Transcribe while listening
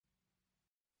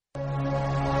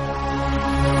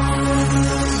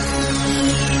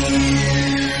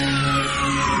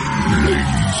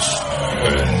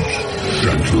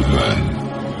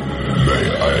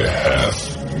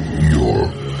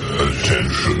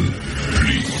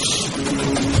Please.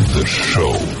 The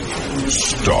show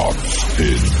starts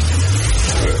in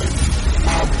 10,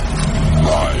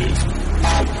 9,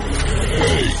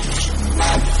 8,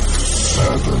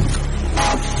 7,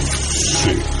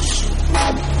 6,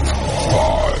 5,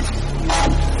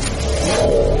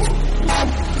 4,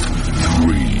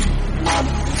 3,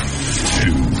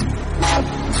 2,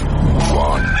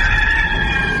 1,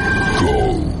 go.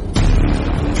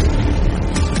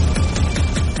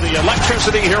 The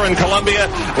electricity here in Columbia,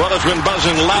 well, has been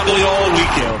buzzing loudly all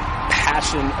weekend.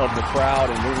 Passion of the crowd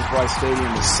in Williams-Brice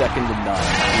Stadium is second to none.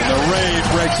 And the rage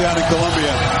breaks out in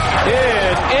Columbia.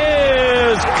 It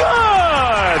is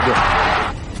good!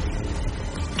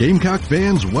 Gamecock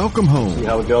fans, welcome home. See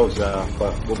how it goes,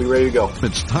 but we'll be ready to go.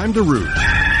 It's time to root.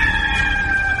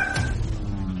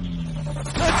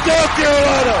 Let's go,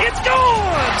 Carolina! It's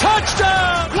gone!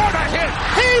 Touchdown! What a hit!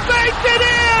 He baked it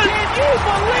in! Can you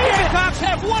believe it? Gamecocks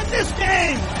have won this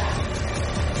game!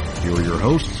 Here are your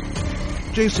hosts,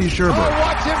 J.C. Sherber. Oh,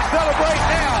 watch him celebrate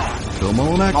now! Phil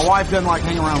Molinex. My wife doesn't like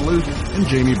hanging around losing. And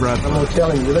Jamie Bradford. I'm going to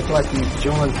tell him, you look like you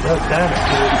joined Duck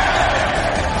Dynasty.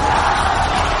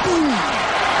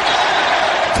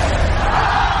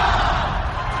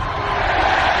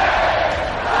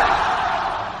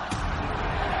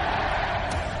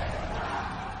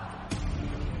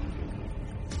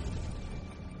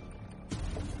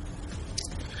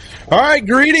 All right,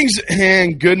 greetings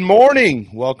and good morning.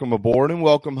 Welcome aboard and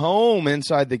welcome home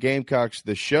inside the Gamecocks,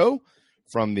 the show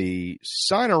from the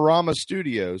Signorama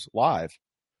Studios, live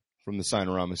from the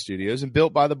Signorama Studios and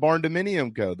built by the Barn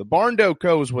Dominium Co. The Barndo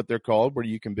Co. is what they're called, where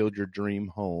you can build your dream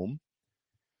home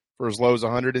for as low as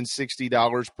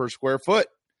 $160 per square foot.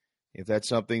 If that's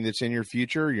something that's in your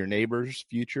future, your neighbor's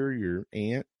future, your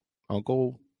aunt,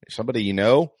 uncle, somebody you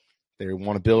know, they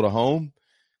want to build a home,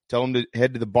 tell them to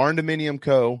head to the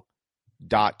barndominiumco.com.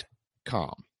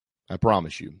 I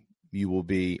promise you, you will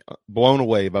be blown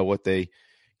away by what they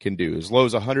can do. As low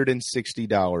as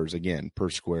 $160 again per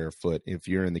square foot if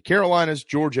you're in the Carolinas,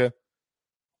 Georgia,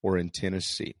 or in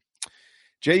Tennessee.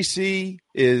 JC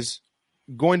is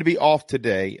going to be off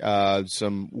today.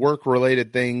 Some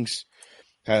work-related things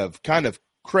have kind of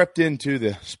crept into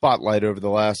the spotlight over the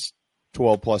last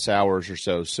 12-plus hours or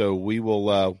so. So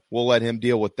we'll let him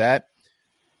deal with that.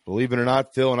 Believe it or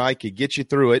not, Phil and I could get you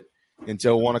through it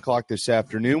until 1 o'clock this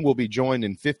afternoon. We'll be joined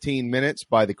in 15 minutes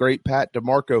by the great Pat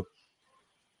DeMarco,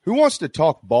 who wants to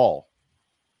talk ball.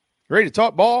 Ready to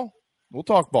talk ball? We'll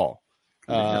talk ball.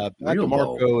 Pat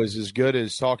DeMarco is as good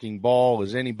as talking ball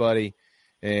as anybody,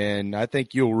 and I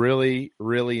think you'll really,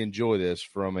 really enjoy this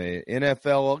from an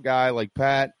NFL guy like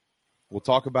Pat. We'll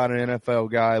talk about an NFL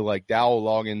guy like Dowell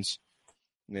Loggins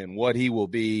and what he will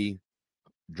be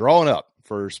drawing up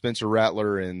for Spencer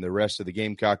Rattler and the rest of the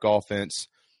Gamecock offense,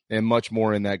 and much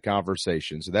more in that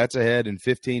conversation. So that's ahead in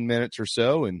 15 minutes or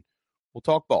so, and we'll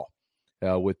talk ball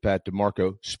with Pat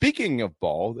DeMarco. Speaking of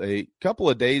ball, a couple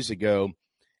of days ago,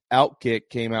 Outkick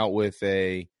came out with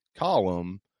a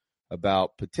column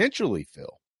about potentially,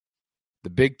 Phil, the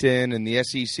Big Ten and the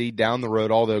SEC down the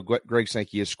road, although Greg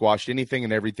Sankey has squashed anything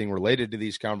and everything related to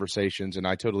these conversations, and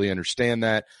I totally understand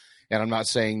that. And I'm not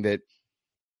saying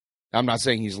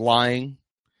he's lying,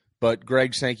 but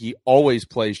Greg Sankey always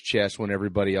plays chess when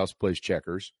everybody else plays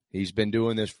checkers. He's been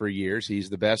doing this for years.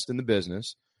 He's the best in the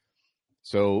business.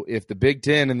 So if the Big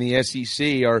Ten and the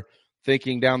SEC are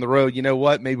thinking down the road, you know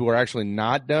what, maybe we're actually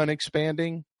not done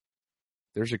expanding,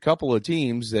 there's a couple of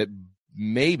teams that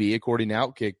maybe, according to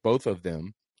Outkick, both of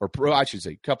them, or I should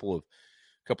say couple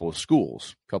of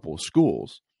schools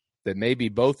that maybe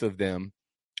both of them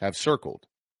have circled.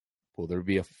 Will there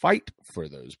be a fight for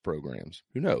those programs?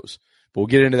 Who knows? But we'll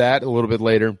get into that a little bit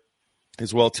later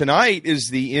as well. Tonight is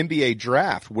the NBA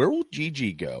draft. Where will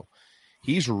Gigi go?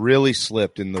 He's really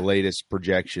slipped in the latest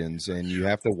projections, and you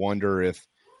have to wonder if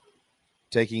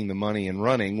taking the money and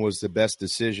running was the best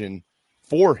decision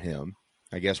for him.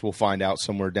 I guess we'll find out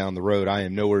somewhere down the road. I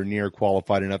am nowhere near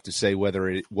qualified enough to say whether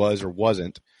it was or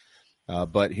wasn't.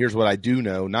 But here's what I do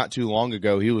know. Not too long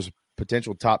ago, he was a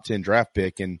potential top 10 draft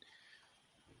pick, and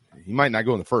he might not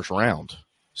go in the first round.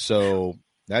 So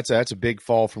that's a big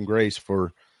fall from grace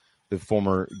for the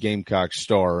former Gamecock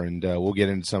star, and we'll get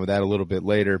into some of that a little bit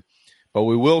later. But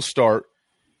we will start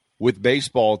with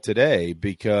baseball today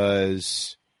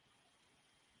because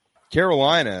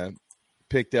Carolina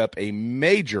picked up a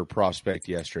major prospect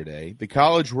yesterday. The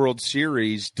College World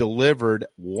Series delivered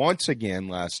once again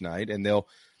last night, and they'll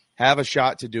have a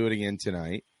shot to do it again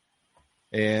tonight.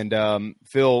 And,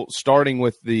 Phil, starting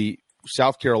with the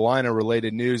South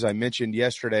Carolina-related news I mentioned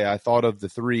yesterday, I thought of the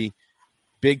three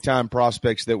big-time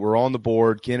prospects that were on the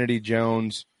board, Kennedy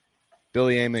Jones,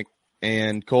 Billy Amick,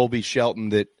 and Colby Shelton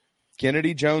that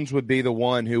Kennedy Jones would be the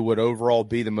one who would overall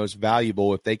be the most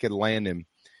valuable if they could land him.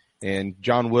 And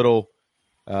John Whittle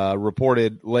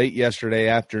reported late yesterday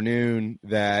afternoon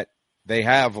that they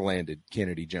have landed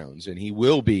Kennedy Jones, and he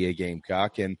will be a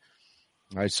Gamecock. And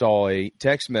I saw a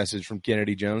text message from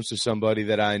Kennedy Jones to somebody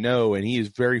that I know, and he is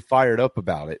very fired up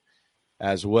about it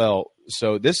as well.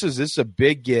 So this is a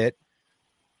big get.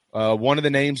 One of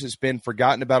the names that's been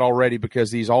forgotten about already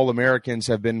because these All-Americans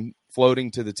have been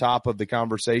floating to the top of the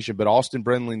conversation, but Austin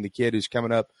Brindling, the kid who's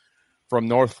coming up from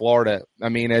North Florida, I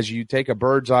mean, as you take a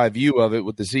bird's eye view of it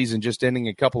with the season just ending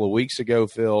a couple of weeks ago,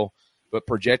 Phil, but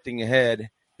projecting ahead,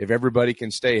 if everybody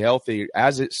can stay healthy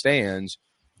as it stands,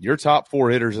 your top 4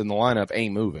 hitters in the lineup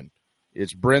ain't moving.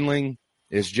 It's Brindling,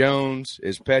 it's Jones,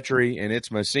 it's Petrie, and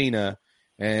it's Messina.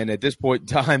 And at this point in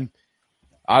time,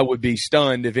 I would be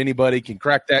stunned if anybody can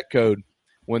crack that code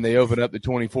when they open up the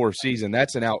 24th season.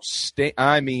 That's an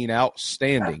outstanding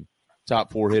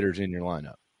top 4 hitters in your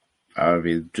lineup. I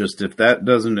mean, just if that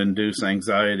doesn't induce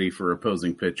anxiety for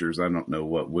opposing pitchers, I don't know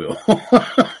what will.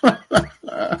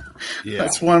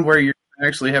 That's one where you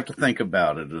actually have to think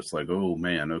about it. It's like, oh,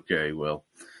 man, okay, well,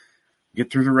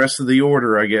 get through the rest of the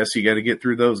order, I guess. You got to get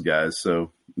through those guys.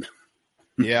 So,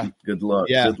 yeah, good luck.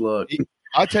 Yeah. Good luck.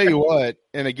 I'll tell you what,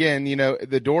 and again,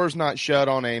 the door's not shut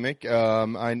on Amick.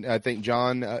 I think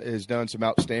John has done some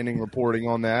outstanding reporting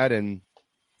on that, and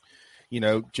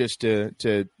just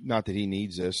to not that he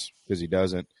needs this because he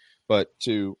doesn't, but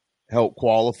to help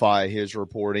qualify his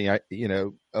reporting.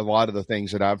 A lot of the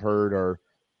things that I've heard are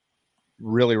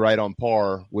really right on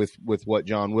par with what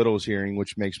John Whittle is hearing,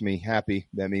 which makes me happy.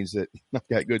 That means that I've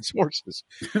got good sources.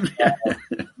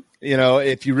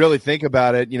 If you really think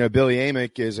about it, Billy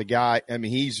Amick is a guy, I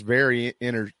mean, he's very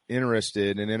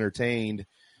interested and entertained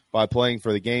by playing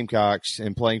for the Gamecocks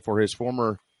and playing for his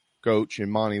former coach in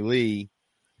Monty Lee.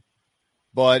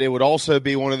 But it would also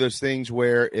be one of those things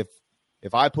where if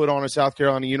I put on a South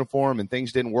Carolina uniform and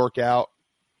things didn't work out,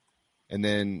 and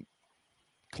then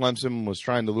Clemson was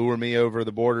trying to lure me over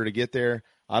the border to get there,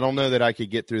 I don't know that I could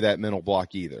get through that mental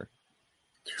block either.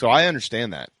 So I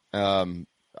understand that. And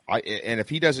if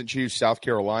he doesn't choose South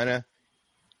Carolina,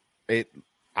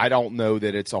 I don't know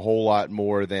that it's a whole lot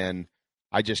more than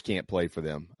I just can't play for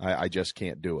them. I just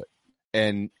can't do it.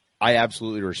 And I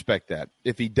absolutely respect that.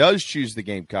 If he does choose the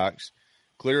Gamecocks,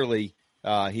 clearly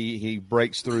he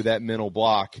breaks through that mental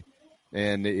block,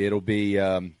 and it'll be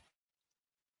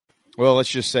let's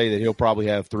just say that he'll probably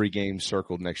have 3 games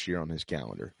circled next year on his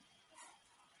calendar.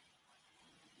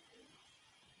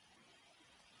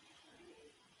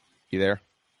 You there?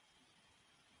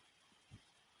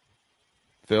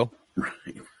 Phil?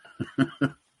 Right.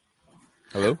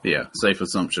 Hello? Yeah, safe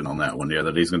assumption on that one. Yeah,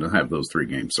 that he's going to have those 3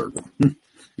 games circled.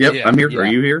 Yep, Yeah, I'm here. yeah. Are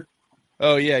you here?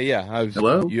 Oh, yeah.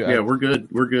 Hello? We're good.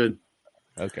 We're good.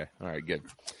 Okay. All right, good.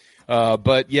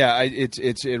 But, yeah,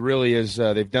 it really is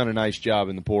they've done a nice job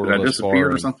in the portal. Did I thus far,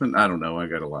 disappear or something? I don't know. I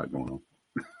got a lot going on.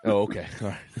 Oh, okay.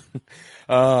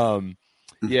 All right.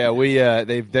 Yeah,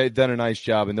 they've done a nice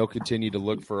job, and they'll continue to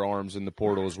look for arms in the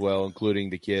portal as well, including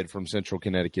the kid from Central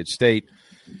Connecticut State.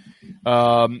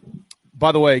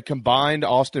 By the way, combined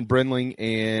Austin Brindling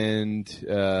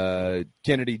and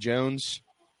Kennedy Jones,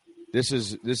 this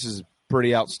is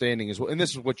pretty outstanding as well, and this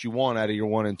is what you want out of your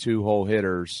 1 and 2 hole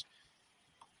hitters.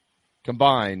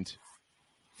 Combined,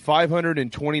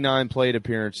 529 plate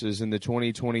appearances in the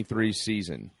 2023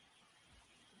 season.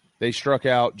 They struck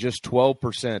out just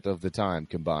 12% of the time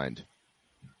combined.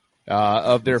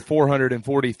 Of their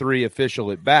 443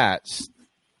 official at-bats,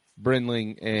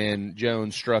 Brindling and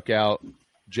Jones struck out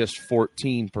just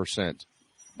 14%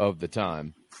 of the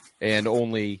time, and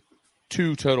only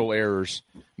 2 total errors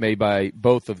made by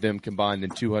both of them combined in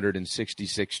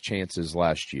 266 chances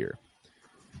last year.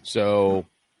 So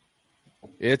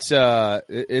it's a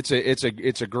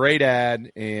great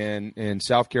ad, and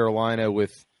South Carolina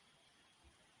with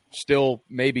still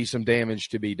maybe some damage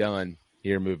to be done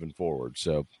here moving forward.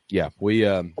 So, yeah, we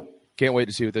can't wait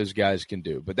to see what those guys can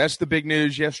do. But that's the big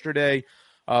news yesterday.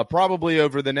 Probably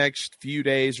over the next few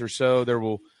days or so, there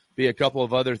will be a couple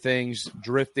of other things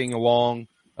drifting along.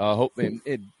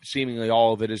 Seemingly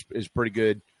all of it is pretty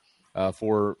good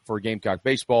for Gamecock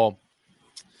baseball.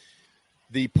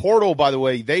 The portal, by the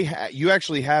way, you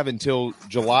actually have until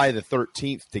July the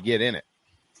 13th to get in it.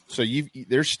 So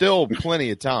there's still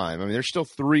plenty of time. I mean, there's still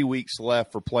 3 weeks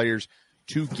left for players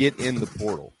to get in the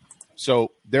portal.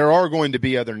 So there are going to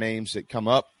be other names that come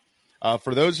up.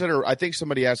 For those that are, I think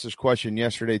somebody asked this question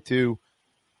yesterday too,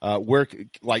 where,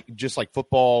 just like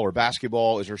football or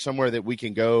basketball, is there somewhere that we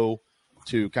can go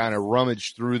to kind of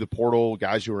rummage through the portal,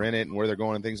 guys who are in it and where they're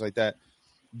going and things like that?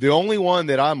 The only one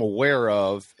that I'm aware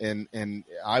of, and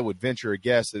I would venture a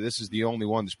guess that this is the only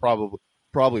one that's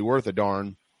probably worth a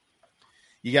darn,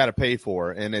 you got to pay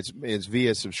for, and it's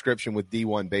via subscription with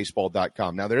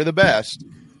D1Baseball.com. Now, they're the best,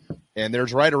 and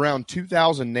there's right around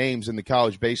 2,000 names in the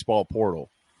college baseball portal,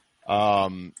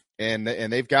 and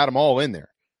they've got them all in there.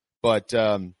 But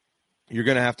you're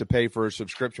going to have to pay for a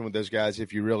subscription with those guys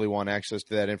if you really want access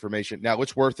to that information. Now,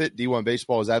 it's worth it. D1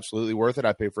 Baseball is absolutely worth it.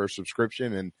 I pay for a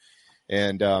subscription,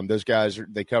 and those guys,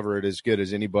 they cover it as good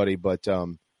as anybody. But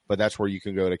that's where you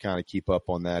can go to kind of keep up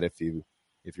on that if you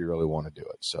really want to do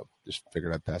it. So just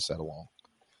figured I'd pass that along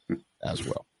as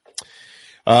well.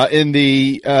 In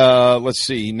the let's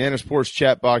see, Nana Sports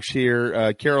chat box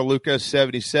here, Carol Lucas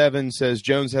 77 says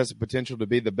Jones has the potential to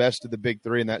be the best of the big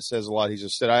three, and that says a lot. He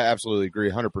just said, I absolutely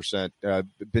agree 100%.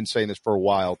 Been saying this for a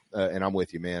while, and I'm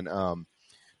with you, man.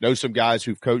 Know some guys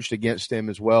who've coached against him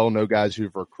as well. Know guys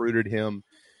who've recruited him.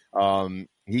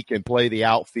 He can play the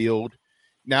outfield.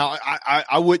 Now,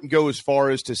 I wouldn't go as far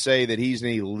as to say that he's an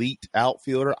elite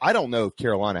outfielder. I don't know if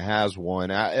Carolina has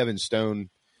one. Evan Stone,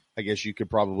 I guess you could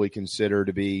probably consider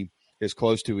to be as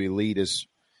close to elite as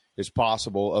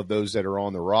possible of those that are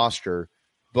on the roster.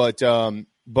 But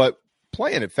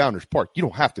playing at Founders Park, you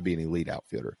don't have to be an elite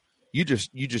outfielder. You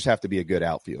just have to be a good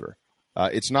outfielder.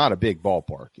 It's not a big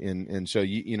ballpark, and so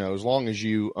you know, as long as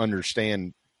you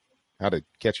understand how to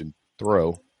catch and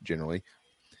throw, generally.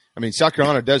 I mean, South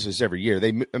Carolina does this every year.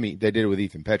 They did it with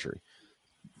Ethan Petrie.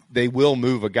 They will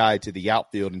move a guy to the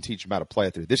outfield and teach him how to play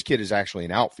it through. This kid is actually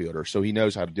an outfielder, so he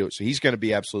knows how to do it. So he's going to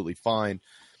be absolutely fine.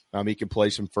 He can play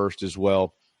some first as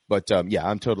well. But yeah,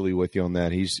 I'm totally with you on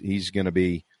that. He's got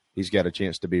a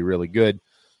chance to be really good.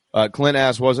 Clint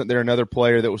asks, wasn't there another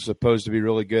player that was supposed to be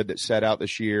really good that sat out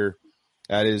this year?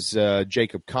 That is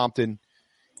Jacob Compton.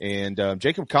 And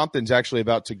Jacob Compton's actually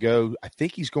about to go. I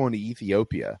think he's going to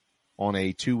Ethiopia on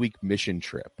a 2-week mission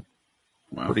trip.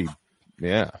 Wow.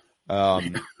 Yeah.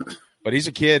 But he's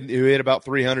a kid who hit about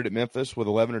 300 at Memphis with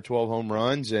 11 or 12 home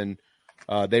runs, and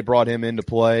they brought him in to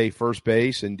play first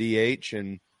base and DH,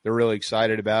 and they're really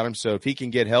excited about him. So if he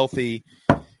can get healthy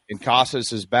and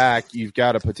Casas is back, you've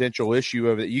got a potential issue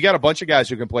of it. You got a bunch of guys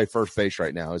who can play first base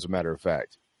right now, as a matter of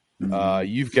fact.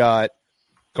 You've got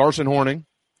Carson Horning.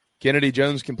 Kennedy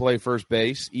Jones can play first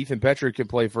base. Ethan Petrie can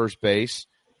play first base.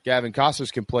 Gavin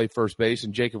Casas can play first base,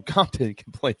 and Jacob Compton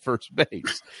can play first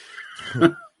base.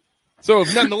 So,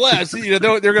 nonetheless, you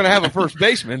know, they're going to have a first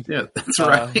baseman. Yeah, that's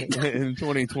right. In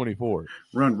 2024.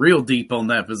 Run real deep on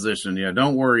that position. Yeah,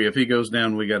 don't worry. If he goes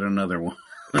down, we got another one.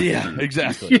 Yeah,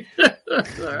 exactly.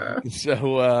 So,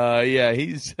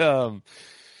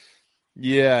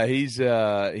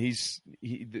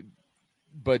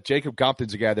 but Jacob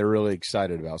Compton's a guy they're really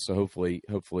excited about. So hopefully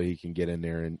he can get in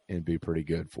there and be pretty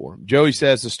good for him. Joey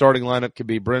says the starting lineup could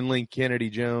be Brindley, Kennedy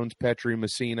Jones, Petrie,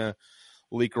 Messina,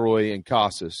 LeCroy, and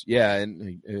Casas. Yeah,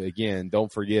 and again,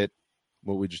 don't forget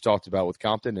what we just talked about with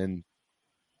Compton, and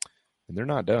they're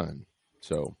not done.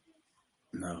 So,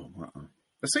 no,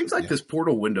 it seems like this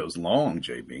portal window's long,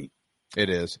 JB. It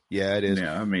is. Yeah, it is.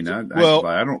 Yeah, I mean, I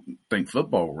don't think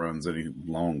football runs any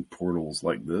long portals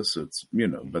like this. It's, you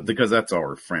know, but because that's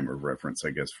our frame of reference,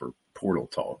 I guess, for portal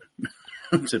talk.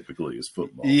 Typically is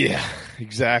football. Yeah,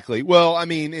 exactly. Well, I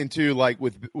mean, into like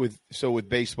with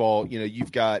baseball, you know,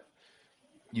 you've got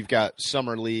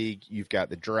Summer League, you've got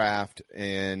the draft,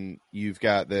 and you've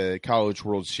got the College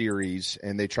World Series,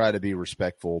 and they try to be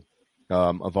respectful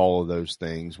of all of those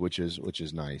things, which is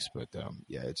nice. But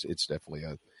yeah,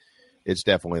 it's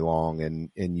definitely long,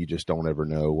 and you just don't ever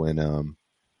know when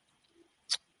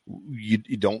you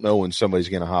don't know when somebody's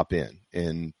going to hop in.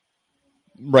 And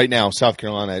right now, South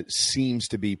Carolina seems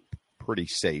to be pretty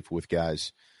safe with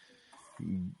guys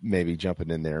maybe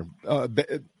jumping in there.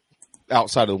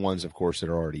 Outside of the ones, of course, that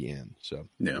are already in. So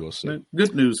yeah, we'll see.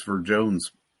 Good news for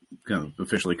Jones kind of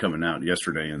officially coming out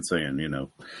yesterday and saying, you know,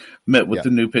 met with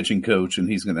the new pitching coach and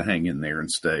he's going to hang in there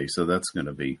and stay. So that's good.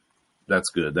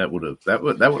 That would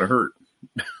have hurt.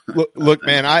 Look,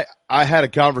 man, I had a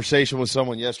conversation with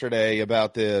someone yesterday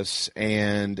about this,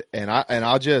 and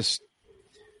I'll just,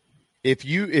 if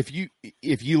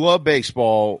you love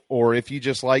baseball, or if you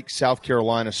just like South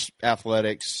Carolina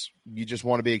athletics, you just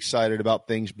want to be excited about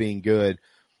things being good,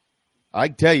 I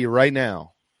can tell you right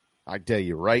now,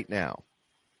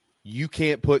 you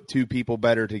can't put two people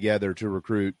better together to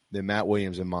recruit than Matt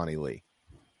Williams and Monty Lee.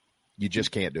 You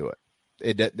just can't do it.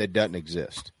 That doesn't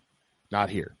exist. Not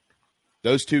here.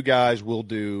 Those two guys will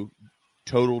do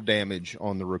total damage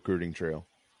on the recruiting trail.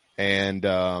 And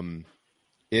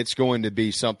it's going to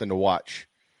be something to watch,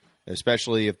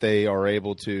 especially if they are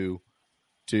able to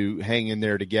hang in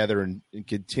there together and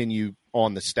continue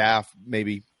on the staff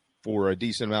maybe for a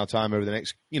decent amount of time over the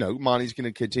next, Monty's going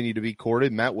to continue to be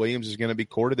courted. Matt Williams is going to be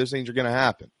courted. Those things are going to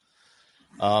happen.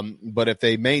 But if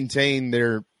they maintain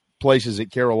their places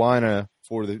at Carolina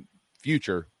for the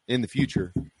future, they're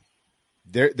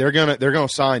gonna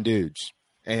sign dudes,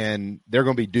 and they're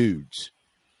gonna be dudes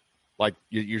like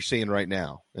you're seeing right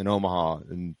now in Omaha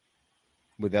and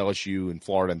with LSU and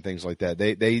Florida and things like that.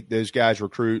 Those guys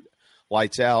recruit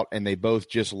lights out, and they both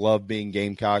just love being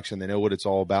Gamecocks, and they know what it's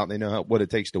all about. And they know what it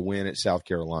takes to win at South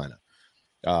Carolina.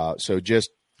 So just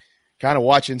kind of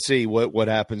watch and see what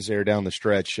happens there down the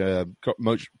stretch.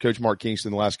 Coach Mark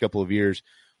Kingston the last couple of years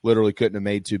literally couldn't have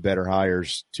made two better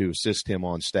hires to assist him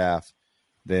on staff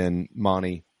than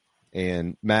Monty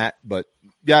and Matt, but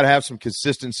got to have some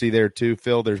consistency there too,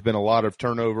 Phil. There's been a lot of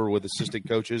turnover with assistant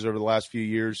coaches over the last few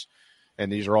years,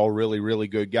 and these are all really, really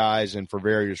good guys and for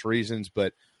various reasons.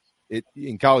 But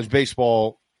in college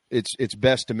baseball, it's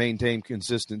best to maintain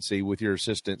consistency with your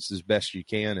assistants as best you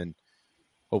can, and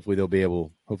hopefully they'll be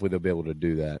able to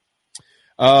do that.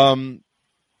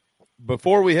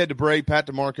 Before we head to break, Pat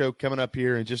DeMarco coming up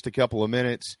here in just a couple of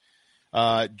minutes.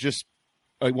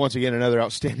 Once again, another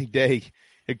outstanding day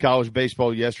in college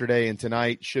baseball yesterday, and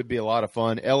tonight should be a lot of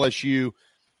fun. LSU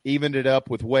evened it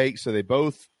up with Wake, so they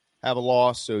both have a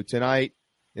loss. So tonight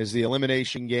is the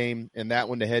elimination game, and that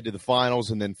one to head to the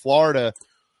finals. And then Florida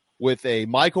with a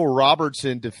Michael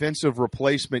Robertson defensive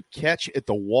replacement catch at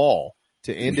the wall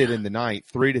to end it in the ninth,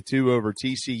 3-2 over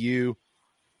TCU.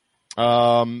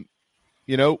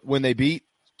 When they beat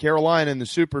Carolina in the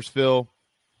Supers, Phil,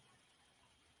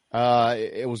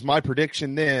 it was my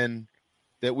prediction then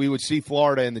that we would see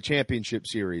Florida in the championship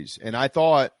series. And I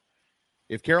thought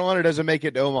if Carolina doesn't make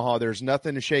it to Omaha, there's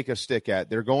nothing to shake a stick at.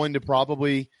 They're going to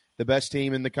probably the best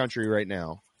team in the country right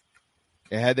now.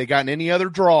 And had they gotten any other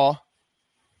draw,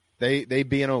 they'd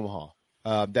be in Omaha.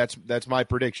 That's my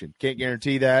prediction. Can't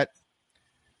guarantee that.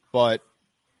 But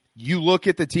you look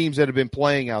at the teams that have been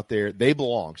playing out there, they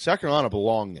belong. South Carolina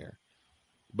belong there.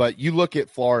 But you look at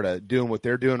Florida doing what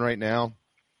they're doing right now.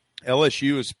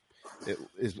 LSU is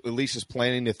at least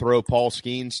planning to throw Paul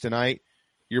Skeens tonight.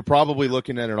 You're probably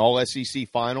looking at an all-SEC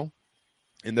final.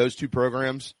 In those two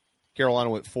programs, Carolina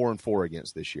went 4-4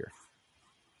 against this year.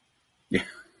 Yeah,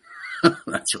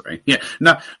 that's right. Yeah,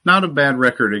 not a bad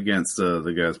record against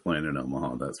the guys playing in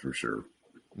Omaha, that's for sure.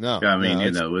 No,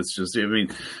 it's just, you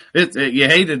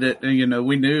hated it. And,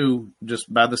 we knew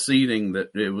just by the seeding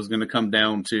that it was going to come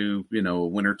down to, a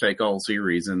winner-take-all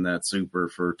series in that Super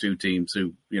for two teams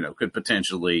who, could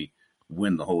potentially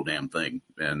win the whole damn thing.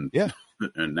 And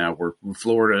and now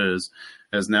Florida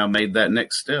has now made that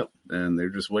next step, and they're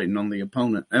just waiting on the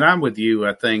opponent. And I'm with you.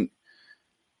 I think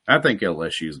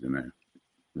LSU is going to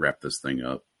wrap this thing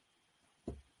up.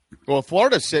 Well,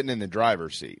 Florida's sitting in the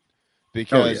driver's seat.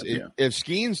 Because if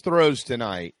Skeens throws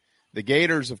tonight, the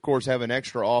Gators, of course, have an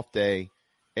extra off day,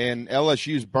 and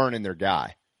LSU's burning their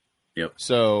guy. Yep.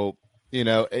 So,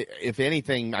 if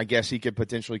anything, I guess he could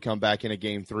potentially come back in a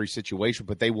Game 3 situation,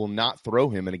 but they will not throw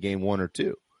him in a Game 1 or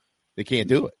 2. They can't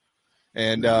do it.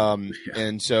 And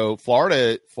and so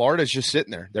Florida's just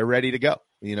sitting there. They're ready to go.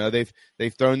 They've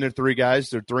thrown their three guys.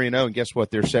 They're 3-0, and guess what?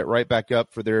 They're set right back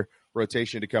up for their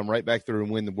rotation to come right back through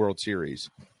and win the World Series.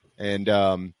 And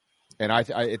I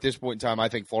at this point in time, I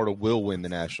think Florida will win the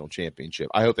national championship.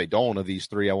 I hope they don't. Of these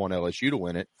three, I want LSU to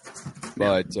win it.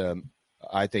 But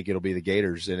I think it'll be the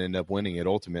Gators that end up winning it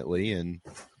ultimately, and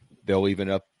they'll even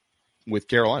up with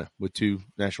Carolina with 2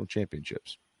 national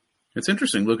championships. It's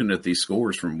interesting looking at these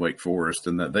scores from Wake Forest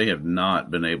and that they have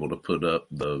not been able to put up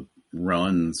the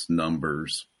runs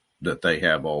numbers that they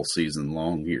have all season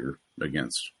long here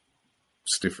against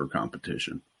stiffer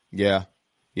competition. Yeah.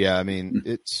 I mean,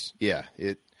 they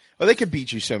can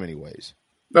beat you so many ways.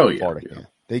 Oh, yeah.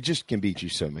 They just can beat you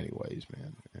so many ways,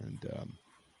 man. And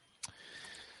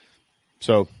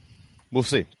so we'll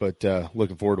see. But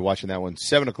looking forward to watching that one.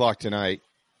 7 o'clock tonight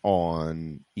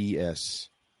on ESPN.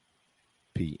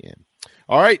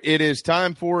 All right, it is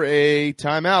time for a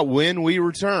timeout. When we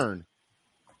return,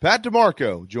 Pat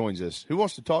DeMarco joins us. Who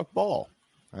wants to talk ball?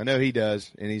 I know he does,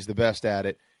 and he's the best at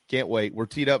it. Can't wait. We're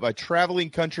teed up by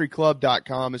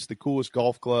TravelingCountryClub.com. It's the coolest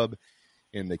golf club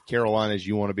in the Carolinas.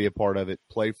 You want to be a part of it.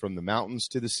 Play from the mountains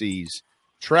to the seas.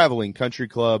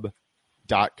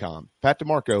 TravelingCountryClub.com. Pat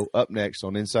DeMarco up next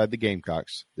on Inside the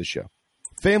Gamecocks, the show.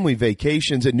 Family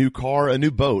vacations, a new car, a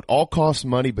new boat, all cost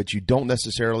money, but you don't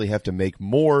necessarily have to make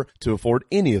more to afford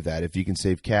any of that if you can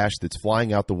save cash that's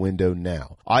flying out the window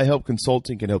now. iHelp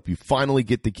Consulting can help you finally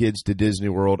get the kids to Disney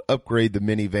World, upgrade the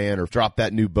minivan, or drop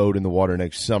that new boat in the water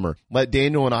next summer. Let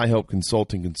Daniel and iHelp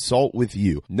Consulting consult with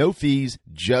you. No fees,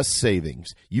 just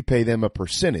savings. You pay them a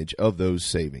percentage of those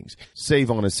savings. Save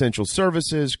on essential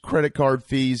services, credit card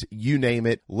fees, you name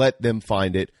it. Let them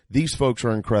find it. These folks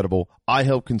are incredible.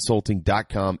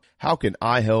 iHelpConsulting.com. How can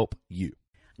I help you?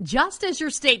 Just as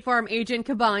your State Farm agent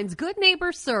combines good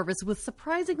neighbor service with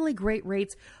surprisingly great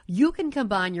rates, you can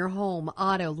combine your home,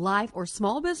 auto, life, or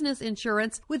small business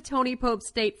insurance with Tony Pope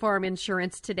State Farm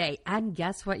Insurance today. And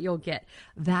guess what you'll get?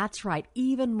 That's right,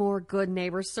 even more good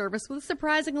neighbor service with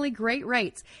surprisingly great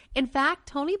rates. In fact,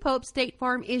 Tony Pope State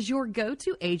Farm is your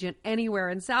go-to agent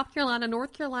anywhere in South Carolina,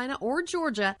 North Carolina, or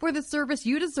Georgia for the service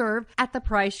you deserve at the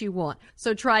price you want.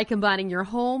 So try combining your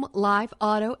home, life,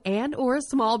 auto, and or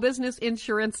small business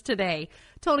insurance today.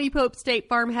 Tony Pope State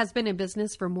Farm has been in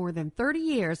business for more than 30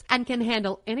 years and can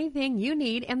handle anything you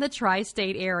need in the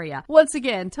tri-state area. Once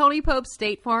again, Tony Pope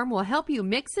State Farm will help you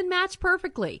mix and match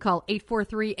perfectly. Call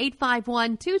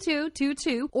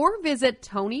 843-851-2222 or visit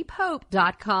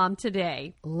TonyPope.com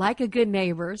today. Like a good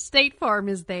neighbor, State Farm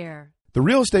is there. The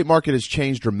real estate market has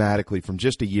changed dramatically from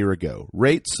just a year ago.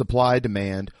 Rates, supply,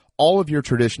 demand, all of your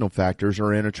traditional factors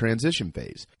are in a transition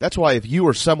phase. That's why if you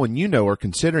or someone you know are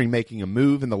considering making a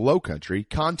move in the Lowcountry,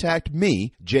 contact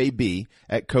me, JB,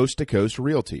 at Coast to Coast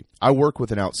Realty. I work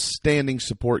with an outstanding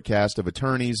support cast of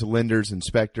attorneys, lenders,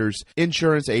 inspectors,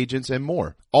 insurance agents, and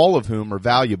more, all of whom are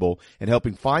valuable in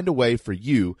helping find a way for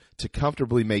you to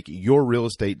comfortably make your real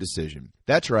estate decision.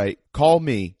 That's right. Call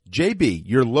me, JB,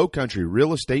 your Lowcountry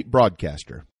real estate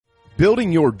broadcaster.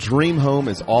 Building your dream home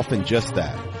is often just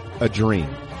that, a dream,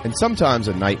 and sometimes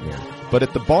a nightmare. But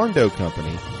at the Barn Dough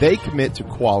Company, they commit to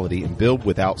quality and build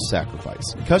without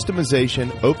sacrifice.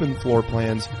 Customization, open floor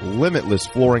plans, limitless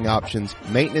flooring options,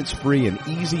 maintenance-free and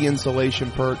easy installation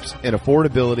perks, and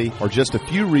affordability are just a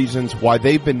few reasons why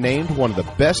they've been named one of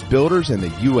the best builders in the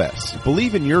U.S.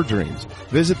 Believe in your dreams.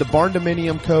 Visit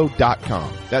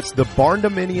thebarndominiumco.com. That's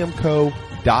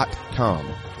thebarndominiumco.com.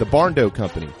 The Barn Dough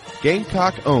Company.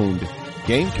 Gamecock owned,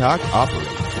 Gamecock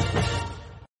operated.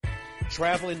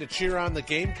 Traveling to cheer on the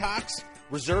Gamecocks?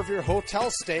 Reserve your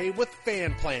hotel stay with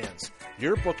Fan Plans.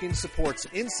 Your booking supports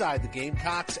Inside the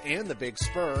Gamecocks and the Big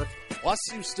Spur, plus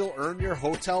you still earn your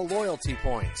hotel loyalty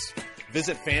points.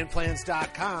 Visit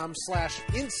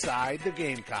fanplans.com/Inside the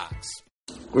Gamecocks.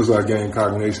 What's up,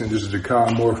 Gamecock Nation? This is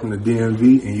Jakar Moore from the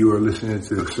DMV, and you are listening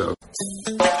to the show.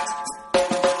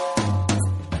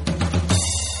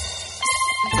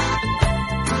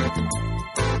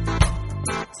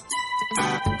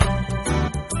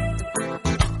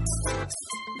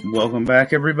 Welcome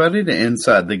back, everybody, to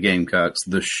Inside the Gamecocks,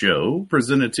 the show,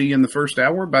 presented to you in the first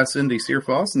hour by Cindy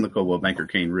Searfoss and the Coldwell Banker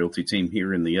Kane Realty team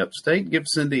here in the Upstate. Give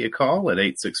Cindy a call at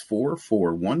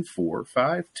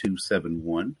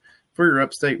 864-414-5271 for your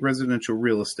Upstate residential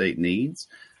real estate needs.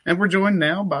 And we're joined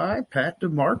now by Pat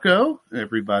DeMarco.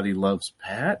 Everybody loves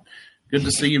Pat. Good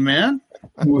to see you, man.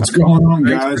 What's going on,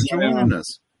 guys? Thanks for joining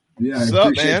us. Yeah, what's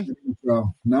up, man?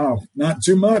 No, not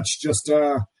too much. Just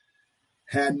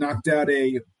had knocked out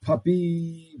a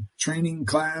puppy training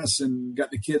class and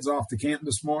got the kids off to camp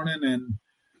this morning, and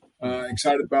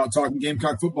excited about talking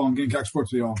Gamecock football and Gamecock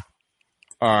sports with y'all.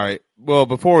 All right. Well,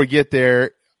 before we get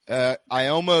there, I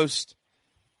almost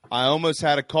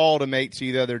had a call to make to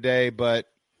you the other day, but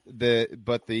the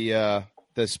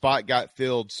spot got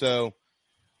filled. So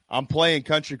I'm playing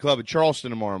Country Club at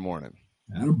Charleston tomorrow morning.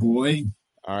 Attaboy.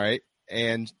 All right.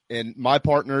 And my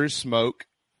partner is Smoke.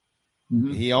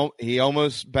 Mm-hmm. He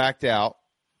almost backed out.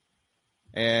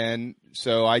 And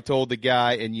so I told the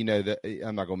guy, and you know that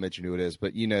I'm not going to mention who it is,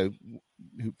 but you know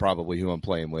who I'm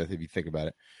playing with if you think about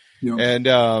it. Yep.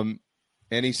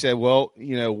 And he said, well,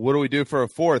 you know, what do we do for a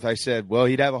fourth? I said, well,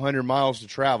 he'd have 100 miles to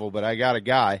travel, but I got a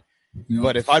guy. Yep.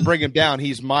 But if I bring him down,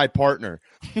 he's my partner.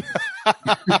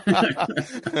 I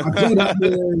played up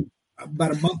there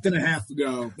about a month and a half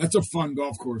ago. That's a fun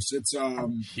golf course. It's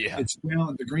it's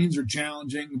the greens are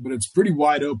challenging, but it's pretty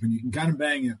wide open. You can kind of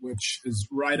bang it, which is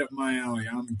right up my alley.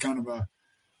 I'm kind of a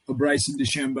Bryson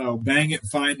DeChambeau. Bang it,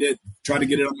 find it, try to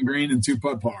get it on the green, and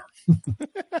 2-putt par.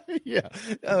 Yeah.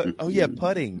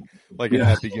 Putting like a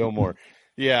Happy Gilmore.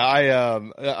 Yeah,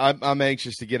 I'm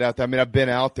anxious to get out there. I mean, I've been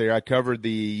out there. I covered the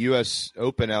U.S.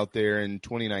 Open out there in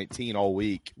 2019 all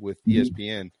week with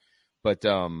ESPN, but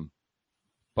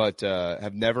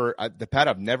I've never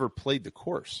played the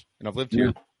course, and I've lived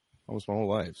here almost my whole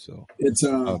life. So it's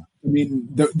I mean,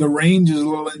 the range is a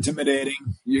little intimidating.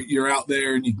 You're out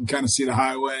there and you can kind of see the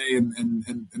highway and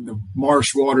the marsh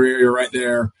water area right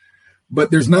there.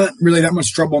 But there's not really that much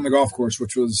trouble on the golf course,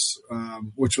 which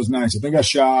was nice. I think I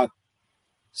shot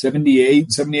 78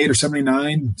 or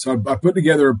 79. So I put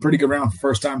together a pretty good round for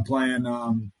first time playing.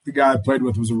 The guy I played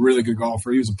with was a really good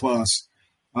golfer. He was a plus.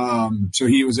 So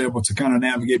he was able to kind of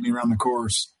navigate me around the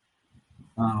course.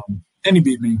 And he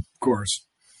beat me, of course.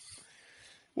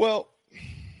 Well,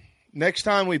 next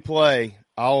time we play,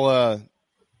 I'll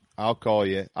call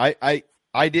you. I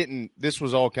didn't. This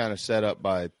was all kind of set up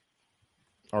by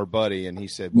our buddy, and he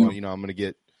said, "Well,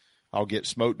 I'll get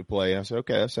Smoke to play." And I said,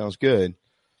 "Okay, that sounds good."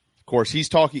 Of course,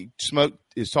 Smoke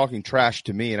is talking trash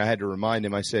to me, and I had to remind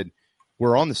him. I said,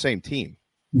 "We're on the same team."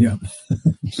 Yeah,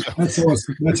 that's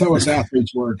how us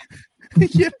athletes work.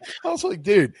 Yeah, I was like,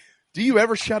 "Dude, do you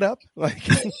ever shut up? Like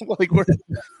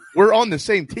we're on the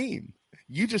same team.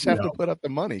 You just have to put up the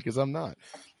money because I'm not."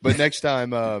 But next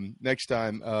time,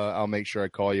 I'll make sure I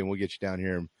call you and we'll get you down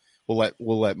here and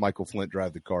we'll let Michael Flint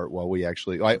drive the cart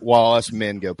while us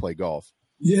men go play golf.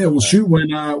 Yeah, well, shoot,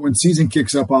 when season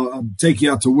kicks up, I'll take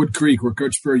you out to Wood Creek where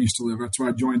Coach Spurrier used to live. That's where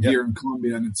I joined here in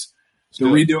Columbia, and they're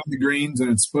redoing the greens,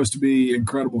 and it's supposed to be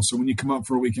incredible. So when you come up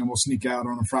for a weekend, we'll sneak out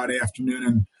on a Friday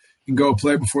afternoon and go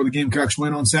play before the Gamecocks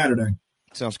win on Saturday.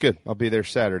 Sounds good. I'll be there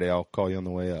Saturday. I'll call you on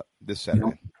the way up this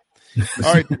Saturday.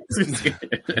 All right.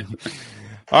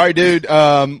 All right, dude.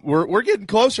 We're getting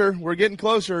closer. We're getting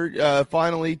closer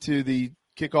finally to the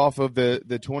kickoff of the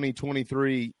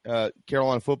 2023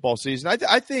 Carolina football season.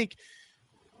 I think,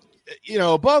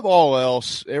 above all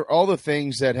else, all the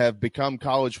things that have become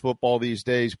college football these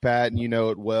days, Pat, and you know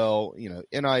it well,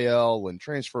 NIL and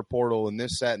transfer portal and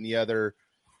this, that, and the other.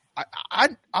 I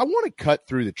want to cut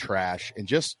through the trash and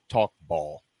just talk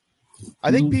ball.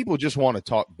 I think people just want to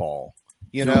talk ball.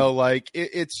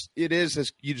 It is,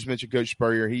 as you just mentioned, Coach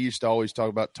Spurrier. He used to always talk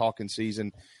about talking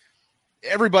season.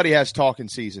 Everybody has talking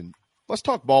season. Let's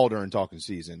talk ball during talking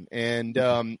season. And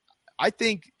I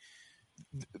think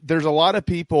there's a lot of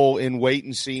people in wait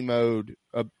and see mode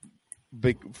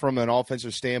from an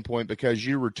offensive standpoint because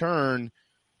you return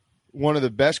one of the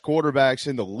best quarterbacks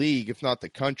in the league, if not the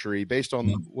country, based on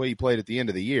the way he played at the end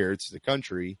of the year. It's the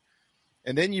country.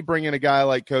 And then you bring in a guy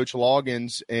like Coach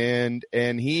Loggins, and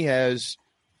he has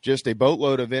just a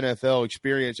boatload of NFL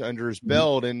experience under his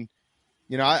belt. And,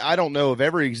 I don't know of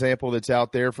every example that's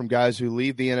out there from guys who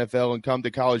leave the NFL and come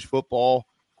to college football.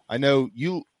 I know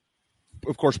you,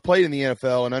 of course, played in the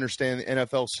NFL and understand the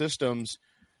NFL systems.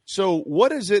 So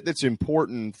what is it that's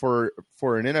important for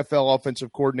an NFL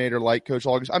offensive coordinator like Coach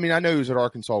Loggins? I mean, I know he was at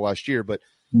Arkansas last year, but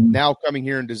now coming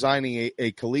here and designing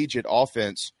a collegiate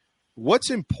offense, what's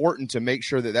important to make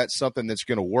sure that that's something that's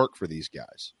going to work for these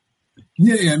guys?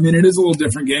 Yeah, I mean, it is a little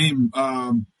different game,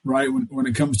 right, when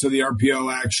it comes to the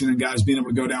RPO action and guys being able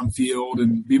to go downfield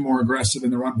and be more aggressive in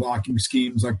the run blocking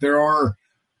schemes. Like there are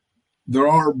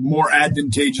more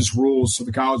advantageous rules to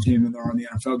the college game than there are in the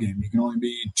NFL game. You can only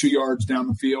be 2 yards down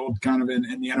the field kind of in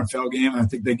the NFL game, and I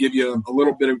think they give you a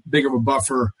little bit big of a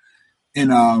buffer in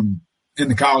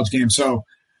the college game. So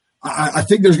I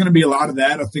think there's going to be a lot of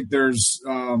that. I think there's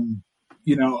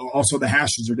also the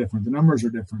hashes are different. The numbers are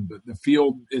different. The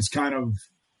field is kind of,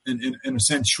 in a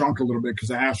sense, shrunk a little bit because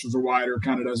the hashes are wider,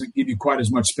 kind of doesn't give you quite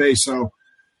as much space. So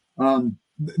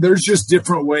there's just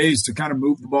different ways to kind of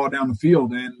move the ball down the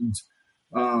field. And,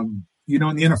 in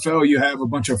the NFL, you have a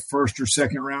bunch of first or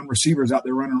second round receivers out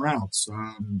there running routes.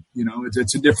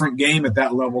 It's a different game at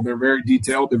that level. They're very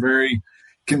detailed. They're very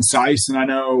concise. And I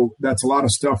know that's a lot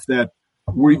of stuff that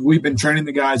we've been training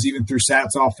the guys even through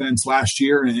Sat's offense last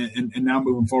year and now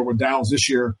moving forward with Dowell's this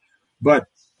year. But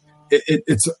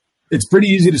it's pretty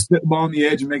easy to spit the ball on the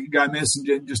edge and make a guy miss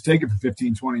and just take it for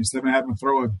 15, 20 instead of having to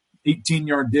throw a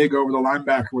 18-yard dig over the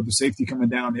linebacker with the safety coming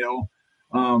downhill.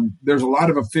 There's a lot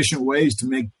of efficient ways to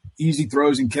make easy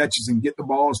throws and catches and get the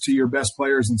balls to your best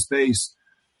players in space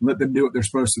and let them do what they're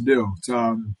supposed to do.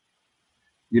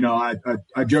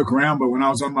 I joke around, but when I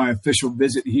was on my official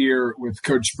visit here with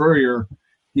Coach Spurrier,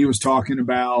 he was talking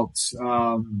about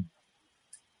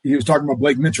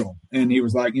Blake Mitchell, and he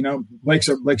was like, Blake's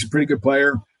a pretty good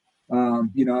player. I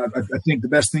think the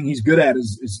best thing he's good at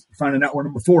is finding out where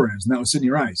number 4 is, and that was Sidney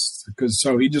Rice,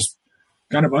 so he just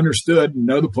kind of understood,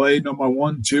 know the play, know my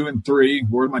 1, 2, and 3.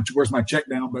 Where's my check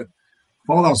down? But if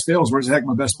all else fails, where's the heck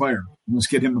my best player? Let's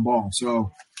get him the ball.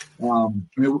 So,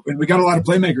 we got a lot of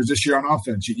playmakers this year on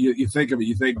offense. You think of it.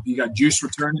 You think you got Juice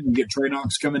returning. You get Trey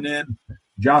Knox coming in.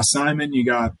 Josh Simon. You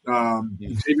got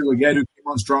Xavier Legette, who came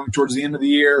on strong towards the end of the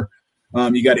year.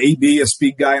 You got AB, a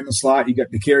speed guy in the slot. You got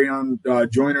Decarion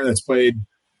Joyner that's played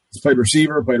He's played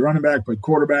receiver, played running back, played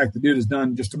quarterback. The dude has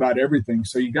done just about everything.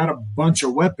 So you got a bunch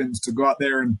of weapons to go out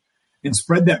there and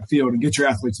spread that field and get your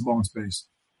athletes the ball in space.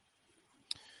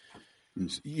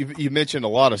 You mentioned a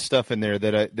lot of stuff in there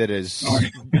that is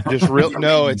just real.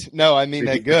 I mean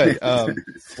that good.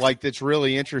 Like that's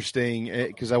really interesting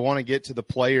because I want to get to the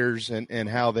players and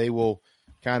how they will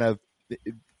kind of,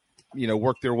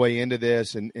 work their way into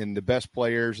this and the best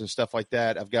players and stuff like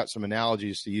that. I've got some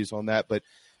analogies to use on that, but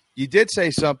you did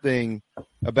say something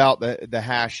about the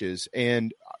hashes,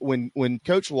 and when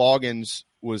Coach Loggins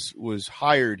was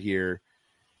hired here,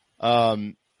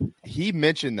 he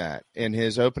mentioned that in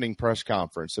his opening press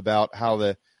conference about how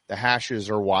the hashes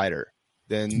are wider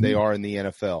than they are in the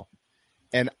NFL.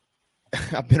 And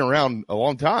I've been around a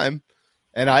long time,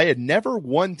 and I had never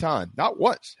one time, not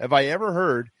once, have I ever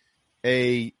heard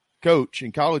a coach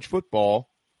in college football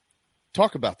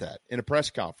talk about that in a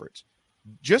press conference.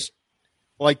 Just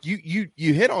like you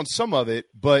hit on some of it,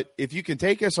 but if you can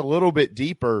take us a little bit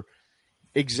deeper,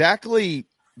 exactly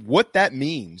what that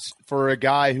means for a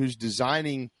guy who's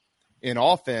designing an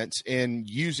offense and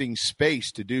using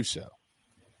space to do so.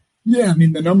 Yeah, I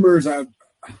mean, the numbers, I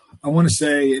want to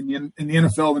say in the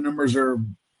NFL, the numbers are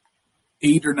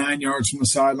 8 or 9 yards from the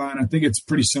sideline. I think it's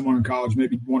pretty similar in college,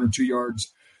 maybe 1 or 2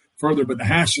 yards further, but the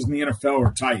hashes in the NFL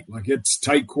are tight. Like it's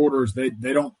tight quarters. They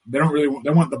don't really want,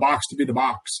 they want the box to be the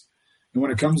box. And when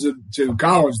it comes to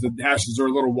college, the hashes are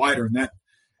a little wider. And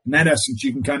in that essence,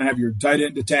 you can kind of have your tight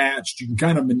end attached. You can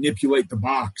kind of manipulate the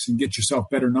box and get yourself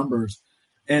better numbers.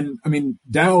 And I mean,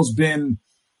 Dowell's been,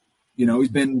 he's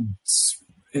been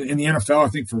in the NFL, I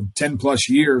think for 10 plus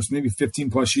years, maybe 15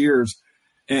 plus years.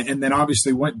 And then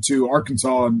obviously went to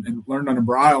Arkansas and learned under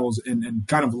Bryles and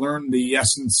kind of learned the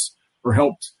essence or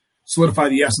helped solidify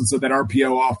the essence of that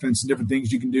RPO offense and different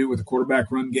things you can do with a quarterback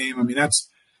run game. I mean, this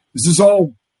is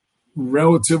all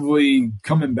relatively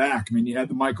coming back. I mean, you had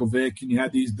the Michael Vick and you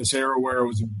had this era where it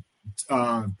was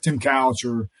Tim Couch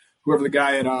or whoever the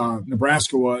guy at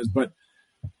Nebraska was, but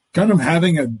kind of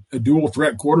having a dual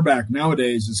threat quarterback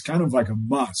nowadays is kind of like a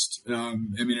must. I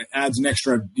mean, it adds an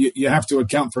extra, you have to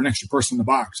account for an extra person in the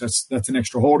box. That's an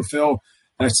extra hole to fill.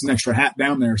 That's an extra hat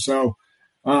down there. So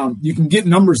you can get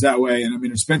numbers that way. And I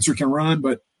mean, Spencer can run,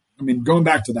 but I mean, going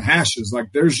back to the hashes,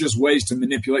 like there's just ways to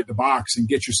manipulate the box and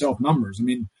get yourself numbers. I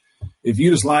mean, if you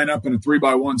just line up in a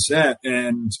 3-by-1 set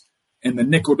and the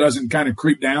nickel doesn't kind of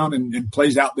creep down and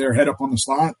plays out there head up on the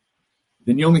slot,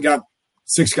 then you only got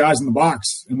 6 guys in the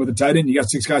box. And with a tight end, you got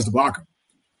 6 guys to block them.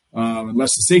 Unless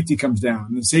the safety comes down.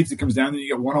 And the safety comes down, then you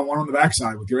get one-on-one on the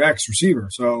backside with your X receiver.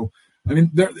 So, I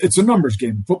mean, it's a numbers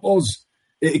game.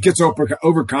 It gets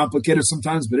overcomplicated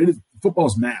sometimes, but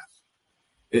football's math.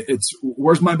 It's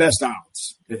where's my best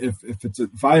odds?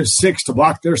 If I have 6 to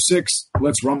block their 6,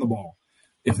 let's run the ball.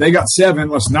 If they got 7,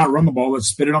 let's not run the ball.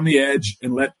 Let's spit it on the edge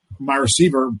and let my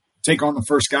receiver take on the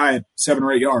first guy at 7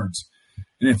 or 8 yards.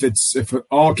 And if it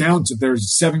all counts, if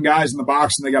there's 7 guys in the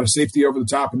box and they got a safety over the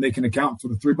top and they can account for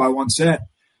the 3-by-1 set,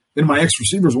 then my X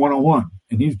receiver's 1-on-1,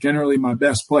 and he's generally my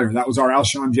best player. That was our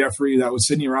Alshon Jeffrey. That was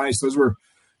Sidney Rice. Those were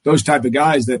those type of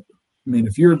guys that, I mean,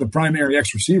 if you're the primary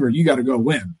X receiver, you got to go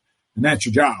win, and that's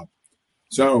your job.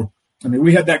 So, I mean,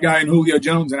 we had that guy in Julio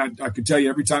Jones, and I could tell you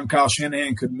every time Kyle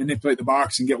Shanahan could manipulate the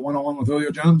box and get 1-on-1 with Julio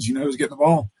Jones, you know who's getting the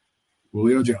ball?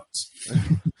 Julio Jones.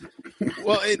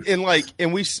 Well, I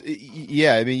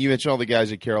mean, you mentioned all the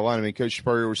guys at Carolina. I mean, Coach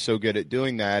Spurrier was so good at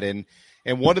doing that, and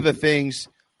one of the things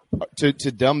to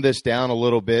dumb this down a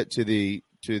little bit to the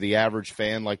average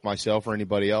fan like myself or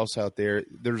anybody else out there,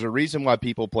 there's a reason why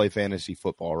people play fantasy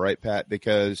football, right, Pat?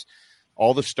 Because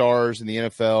all the stars in the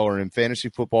NFL are in fantasy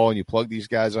football, and you plug these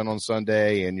guys on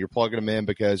Sunday, and you're plugging them in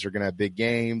because they're going to have big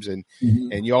games, and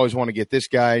you always want to get this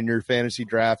guy in your fantasy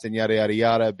draft and yada, yada,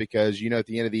 yada, because, at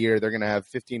the end of the year, they're going to have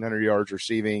 1,500 yards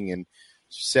receiving and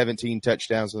 17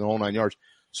 touchdowns in the whole 9 yards.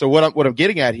 So what I'm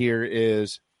getting at here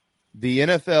is the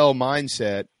NFL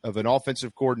mindset of an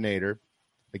offensive coordinator,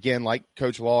 again, like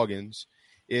Coach Loggins,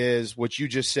 is what you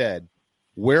just said.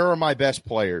 Where are my best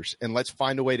players? And let's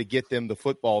find a way to get them the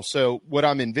football. So what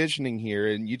I'm envisioning here,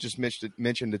 and you just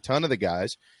mentioned a ton of the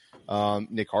guys.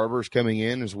 Nick Harbor's coming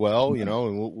in as well,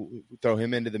 and we'll throw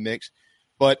him into the mix.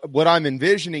 But what I'm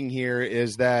envisioning here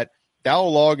is that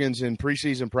Dowell Loggins in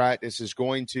preseason practice is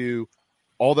going to,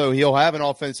 although he'll have an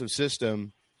offensive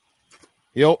system,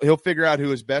 he'll figure out who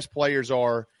his best players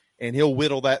are, and he'll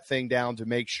whittle that thing down to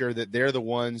make sure that they're the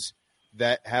ones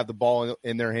that have the ball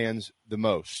in their hands the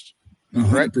most.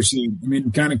 100%. I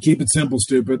mean, kind of keep it simple,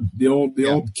 stupid. The old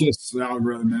KISS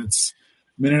algorithm.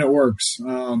 It works.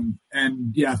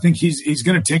 And yeah, I think he's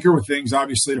going to tinker with things,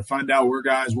 obviously, to find out where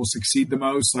guys will succeed the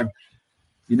most. Like,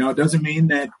 it doesn't mean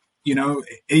that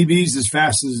AB's as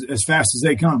fast as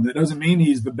they come. That doesn't mean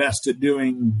he's the best at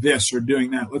doing this or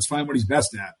doing that. Let's find what he's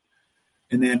best at,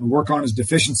 and then work on his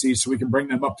deficiencies so we can bring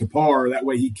them up to par. That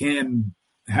way, he can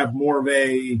have more of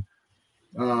a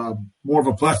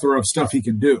plethora of stuff he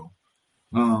can do.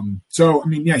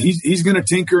 He's going to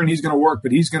tinker and he's going to work,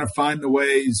 but he's going to find the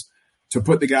ways to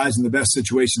put the guys in the best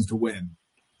situations to win.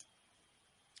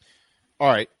 All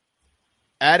right.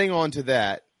 Adding on to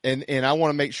that. And I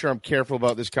want to make sure I'm careful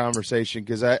about this conversation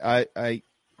because I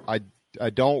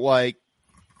don't like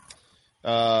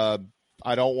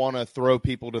I don't want to throw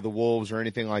people to the wolves or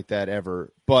anything like that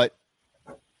ever. But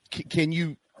can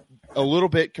you a little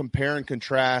bit compare and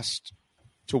contrast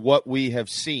to what we have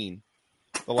seen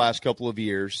the last couple of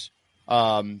years?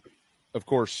 Of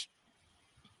course,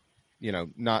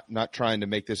 not trying to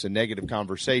make this a negative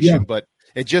conversation, but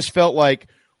it just felt like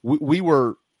we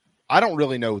were. I don't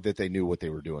really know that they knew what they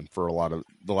were doing for a lot of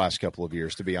the last couple of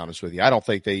years, to be honest with you.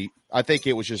 I think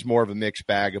it was just more of a mixed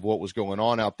bag of what was going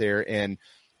on out there. And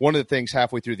one of the things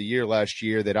halfway through the year last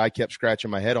year that I kept scratching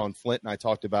my head on, Flint and I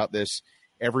talked about this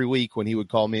every week when he would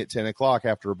call me at 10 o'clock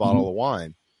after a bottle of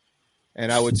wine. And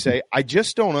I would say, I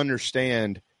just don't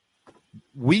understand.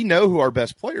 We know who our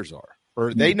best players are,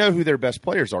 or they know who their best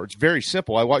players are. It's very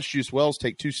simple. I watched Juice Wells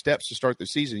take 2 steps to start the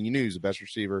season. You knew he was the best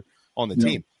receiver on the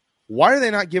team. Why are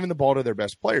they not giving the ball to their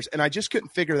best players? And I just couldn't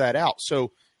figure that out.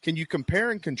 So can you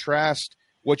compare and contrast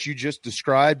what you just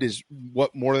described as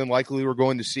what more than likely we're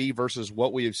going to see versus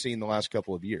what we have seen the last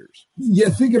couple of years? Yeah,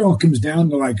 I think it all comes down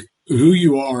to like who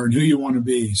you are and who you want to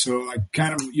be. So like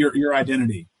kind of your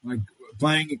identity, like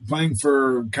playing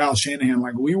for Kyle Shanahan,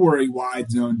 like we were a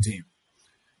wide zone team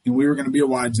and we were going to be a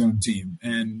wide zone team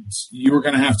and you were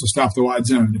going to have to stop the wide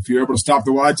zone. If you're able to stop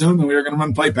the wide zone, then we were going to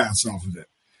run play paths off of it.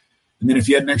 And then if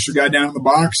you had an extra guy down in the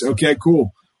box, okay,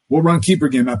 cool. We'll run keeper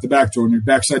game out the back door. And your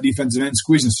backside defensive end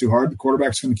squeezing too hard. The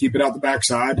quarterback's going to keep it out the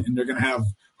backside, and they're going to have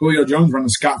Julio Jones run the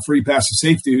scot-free past the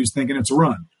safety who's thinking it's a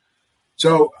run.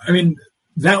 So,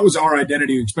 that was our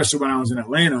identity, especially when I was in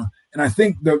Atlanta. And I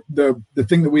think the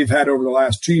thing that we've had over the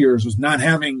last 2 years was not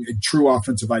having a true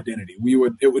offensive identity.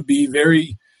 It would be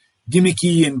very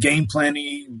gimmicky and game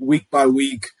planning week by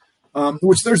week,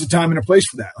 which there's a time and a place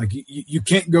for that. Like you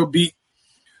can't go beat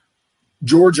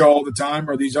Georgia all the time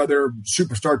or these other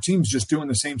superstar teams just doing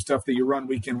the same stuff that you run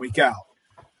week in, week out.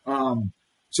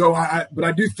 But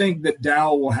I do think that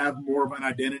Dow will have more of an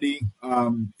identity,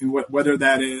 in whether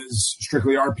that is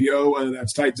strictly RPO, whether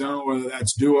that's tight zone, whether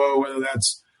that's duo, whether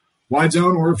that's wide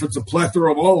zone, or if it's a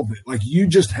plethora of all of it. Like you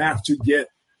just have to get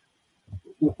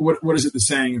what is it the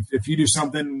saying? If you do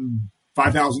something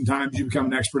 5,000 times, you become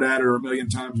an expert at it, or 1,000,000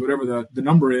 times, whatever the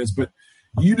number is. But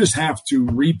you just have to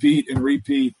repeat and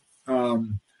repeat.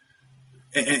 And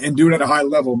do it at a high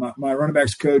level. My running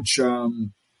backs coach, what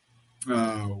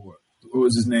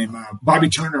was his name? Bobby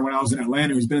Turner, when I was in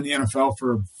Atlanta, who's been in the NFL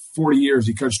for 40 years.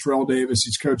 He coached Terrell Davis.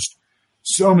 He's coached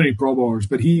so many Pro Bowlers,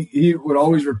 but he would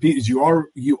always repeat is you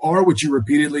are what you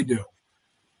repeatedly do.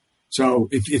 So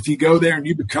if you go there and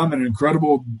you become an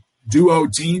incredible duo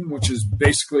team, which is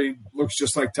basically looks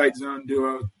just like tight zone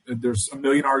duo, there's a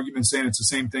million arguments saying it's the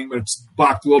same thing, but it's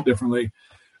blocked a little differently.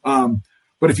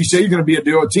 But if you say you're going to be a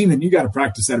duo team, then you got to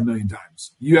practice that 1,000,000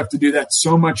 times. You have to do that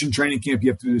so much in training camp. You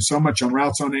have to do so much on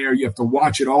routes on air. You have to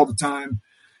watch it all the time.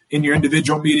 In your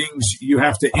individual meetings, you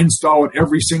have to install it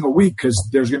every single week because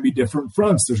there's going to be different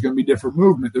fronts. There's going to be different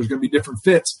movement. There's going to be different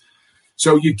fits.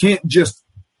 So you can't just,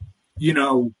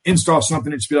 install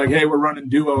something and just be like, hey, we're running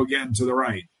duo again to the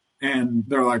right. And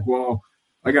they're like, well,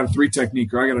 I got a 3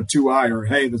 technique or I got a 2-eye or,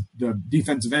 hey, the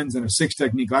defensive end's in a 6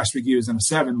 technique. Last week he was in a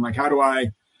 7. Like,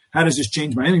 how does this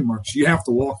change my inning marks? You have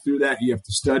to walk through that. You have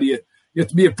to study it. You have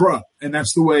to be a pro. And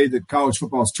that's the way that college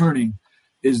football is turning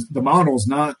is the model's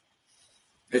not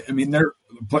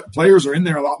players are in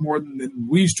there a lot more than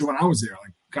we used to when I was there,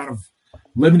 like kind of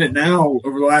living it now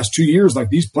over the last 2 years. Like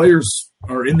these players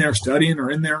are in there studying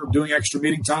or in there doing extra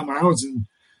meeting time. When I was in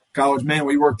college, man,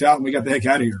 we worked out and we got the heck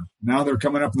out of here. Now they're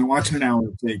coming up and they're watching an hour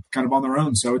tape kind of on their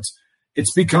own. So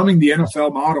it's becoming the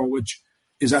NFL model, which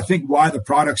is I think why the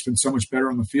product's been so much better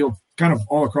on the field kind of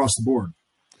all across the board.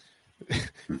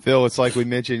 Phil, it's like we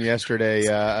mentioned yesterday.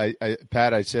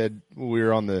 Pat, I said we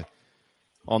were on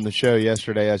the show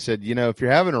yesterday. I said, if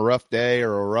you're having a rough day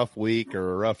or a rough week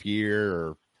or a rough year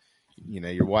or,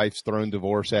 your wife's thrown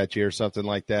divorce at you or something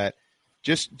like that,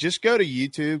 just go to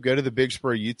YouTube, go to the Big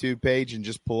Spur YouTube page and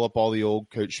just pull up all the old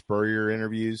Coach Spurrier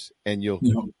interviews and you'll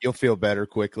feel better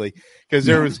quickly. Because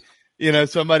there was,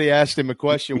 somebody asked him a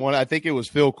question. I think it was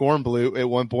Phil Kornbluth at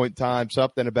one point in time,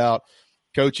 something about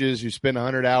coaches who spend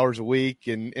 100 hours a week.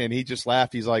 And he just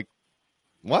laughed. He's like,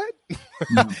 what?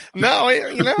 No,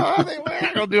 I think we're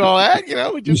not going to do all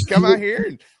that. We just come out here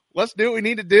and let's do what we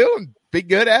need to do and be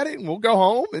good at it, and we'll go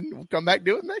home and we'll come back and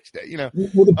do it the next day.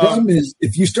 Well, the problem is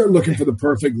if you start looking for the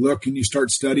perfect look and you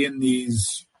start studying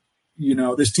these,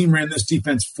 this team ran this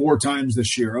defense 4 times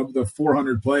this year of the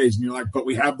 400 plays, and you're like, but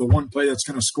we have the one play that's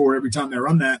going to score every time they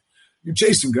run that. You're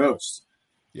chasing ghosts,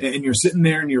 and you're sitting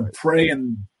there and you're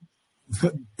praying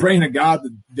to God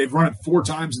that they've run it 4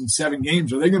 times in 7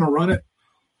 games. Are they going to run it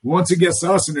once it gets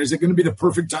us? And is it going to be the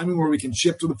perfect timing where we can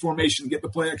shift to the formation, get the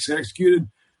play executed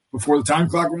before the time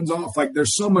clock runs off? Like,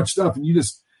 there's so much stuff, and you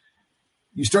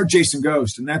start chasing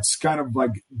ghosts, and that's kind of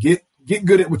like get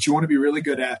good at what you want to be really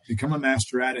good at, become a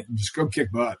master at it, and just go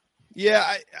kick butt.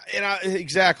 Yeah,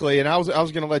 exactly. And I was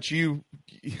going to let you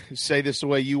say this the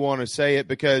way you want to say it,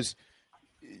 because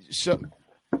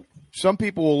some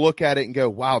people will look at it and go,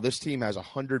 wow, this team has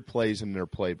 100 plays in their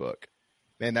playbook.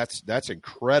 Man, that's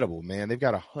incredible, man. They've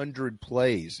got 100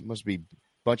 plays. It must be a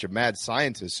bunch of mad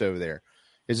scientists over there.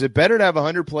 Is it better to have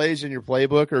 100 plays in your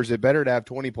playbook, or is it better to have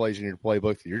 20 plays in your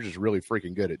playbook that you're just really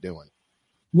freaking good at doing?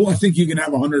 Well, I think you can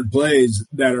have 100 plays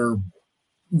that are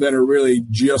really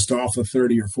just off of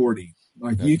 30 or 40.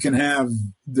 Like, you can have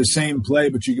the same play,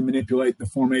 but you can manipulate the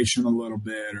formation a little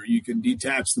bit, or you can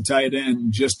detach the tight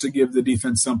end just to give the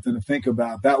defense something to think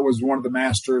about. That was one of the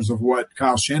masters of what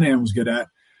Kyle Shanahan was good at,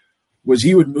 was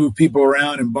he would move people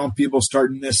around and bump people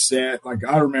starting this set. Like,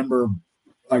 I remember,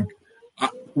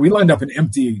 we lined up in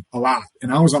empty a lot,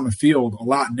 and I was on the field a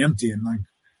lot in empty. And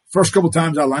first couple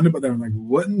times I lined up there, I'm like,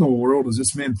 what in the world is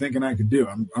this man thinking I could do?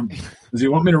 Does he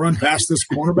want me to run past this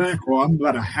cornerback? Well, I'm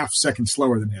about a half second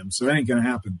slower than him, so that ain't going to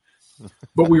happen.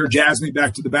 But we were jazzing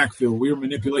back to the backfield. We were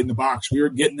manipulating the box. We were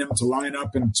getting them to line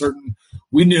up in certain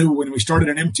 – we knew when we started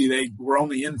an empty, they were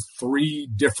only in 3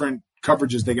 different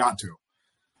coverages they got to.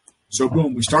 So,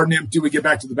 boom, we start an empty, we get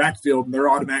back to the backfield, and they're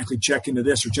automatically checking to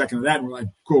this or checking to that, and we're like,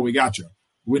 cool, we got you.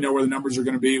 We know where the numbers are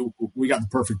going to be. We got the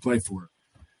perfect play for it.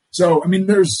 So, I mean,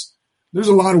 there's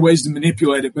a lot of ways to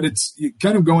manipulate it, but it's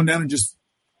kind of going down and just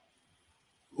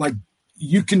like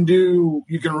you can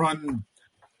run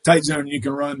tight zone, you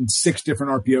can run 6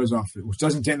 different RPOs off it, which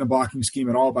doesn't change the blocking scheme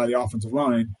at all by the offensive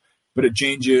line, but it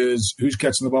changes who's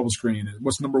catching the bubble screen,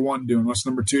 what's number 1 doing, what's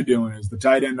number 2 doing, is the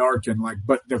tight end arcing,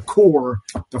 but the core,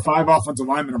 the 5 offensive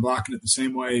linemen are blocking it the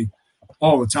same way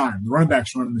all the time. The running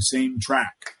back's running the same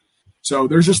track. So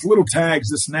there's just little tags,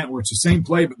 this and that, where it's the same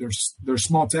play, but there's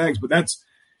small tags. But that's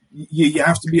you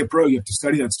have to be a pro. You have to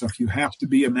study that stuff. You have to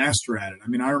be a master at it. I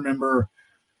mean, I remember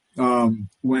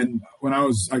when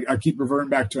I keep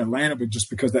reverting back to Atlanta, but just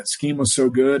because that scheme was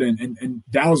so good, and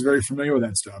Dal was very familiar with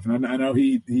that stuff. And I know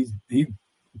he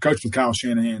coached with Kyle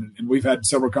Shanahan, and we've had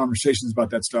several conversations about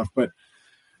that stuff. But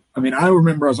I mean, I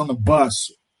remember I was on the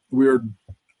bus. We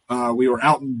were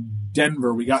out in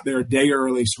Denver. We got there a day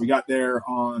early, so we got there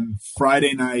on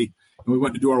Friday night, and we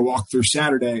went to do our walkthrough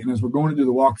Saturday. And as we're going to do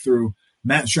the walkthrough,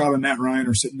 Matt Schaub and Matt Ryan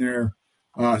are sitting there,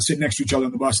 sitting next to each other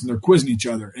on the bus, and they're quizzing each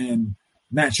other. And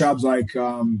Matt Schaub's like,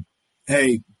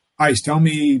 hey, Ice, tell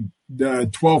me the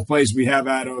 12 plays we have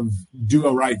out of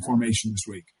duo right formation this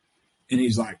week. And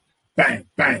he's like, bang,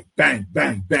 bang, bang,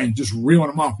 bang, bang, just reeling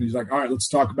them off. And he's like, all right, let's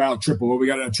talk about triple. What we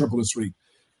got out of triple this week?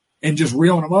 And just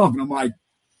reeling them off. And I'm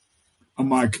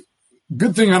like,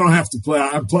 good thing I don't have to play.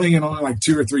 I'm playing in only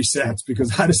 2 or 3 sets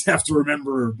because I just have to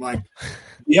remember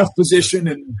the F position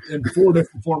and 4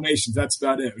 different formations. That's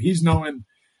about it. He's knowing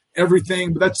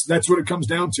everything, but that's what it comes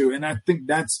down to. And I think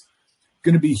that's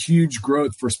going to be huge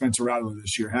growth for Spencer Rattler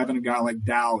this year, having a guy like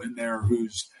Dow in there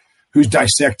who's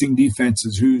dissecting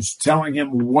defenses, who's telling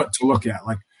him what to look at.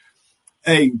 Like,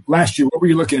 hey, last year, what were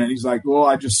you looking at? He's like, well,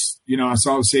 I just, I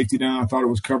saw the safety down. I thought it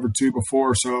was covered 2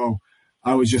 before, so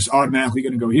I was just automatically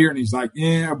going to go here. And he's like,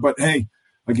 yeah, but hey,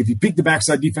 if you peek the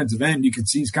backside defensive end, you can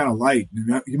see he's kind of light.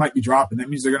 He might be dropping. That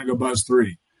means they're going to go buzz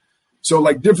 3. So,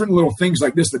 different little things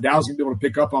like this that Dow's going to be able to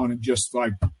pick up on and just,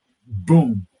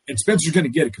 boom. And Spencer's going to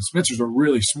get it because Spencer's a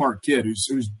really smart kid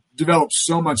who's developed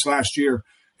so much last year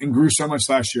and grew so much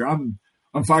last year. I'm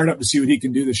fired up to see what he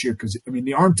can do this year because,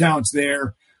 the arm talent's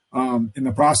there, and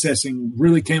the processing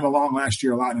really came along last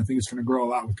year a lot, and I think it's going to grow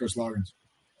a lot with Coach Loggins.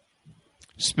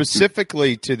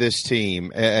 Specifically to this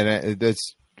team, and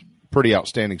that's pretty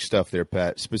outstanding stuff there,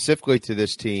 Pat, specifically to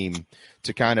this team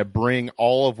to kind of bring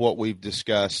all of what we've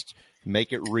discussed,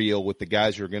 make it real with the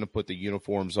guys who are going to put the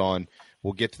uniforms on.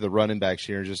 We'll get to the running backs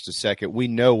here in just a second. We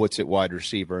know what's at wide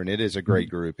receiver, and it is a great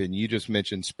group. And you just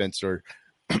mentioned Spencer,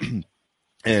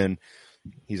 and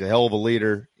he's a hell of a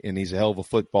leader, and he's a hell of a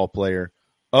football player.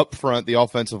 Up front, the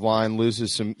offensive line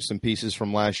loses some pieces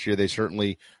from last year. They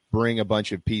certainly bring a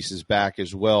bunch of pieces back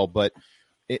as well. But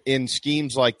in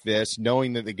schemes like this,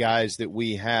 knowing that the guys that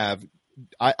we have,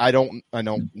 I don't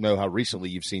know how recently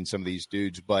you've seen some of these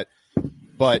dudes, but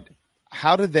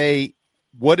how do they?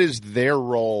 What is their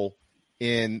role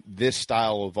in this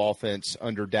style of offense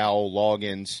under Dowell,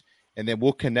 Loggins, and then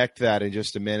we'll connect that in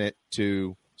just a minute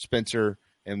to Spencer,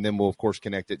 and then we'll of course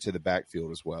connect it to the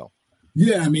backfield as well.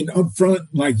 Yeah, I mean, up front,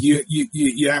 like you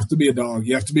have to be a dog,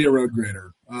 you have to be a road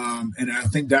grader, and I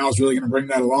think Dowell's really going to bring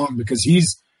that along because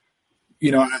he's,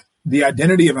 the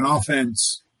identity of an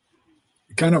offense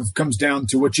kind of comes down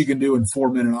to what you can do in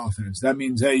 4-minute offense. That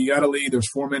means, hey, you got to lead.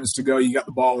 There's 4 minutes to go. You got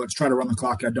the ball. Let's try to run the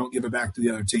clock out. Don't give it back to the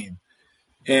other team.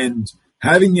 And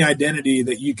having the identity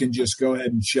that you can just go ahead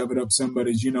and shove it up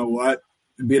somebody's, and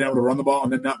being able to run the ball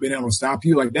and then not being able to stop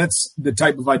you, like that's the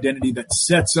type of identity that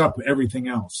sets up everything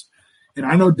else. And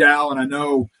I know Dowell, and I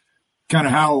know kind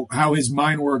of how his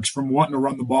mind works from wanting to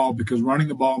run the ball, because running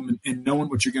the ball and knowing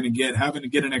what you're going to get, having to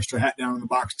get an extra hat down in the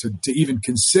box to even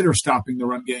consider stopping the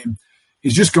run game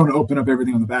is just going to open up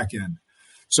everything on the back end.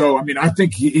 So, I mean, I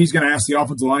think he's going to ask the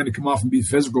offensive line to come off and be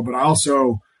physical, but I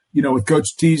also, with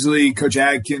Coach Teasley, Coach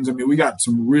Adkins, I mean, we got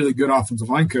some really good offensive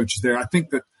line coaches there. I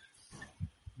think that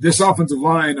this offensive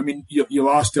line, I mean, you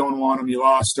lost Dylan Wanham, you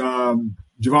lost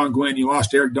Javon Gwynn, you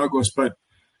lost Eric Douglas, but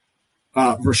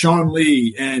Rashawn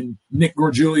Lee and Nick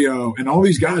Gorgulio and all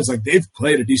these guys, like they've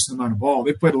played a decent amount of ball.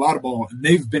 They've played a lot of ball, and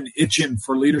they've been itching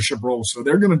for leadership roles. So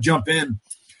they're going to jump in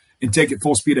and take it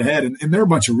full speed ahead. And they're a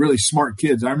bunch of really smart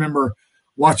kids. I remember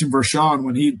watching Vershawn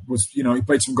when he was, he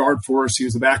played some guard for us. He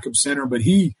was the backup center, but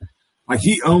he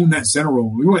owned that center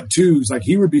role. We went twos, like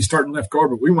he would be starting left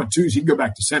guard, but we went twos, he'd go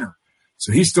back to center.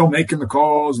 So he's still making the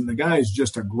calls, and the guy is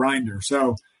just a grinder.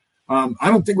 So I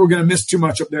don't think we're going to miss too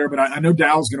much up there, but I know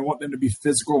Dowell's going to want them to be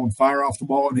physical and fire off the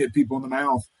ball and hit people in the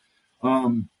mouth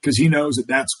because he knows that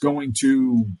that's going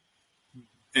to,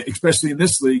 especially in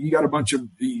this league, you got a bunch of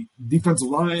the defensive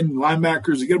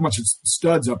linebackers, you get a bunch of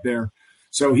studs up there.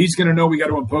 So he's going to know we got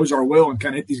to impose our will and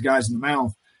kind of hit these guys in the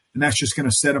mouth, and that's just going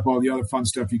to set up all the other fun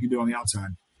stuff you can do on the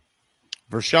outside.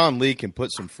 Vershawn Lee can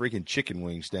put some freaking chicken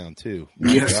wings down too.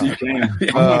 Yes, he can.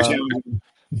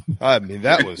 I mean,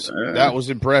 that was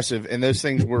impressive, and those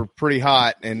things were pretty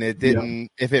hot. And it didn't.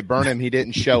 Yeah. If it burned him, he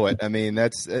didn't show it. I mean,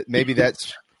 that's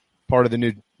part of the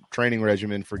new training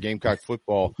regimen for Gamecock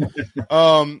football.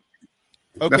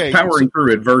 Okay, that's powering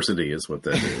through adversity is what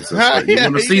that is.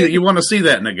 You want to see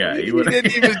that in a guy. He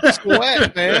didn't even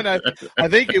sweat, man. I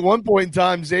think at one point in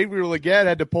time, Xavier Legette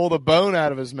had to pull the bone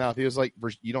out of his mouth. He was like,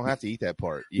 "You don't have to eat that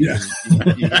part. You can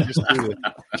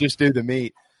just do the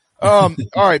meat." All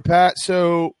right, Pat.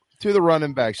 So to the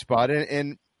running back spot,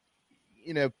 and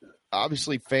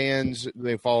obviously fans,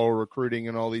 they follow recruiting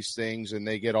and all these things, and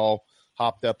they get all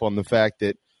hopped up on the fact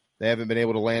that they haven't been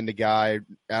able to land a guy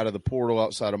out of the portal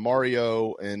outside of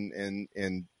Mario,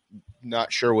 and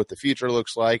not sure what the future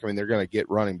looks like. I mean, they're going to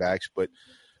get running backs, but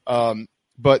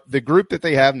the group that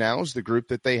they have now is the group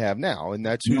that they have now, and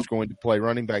that's who's going to play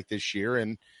running back this year.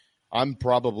 And I'm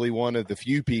probably one of the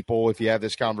few people, if you have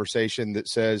this conversation, that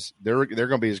says they're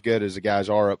going to be as good as the guys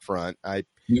are up front. But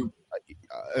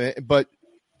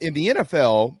in the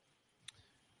NFL,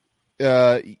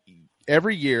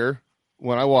 every year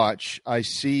when I watch, I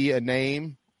see a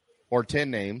name or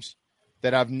 10 names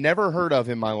that I've never heard of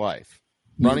in my life.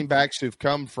 Running backs who've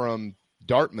come from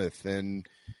Dartmouth and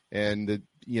the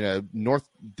North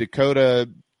Dakota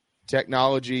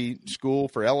Technology School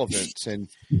for Elephants and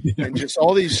just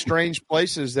all these strange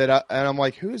places and I'm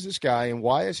like, who is this guy and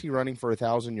why is he running for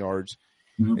 1,000 yards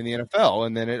in the NFL?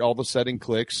 And then it all of a sudden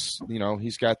clicks,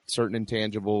 he's got certain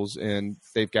intangibles and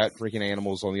they've got freaking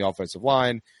animals on the offensive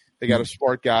line. They got a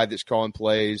smart guy that's calling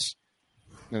plays,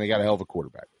 and they got a hell of a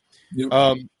quarterback.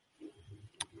 Yep.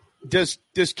 Does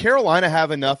Carolina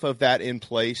have enough of that in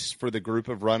place for the group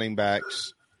of running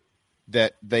backs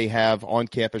that they have on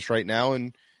campus right now?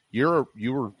 And you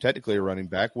were technically a running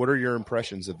back. What are your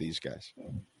impressions of these guys?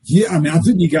 Yeah, I mean, I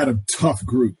think you got a tough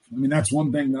group. I mean, that's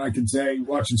one thing that I can say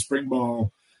watching spring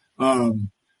ball. I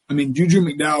mean, Juju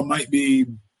McDowell might be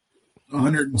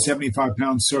 175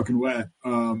 pounds soaking wet,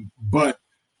 but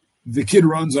the kid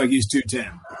runs like he's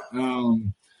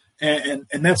 210. And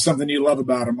that's something you love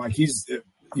about him. Like he's,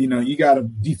 you got a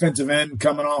defensive end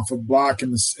coming off a block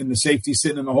and the safety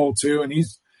sitting in the hole too. And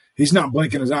he's not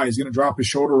blinking his eye. He's going to drop his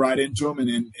shoulder right into him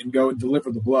and go and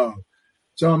deliver the blow.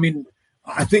 So, I mean,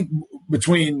 I think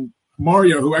between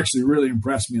Mario, who actually really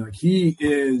impressed me, like he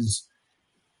is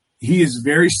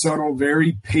very subtle,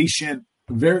 very patient,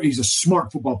 he's a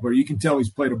smart football player. You can tell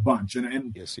he's played a bunch.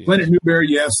 And yes, playing at Newberry,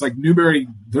 yes, like Newberry,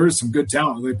 there is some good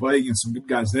talent. They play against some good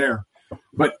guys there.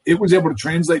 But it was able to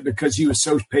translate because he was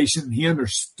so patient and he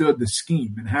understood the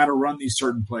scheme and how to run these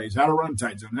certain plays, how to run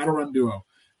tight zone, how to run duo,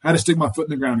 how to stick my foot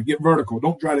in the ground and get vertical.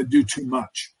 Don't try to do too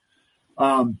much.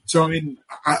 So, I mean,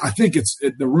 I think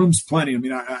the room's plenty. I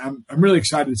mean, I'm really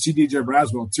excited to see DJ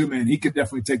Braswell too, man. He could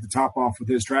definitely take the top off with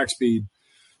his track speed.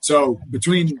 So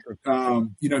between,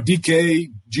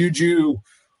 DK, Juju,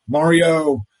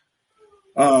 Mario,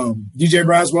 DJ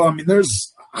Braswell, I mean,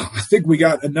 I think we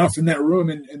got enough in that room.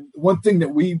 And one thing that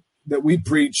we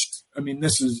preached, I mean,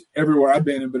 this is everywhere I've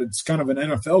been in, but it's kind of an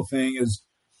NFL thing is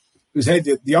hey,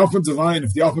 the offensive line,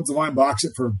 if the offensive line blocks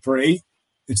it for 8,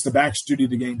 it's the back's duty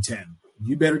to gain 10.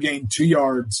 You better gain 2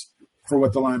 yards for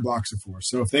what the line blocks it for.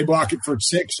 So if they block it for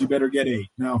 6, you better get 8.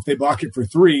 Now, if they block it for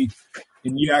 3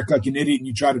 and you act like an idiot and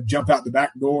you try to jump out the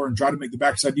back door and try to make the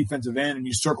backside defensive end and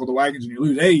you circle the wagons and you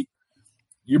lose 8,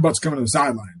 your butt's coming to the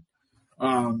sideline.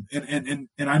 And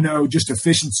I know just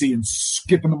efficiency and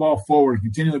skipping the ball forward,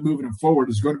 continually moving it forward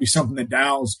is going to be something that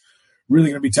Dow's really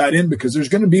going to be tied in because there's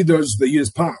going to be those that you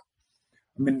just pop.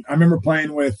 I mean, I remember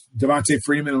playing with Devontae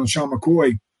Freeman and LaShawn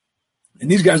McCoy, and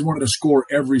these guys wanted to score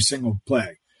every single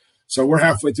play. So we're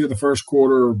halfway through the first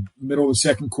quarter, middle of the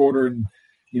second quarter, and,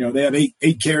 they have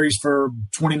eight carries for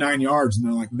 29 yards. And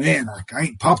they're like, man, I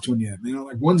ain't popped one yet.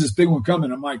 Like, when's this big one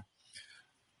coming? I'm like,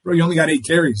 bro, you only got 8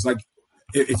 carries. Like,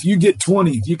 if you get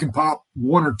 20, if you can pop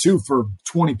 1 or 2 for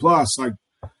 20 plus, like,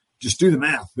 just do the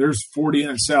math. There's 40 in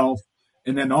itself.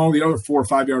 And then all the other 4 or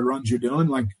 5 yard runs you're doing,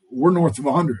 like, we're north of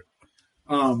 100.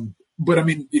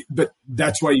 But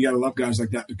that's why you got to love guys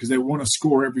like that because they want to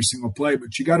score every single play,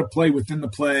 but you got to play within the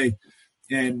play.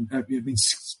 And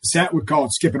Sat would call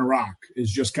it skipping a rock, is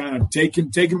just kind of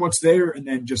taking what's there and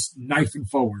then just knifing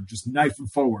forward.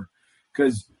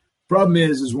 Because problem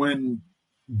is when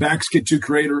backs get too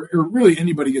creative, or really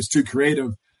anybody gets too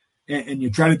creative, and you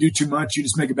try to do too much, you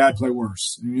just make a bad play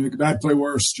worse. And you make a bad play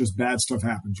worse, just bad stuff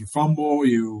happens. You fumble,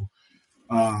 you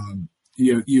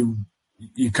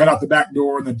cut out the back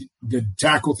door, and the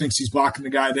tackle thinks he's blocking the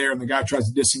guy there, and the guy tries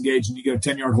to disengage, and you get a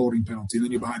 10-yard holding penalty, and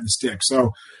then you're behind the stick.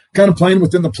 So kind of playing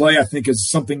within the play, I think, is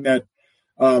something that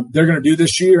they're going to do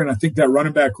this year, and I think that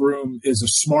running back room is a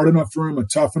smart enough room, a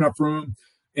tough enough room.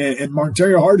 And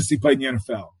Montario Hardesty played in the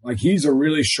NFL. Like, he's a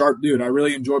really sharp dude. I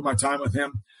really enjoyed my time with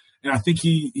him, and I think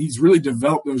he's really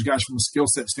developed those guys from a skill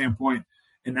set standpoint.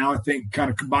 And now I think kind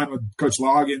of combined with Coach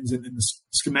Loggins and the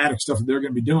schematic stuff that they're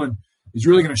going to be doing, he's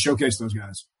really going to showcase those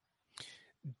guys.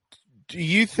 Do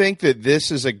you think that this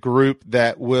is a group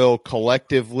that will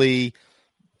collectively,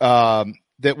 as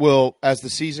the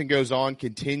season goes on,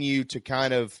 continue to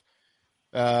kind of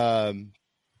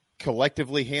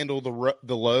collectively handle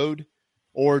the load?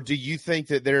 Or do you think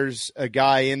that there's a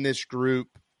guy in this group,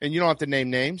 and you don't have to name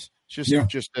names, just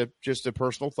a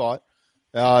personal thought,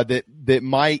 that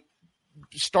might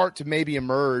start to maybe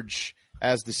emerge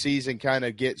as the season kind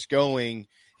of gets going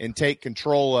and take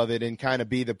control of it and kind of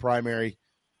be the primary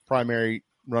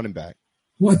running back?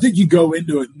 Well, I think you go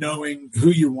into it knowing who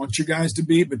you want your guys to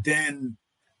be, but then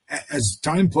as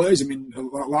time plays, I mean, a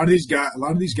lot of these guys,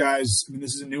 I mean,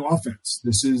 this is a new offense.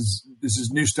 This is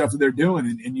new stuff that they're doing,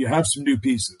 and you have some new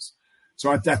pieces. So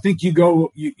I think you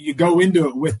go into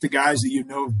it with the guys that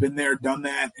have been there, done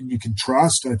that, and you can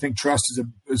trust. I think trust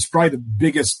is probably the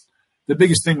biggest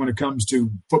thing when it comes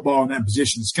to football in that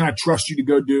position. It's, can I trust you to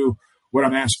go do what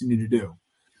I'm asking you to do?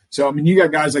 So, I mean, you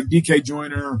got guys like DK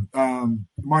Joyner,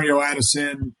 Mario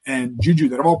Addison, and Juju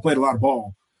that have all played a lot of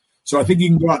ball. So I think you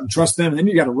can go out and trust them, and then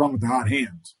you got to run with the hot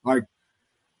hands. Like,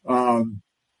 I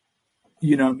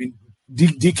mean,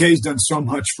 DK's done so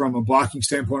much from a blocking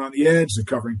standpoint on the edge, to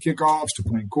covering kickoffs, to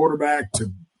playing quarterback,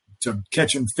 to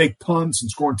catching fake punts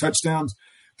and scoring touchdowns.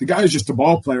 The guy is just a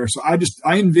ball player. So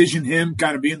I envision him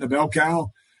kind of being the bell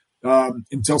cow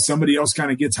until somebody else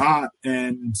kind of gets hot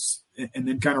and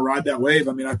then kind of ride that wave.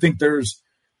 I mean, I think there's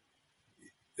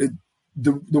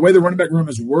the way the running back room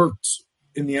has worked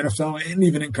in the NFL and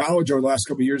even in college over the last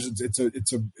couple of years.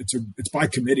 It's by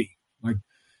committee. Like,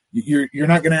 you're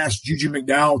not going to ask Juju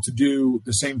McDowell to do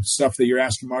the same stuff that you're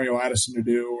asking Mario Addison to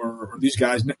do, or these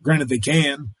guys. Granted, they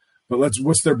can, but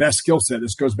what's their best skill set?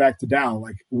 This goes back to Dow.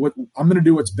 Like, what I'm going to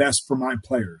do what's best for my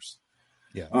players.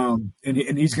 Yeah.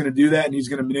 And he's going to do that, and he's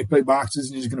going to manipulate boxes,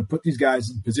 and he's going to put these guys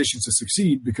in positions to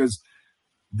succeed, because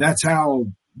that's how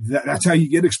you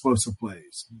get explosive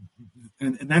plays,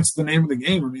 and that's the name of the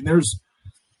game. I mean, there's,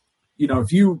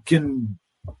 if you can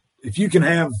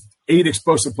have 8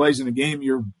 explosive plays in a game,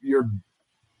 your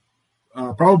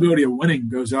probability of winning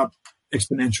goes up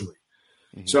exponentially.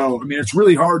 Mm-hmm. So, I mean, it's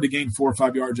really hard to gain 4 or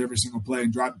 5 yards every single play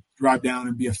and drive down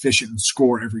and be efficient and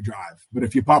score every drive. But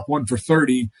if you pop one for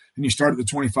 30 and you start at the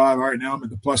 25, all right, now I'm at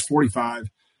the plus 45,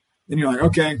 then you're like,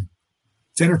 okay,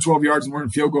 10 or 12 yards and we're in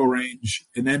field goal range.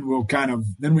 And then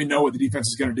then we know what the defense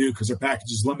is going to do because their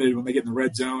package is limited when they get in the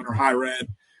red zone or high red.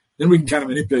 Then we can kind of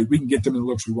manipulate. We can get them in the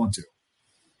looks we want to.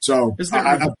 So it's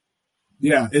math.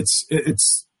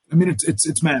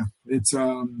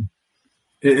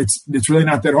 It's really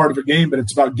not that hard of a game, but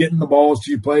it's about getting the balls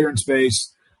to your player in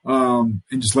space and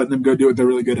just letting them go do what they're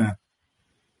really good at.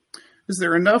 Is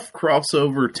there enough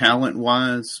crossover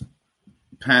talent-wise,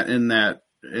 Pat, in that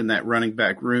running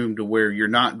back room to where you're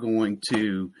not going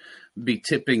to be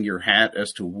tipping your hat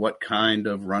as to what kind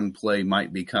of run play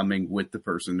might be coming with the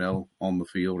personnel on the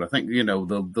field? I think,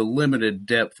 the limited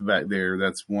depth back there,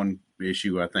 that's one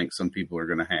issue I think some people are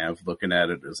going to have looking at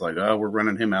it. It's like, oh, we're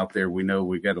running him out there. We know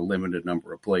we got a limited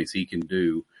number of plays he can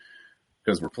do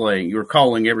because you're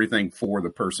calling everything for the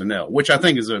personnel, which I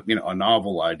think is a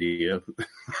novel idea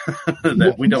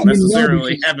that we don't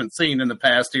necessarily haven't seen in the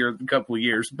past here a couple of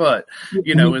years. But,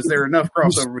 is there enough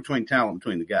crossover between talent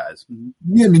between the guys?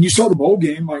 Yeah, I mean, you saw the bowl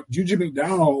game, like Juju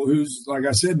McDowell, who's, like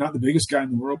I said, not the biggest guy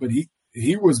in the world, but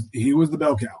he was the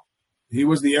bell cow. He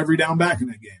was the every down back in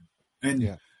that game.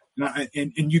 And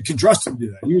and you can trust him to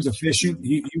do that. He was efficient.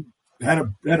 He had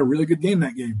a really good game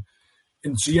that game.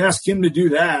 And so you ask him to do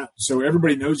that so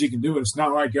everybody knows he can do it. It's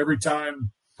not like every time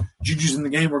Juju's in the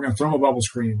game, we're going to throw him a bubble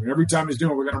screen. Every time he's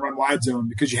doing it, we're going to run wide zone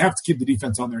because you have to keep the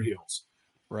defense on their heels.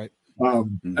 Right.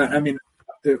 I mean,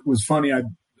 it was funny.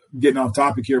 I'm getting off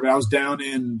topic here, but I was down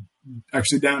in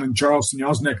Charleston,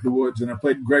 y'all's neck of the woods, and I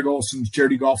played Greg Olson's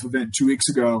charity golf event 2 weeks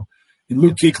ago, and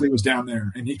Luke Kuechly was down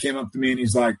there, and he came up to me and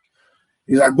he's like,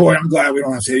 boy, I'm glad we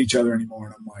don't have to hit each other anymore.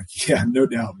 And I'm like, yeah, no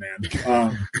doubt,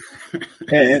 man.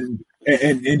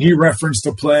 And he referenced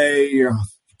a play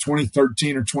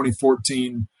 2013 or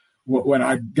 2014 when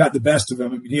I got the best of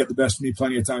him. I mean, he got the best of me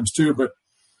plenty of times too, but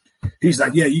he's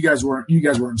like, yeah, you guys were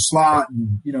in slot.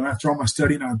 And, after all my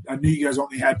studying, I knew you guys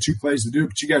only had 2 plays to do,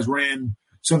 but you guys ran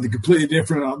something completely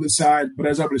different on this side. But I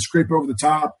was able to scrape over the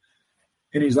top.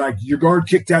 And he's like, your guard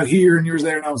kicked out here and yours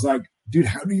there. And I was like, dude,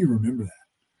 how do you remember that?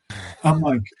 I'm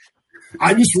like,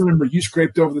 I just remember you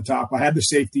scraped over the top. I had the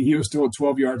safety. He was still at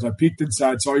 12 yards. I peeked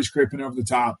inside, saw you scraping over the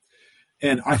top.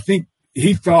 And I think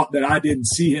he thought that I didn't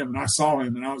see him, and I saw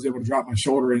him, and I was able to drop my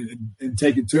shoulder and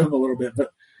take it to him a little bit. But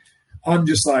I'm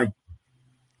just like,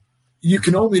 you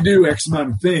can only do X amount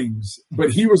of things.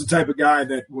 But he was the type of guy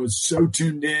that was so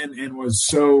tuned in and was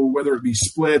so, whether it be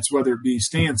splits, whether it be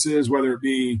stances, whether it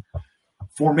be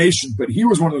formation. But he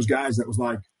was one of those guys that was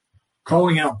like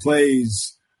calling out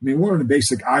plays. I mean, we're in a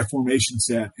basic I formation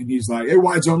set, and he's like, hey,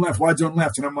 wide zone left.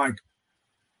 And I'm like,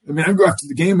 I go after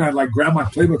the game, and I like grab my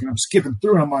playbook, and I'm skipping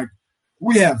through, and I'm like,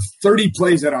 we have 30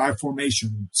 plays at I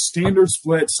formation, standard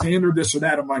split, standard this or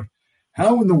that. I'm like,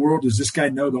 how in the world does this guy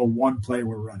know the one play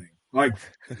we're running? Like,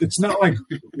 it's not like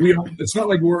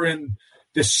we're in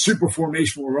this super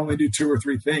formation where we only do 2 or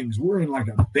 3 things. We're in like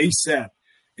a base set,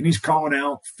 and he's calling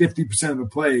out 50% of the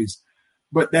plays.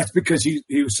 But that's because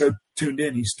he was so tuned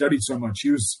in. He studied so much.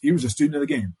 He was a student of the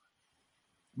game.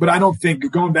 But I don't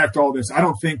think, going back to all this, I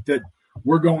don't think that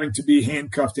we're going to be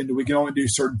handcuffed into we can only do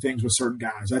certain things with certain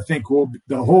guys. I think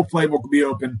the whole playbook will be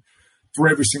open for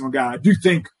every single guy. I do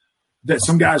think that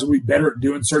some guys will be better at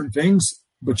doing certain things,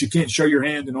 but you can't show your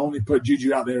hand and only put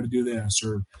Juju out there to do this,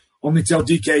 or only tell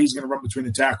DK he's going to run between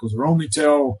the tackles, or only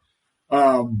tell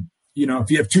if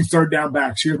you have 2 third down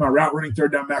backs, here's my route running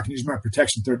third down back and here's my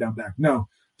protection third down back. No,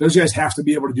 those guys have to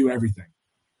be able to do everything.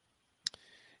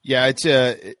 Yeah, it's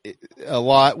a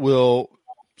lot will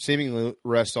seemingly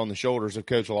rest on the shoulders of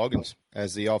Coach Loggins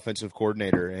as the offensive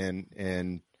coordinator.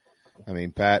 And I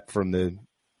mean, Pat, from the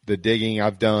digging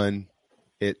I've done,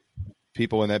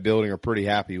 people in that building are pretty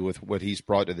happy with what he's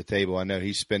brought to the table. I know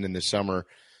he's spending the summer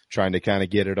trying to kind of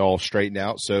get it all straightened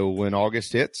out. So when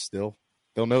August hits, they'll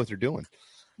know what they're doing.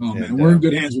 Oh man, we're in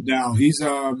good hands with Dow. He's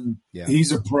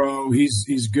a pro.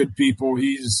 He's good people.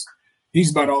 He's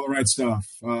about all the right stuff.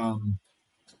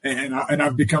 And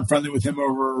I've become friendly with him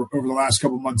over the last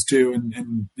couple of months too.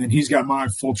 And he's got my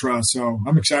full trust. So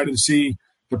I'm excited to see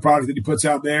the product that he puts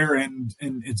out there, and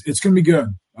it's going to be good.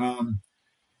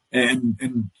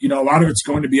 And a lot of it's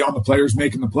going to be on the players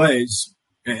making the plays.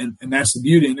 And that's the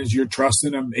beauty, and is you're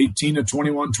trusting an 18 to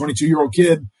 21, 22-year-old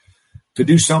kid to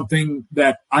do something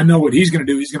that I know what he's going to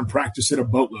do. He's going to practice it a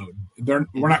boatload.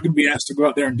 We're not going to be asked to go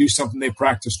out there and do something they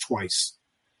practice twice.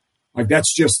 Like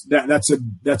that's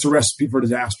a recipe for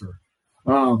disaster.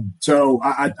 So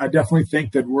I definitely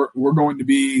think that we're going to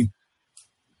be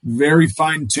very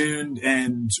fine-tuned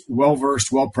and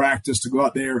well-versed, well-practiced to go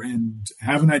out there and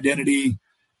have an identity,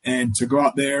 and to go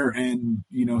out there and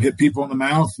hit people in the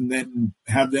mouth and then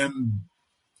have them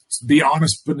be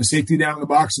honest, putting a safety down in the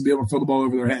box and be able to throw the ball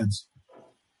over their heads.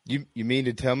 You mean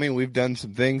to tell me we've done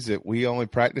some things that we only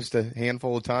practiced a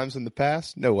handful of times in the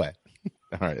past? No way.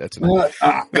 All right, that's enough.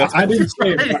 I didn't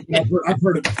say it, but I've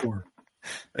heard it before.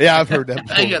 Yeah, I've heard that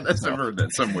before. I've heard that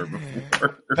somewhere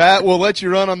before. Pat, we'll let you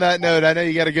run on that note. I know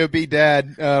you got to go be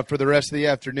dad for the rest of the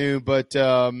afternoon, but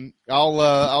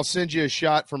I'll send you a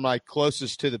shot for my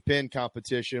closest to the pin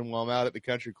competition while I'm out at the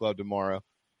country club tomorrow.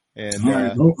 And all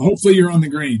right. Hopefully you're on the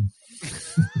green.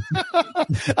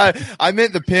 I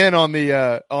meant the pin on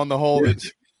the hole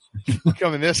that's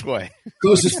coming this way.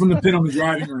 Closest from the pin on the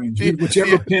driving range,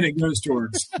 whichever pin it goes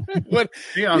towards.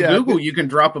 On Google, you can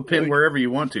drop a pin wherever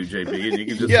you want to, JB, and you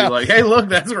can just be like, hey, look,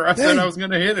 that's where I said I was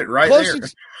going to hit it right there.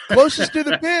 Closest to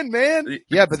the pin, man.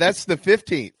 Yeah, but that's the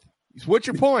 15th. What's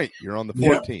your point? You're on the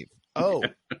 14th. Yeah. Oh.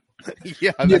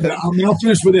 But I'll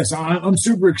finish with this. I'm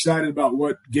super excited about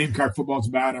what Gamecock football is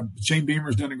about. Shane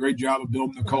Beamer's done a great job of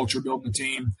building the culture, building the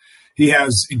team. He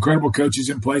has incredible coaches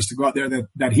in place to go out there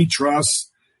that he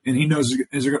trusts and he knows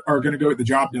are going to go get the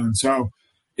job done. So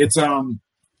it's we've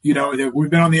been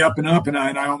on the up and up, and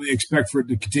I only expect for it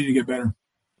to continue to get better.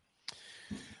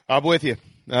 I'm with you.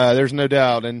 There's no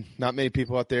doubt, and not many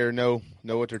people out there know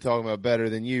what they're talking about better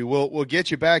than you. We'll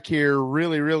get you back here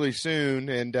really, really soon,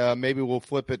 and maybe we'll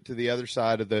flip it to the other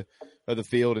side of the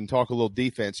field and talk a little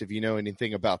defense if you know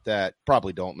anything about that.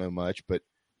 Probably don't know much, but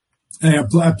hey,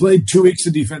 I played 2 weeks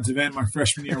of defensive end my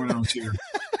freshman year when I was here.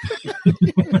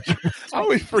 I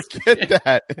always forget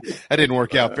that. That didn't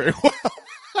work out very well.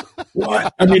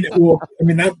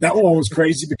 That one was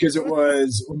crazy because it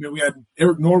was. We had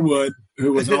Eric Norwood,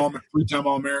 who was an 3-time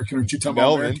All-American or 2-time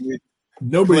All-American. We had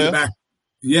nobody to back.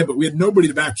 Yeah, but we had nobody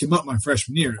to back him up my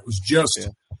freshman year. It was just.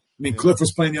 Cliff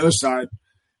was playing the other side,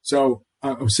 so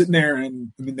I was sitting there,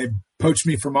 and they poached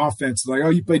me from offense. Like, oh,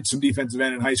 you played some defensive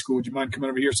end in high school. Would you mind coming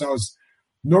over here? So I was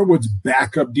Norwood's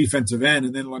backup defensive end,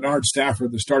 and then Leonard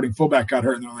Stafford, the starting fullback, got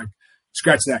hurt, and they're like,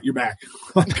 scratch that, you're back.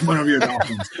 Come on over here,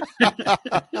 Dolphins. All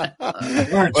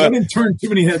right, so I didn't turn too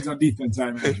many heads on defense, I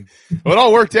imagine. Well, it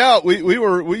all worked out.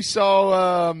 We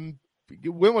saw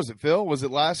when was it, Phil? Was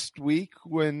it last week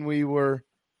when we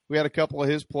had a couple of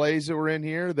his plays that were in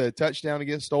here, the touchdown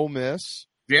against Ole Miss.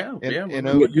 Yeah,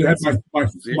 you had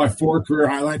my 4 career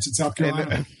highlights in South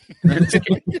Carolina.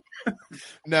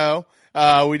 No,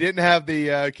 we didn't have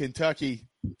the Kentucky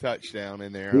touchdown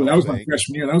in there. Ooh, that was my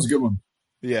freshman year. That was a good one.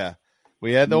 Yeah,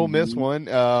 we had the Ole Miss one,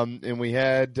 and we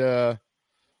had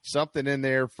something in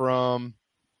there from.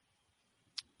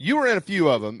 You were in a few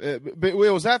of them, but it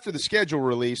was after the schedule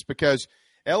release because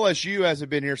LSU hasn't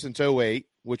been here since 2008,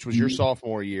 which was your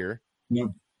sophomore year. Yep.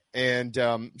 And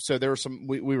so there were some.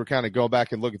 We were kind of going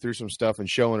back and looking through some stuff and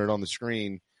showing it on the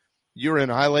screen. You were in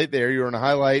a highlight there. You were in a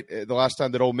highlight the last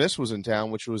time that Ole Miss was in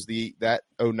town, which was that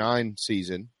 2009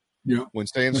 season. Yeah, when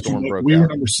Sandstorm broke out. We were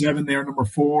number 7, they were number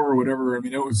 4 or whatever. I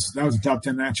mean, that was a top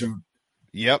 10 matchup.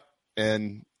 Yep,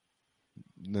 and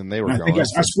then they were. I think I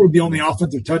scored the only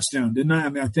offensive touchdown, didn't I? I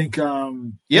mean, I think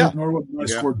Norwood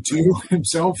scored 2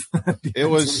 himself. It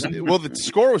was the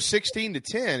score was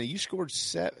 16-10, and you scored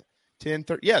 7. 10,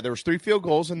 30. Yeah, there was 3 field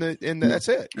goals, and that's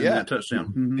it. Yeah, and touchdown.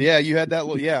 Mm-hmm. Yeah, you had that.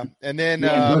 Yeah, and then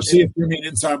Garcia threw me an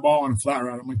inside ball on a flat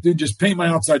route. I'm like, dude, just paint my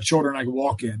outside shoulder, and I can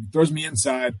walk in. He throws me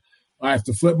inside. I have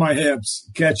to flip my hips,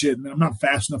 catch it, and I'm not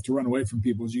fast enough to run away from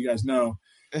people, as you guys know.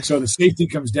 So the safety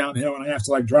comes downhill, and I have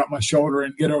to drop my shoulder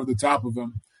and get over the top of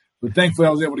him. But thankfully,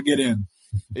 I was able to get in.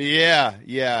 Yeah.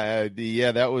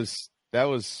 That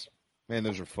was. Man,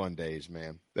 those were fun days,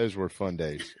 man. Those were fun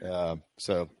days.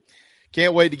 So.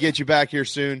 Can't wait to get you back here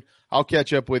soon. I'll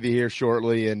catch up with you here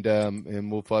shortly, and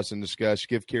we'll fuss and discuss.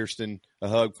 Give Kirsten a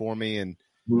hug for me, and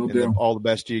all the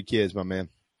best to your kids, my man.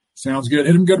 Sounds good.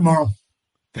 Hit him good tomorrow.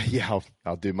 Yeah,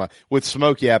 I'll do with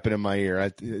smoke yapping in my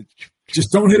ear.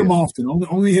 Just don't hit him often.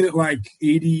 Only hit it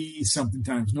 80 something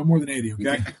times, no more than 80.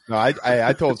 Okay. No,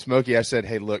 I told Smokey, I said,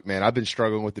 hey, look, man, I've been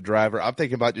struggling with the driver. I'm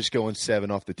thinking about just going 7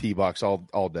 off the tee box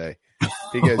all day.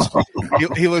 He goes,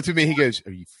 he looked at me. He goes,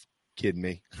 are you kidding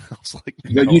me? I was like,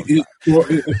 no.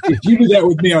 If you do that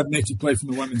with me, I'd make you play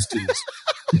from the women's tees.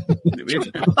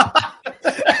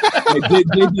 Hey,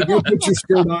 go put your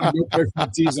skirt on and go play from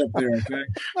the tees up there, okay?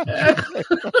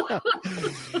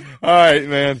 All right,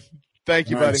 man. Thank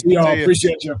you, buddy. See y'all.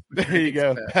 Appreciate you. There you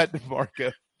go. Pat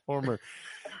DeMarco, former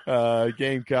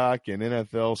Gamecock and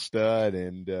NFL stud,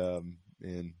 and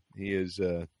he is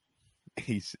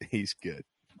he's good.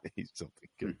 He's something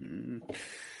good. Mm-hmm.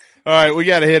 All right, we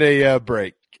got to hit a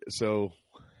break, so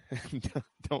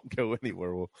don't go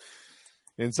anywhere. We'll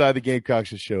inside the Gamecocks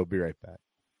show. Be right back.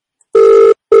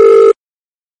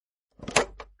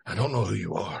 I don't know who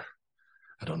you are.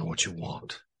 I don't know what you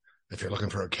want. If you're looking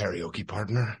for a karaoke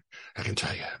partner, I can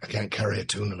tell you, I can't carry a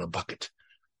tune in a bucket.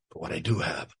 But what I do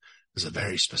have is a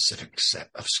very specific set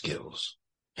of skills.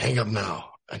 Hang up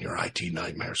now, and your IT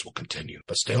nightmares will continue.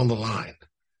 But stay on the line,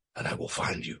 and I will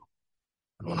find you.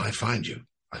 And when I find you,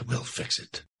 I will fix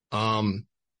it.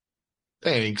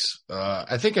 Thanks.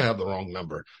 I think I have the wrong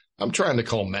number. I'm trying to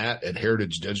call Matt at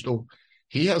Heritage Digital.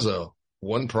 He has a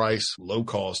one-price,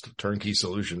 low-cost, turnkey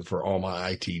solution for all my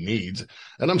IT needs,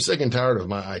 and I'm sick and tired of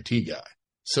my IT guy.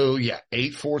 So, yeah,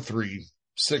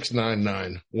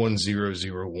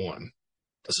 843-699-1001.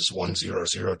 This is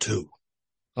 1002.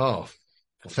 Oh,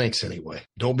 well, thanks anyway.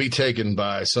 Don't be taken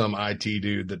by some IT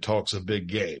dude that talks a big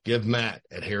game. Give Matt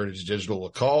at Heritage Digital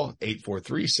a call,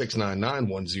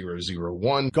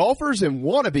 843-699-1001. Golfers and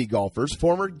wannabe golfers,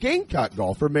 former Gamecock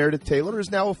golfer Meredith Taylor is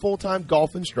now a full-time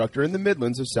golf instructor in the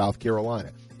Midlands of South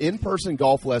Carolina. In-person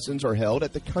golf lessons are held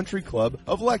at the Country Club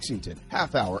of Lexington.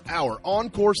 Half hour,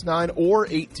 on course 9 or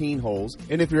 18 holes.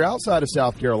 And if you're outside of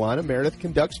South Carolina, Meredith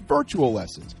conducts virtual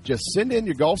lessons. Just send in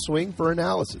your golf swing for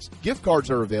analysis. Gift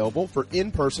cards are available for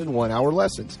in-person 1-hour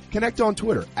lessons. Connect on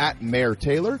Twitter at Mayor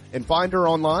Taylor and find her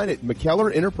online at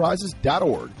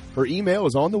McKellarEnterprises.org. Her email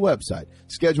is on the website.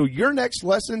 Schedule your next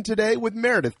lesson today with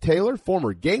Meredith Taylor,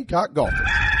 former Gamecock golfer.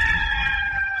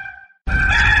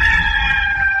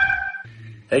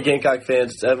 Hey Gamecock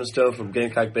fans, it's Evan Stone from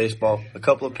Gamecock Baseball. A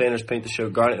couple of painters paint the show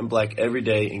garnet and black every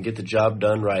day and get the job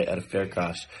done right at a fair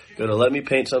cost. Go to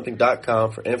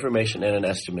LetMePaintSomething.com for information and an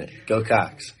estimate. Go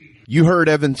Cox. You heard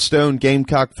Evan Stone,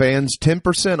 Gamecock fans.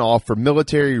 10% off for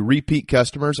military repeat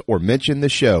customers or mention the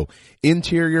show.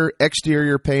 Interior,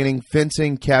 exterior painting,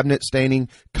 fencing, cabinet staining,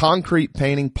 concrete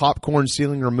painting, popcorn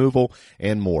ceiling removal,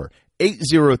 and more.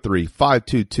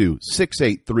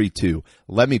 803-522-6832.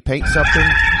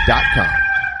 LetMePaintSomething.com.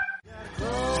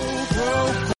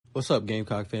 What's up,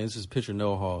 Gamecock fans? This is pitcher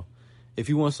Noah Hall. If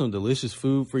you want some delicious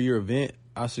food for your event,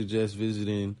 I suggest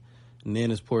visiting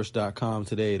nanasporch.com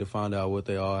today to find out what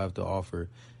they all have to offer.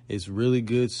 It's really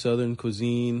good Southern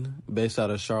cuisine based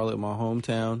out of Charlotte, my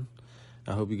hometown.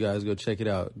 I hope you guys go check it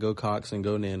out. Go Cox and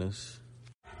go Nanas.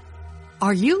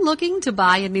 Are you looking to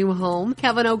buy a new home?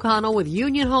 Kevin O'Connell with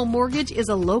Union Home Mortgage is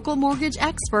a local mortgage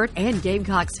expert and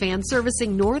Gamecocks fan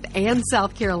servicing North and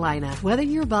South Carolina. Whether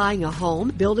you're buying a home,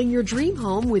 building your dream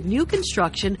home with new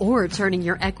construction, or turning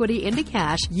your equity into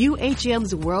cash,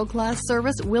 UHM's world-class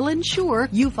service will ensure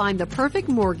you find the perfect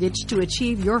mortgage to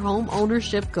achieve your home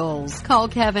ownership goals. Call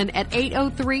Kevin at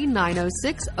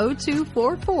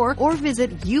 803-906-0244 or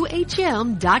visit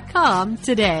UHM.com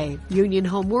today. Union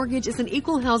Home Mortgage is an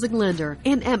equal housing lender.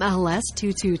 NMLS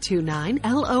 2229,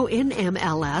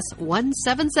 LONMLS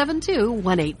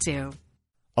 1772182.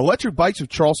 Electric Bikes of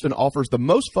Charleston offers the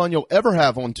most fun you'll ever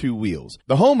have on two wheels.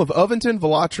 The home of Oventon,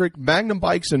 Velotric, Magnum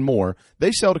Bikes, and more,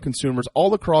 they sell to consumers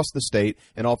all across the state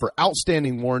and offer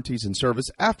outstanding warranties and service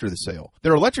after the sale.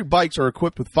 Their electric bikes are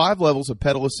equipped with 5 levels of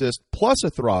pedal assist plus a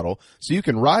throttle, so you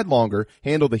can ride longer,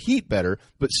 handle the heat better,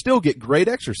 but still get great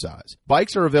exercise.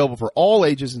 Bikes are available for all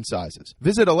ages and sizes.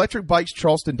 Visit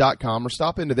electricbikescharleston.com or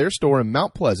stop into their store in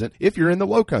Mount Pleasant if you're in the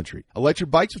Low Country.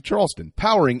 Electric Bikes of Charleston,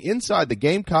 powering Inside the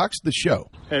Gamecocks, the show.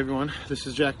 Hey everyone, this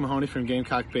is Jack Mahoney from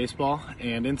Gamecock Baseball,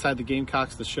 and Inside the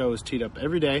Gamecocks, the show is teed up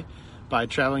every day by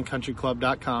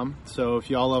TravelingCountryClub.com. So if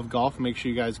y'all love golf, make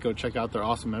sure you guys go check out their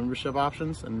awesome membership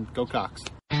options, and go Cox.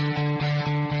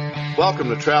 Welcome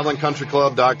to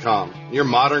TravelingCountryClub.com, your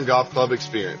modern golf club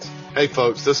experience. Hey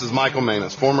folks, this is Michael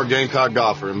Manus, former Gamecock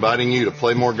golfer, inviting you to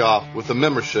play more golf with a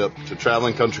membership to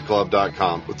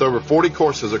TravelingCountryClub.com. With over 40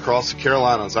 courses across the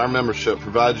Carolinas, our membership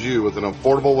provides you with an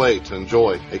affordable way to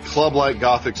enjoy a club-like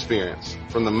golf experience.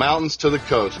 From the mountains to the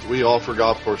coast, we offer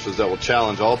golf courses that will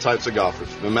challenge all types of golfers,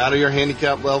 no matter your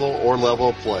handicap level or level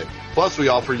of play. Plus, we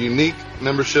offer unique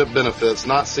membership benefits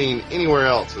not seen anywhere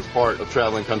else as part of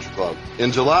Traveling Country Club.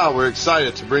 In July, we're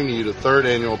excited to bring to you the 3rd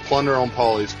annual Plunder on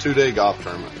Pawleys 2-day golf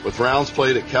tournament, with rounds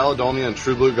played at Caledonia and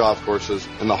True Blue golf courses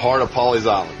in the heart of Pawleys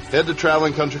Island. Head to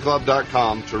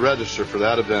TravelingCountryClub.com to register for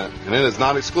that event, and it is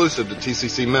not exclusive to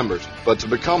TCC members, but to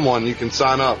become one, you can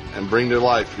sign up and bring to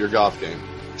life your golf game.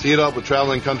 Tee it up with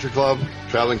Traveling Country Club,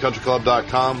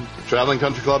 TravelingCountryClub.com,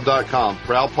 TravelingCountryClub.com,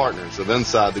 proud partners of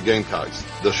Inside the Gamecocks,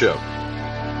 the show.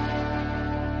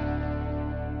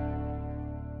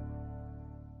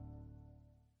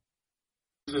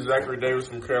 This is Zachary Davis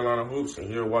from Carolina Hoops, and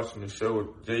you're watching the show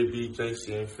with JB,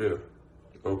 JC, and Phil.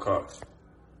 Go Cox.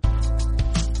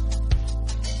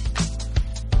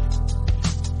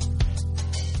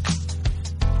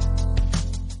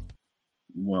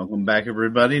 Welcome back,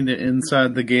 everybody, to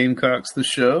Inside the Gamecocks, the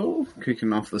show.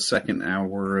 Kicking off the second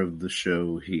hour of the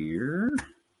show here.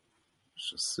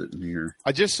 Just sitting here.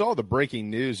 I just saw the breaking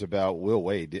news about Will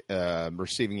Wade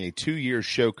receiving a 2-year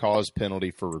show cause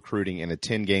penalty for recruiting and a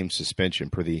 10-game suspension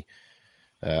per the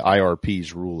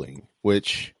IRP's ruling.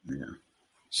 Which,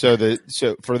 so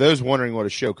for those wondering what a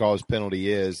show cause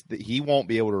penalty is, that he won't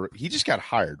be able to. He just got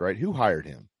hired, right? Who hired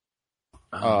him?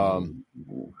 Hold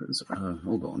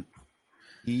on.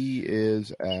 He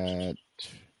is at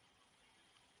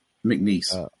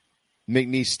McNeese.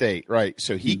 McNeese State, right?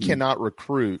 So he cannot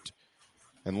recruit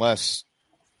unless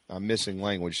I'm missing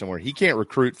language somewhere. He can't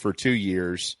recruit for 2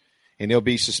 years, and he'll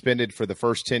be suspended for the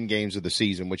first 10 games of the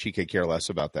season, which he could care less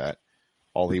about that.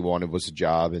 All he wanted was a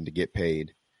job and to get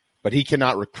paid. But he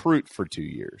cannot recruit for 2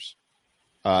 years.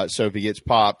 So if he gets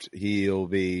popped, he'll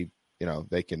be,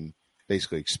 they can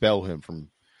basically expel him from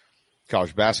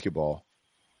college basketball.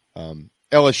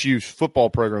 LSU's football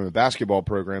program and basketball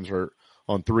programs are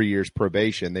on 3 years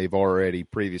probation. They've already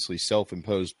previously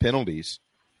self-imposed penalties.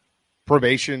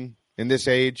 Probation in this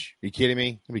age? Are you kidding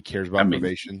me? Nobody cares about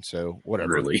probation, so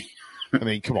whatever. Really? I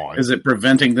mean, come on. Is it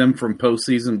preventing them from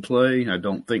postseason play? I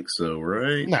don't think so,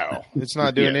 right? No, it's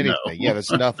not doing anything. No. Yeah,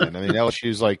 that's nothing. I mean,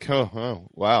 LSU's like, oh,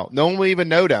 wow. No one will even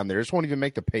know down there. Just won't even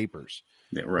make the papers.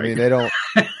 Yeah, right. I mean, they don't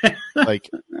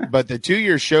but the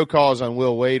 2-year show cause on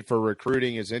Will Wade for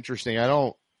recruiting is interesting. I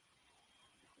don't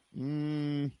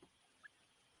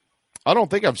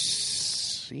think I've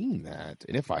seen that.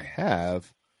 And if I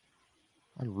have,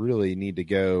 I really need to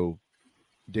go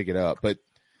dig it up. But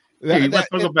let's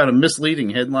talk about a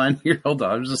misleading headline here. Hold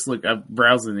on. I'm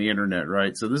browsing the internet,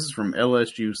 right? So this is from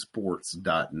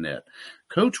LSUsports.net.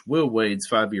 Coach Will Wade's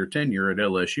 5-year tenure at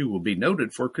LSU will be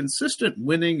noted for consistent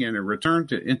winning and a return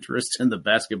to interest in the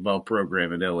basketball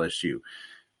program at LSU.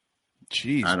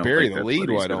 Jeez, bury the lead,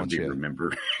 why don't you?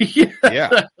 Remember?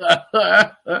 Yeah.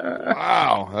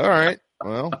 Wow. All right.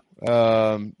 Well,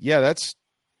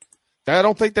 I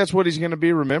don't think that's what he's going to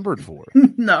be remembered for.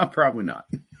 No, probably not.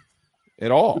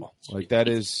 At all. Like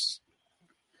that's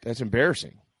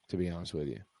embarrassing, to be honest with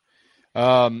you.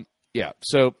 Yeah.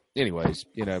 So anyways,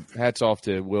 hats off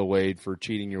to Will Wade for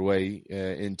cheating your way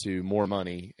into more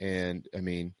money. And I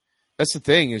mean, that's the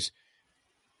thing is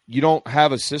you don't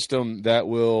have a system that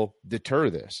will deter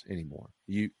this anymore.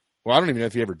 I don't even know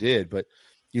if you ever did, but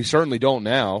you certainly don't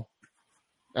now.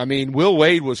 I mean, Will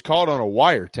Wade was caught on a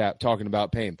wiretap talking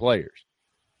about paying players.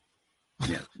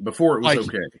 Yeah. Before it was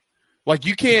okay. Like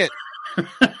you can't,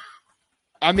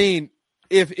 I mean,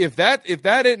 if that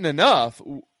isn't enough,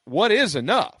 what is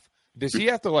enough? Does he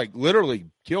have to literally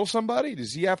kill somebody?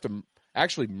 Does he have to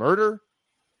actually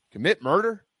commit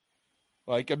murder?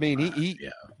 I mean,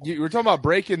 you were talking about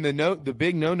breaking the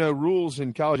big no rules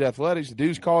in college athletics. The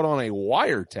dude's caught on a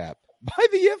wiretap by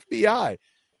the FBI,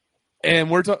 and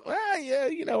we're talking.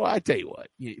 I tell you what,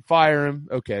 you fire him.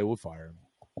 Okay, we'll fire him.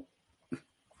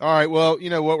 All right. Well, you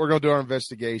know what? We're going to do our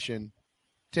investigation.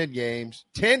 10 games.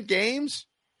 10 games?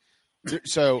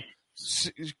 So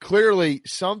clearly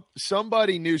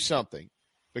somebody knew something,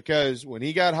 because when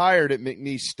he got hired at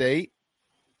McNeese State,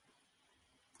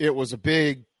 it was a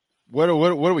big, what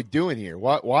are we doing here?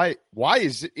 Why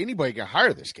is anybody going to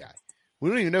hire this guy? We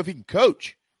don't even know if he can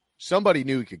coach. Somebody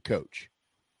knew he could coach.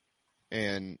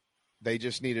 And they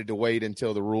just needed to wait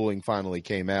until the ruling finally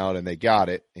came out, and they got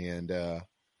it. And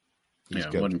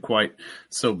it wasn't quite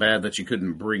so bad that you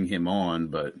couldn't bring him on,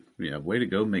 but way to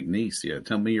go, McNeese. Yeah,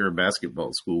 tell me you're a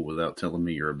basketball school without telling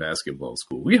me you're a basketball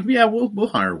school. Yeah, we'll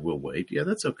hire Will Wade. Yeah,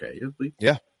 that's okay.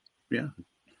 Yeah,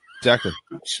 exactly.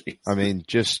 Jeez. I mean,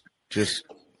 just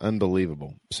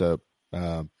unbelievable. So,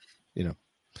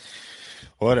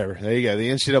 whatever. There you go. The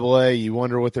NCAA. You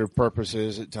wonder what their purpose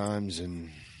is at times,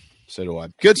 and so do I.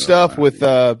 Good stuff with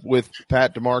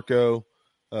Pat DeMarco,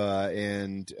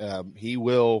 and he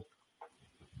will.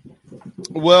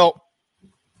 Well,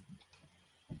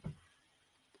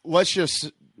 let's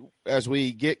just, as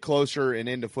we get closer and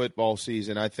into football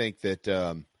season, I think that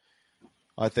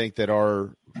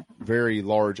our very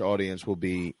large audience will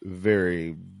be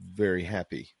very, very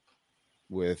happy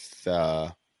with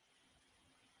a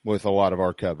lot of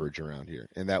our coverage around here,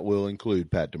 and that will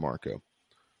include Pat DeMarco.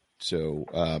 So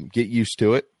get used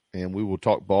to it, and we will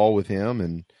talk ball with him,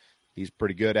 and he's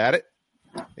pretty good at it.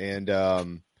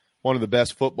 And one of the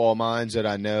best football minds that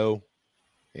I know,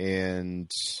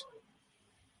 and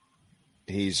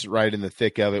he's right in the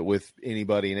thick of it with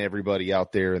anybody and everybody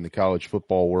out there in the college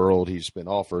football world. He's been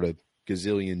offered a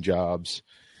gazillion jobs.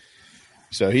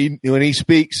 So when he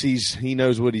speaks, he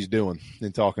knows what he's doing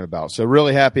and talking about. So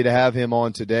really happy to have him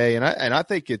on today. And I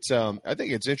think it's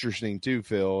interesting too,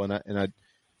 Phil, and I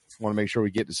want to make sure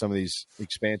we get to some of these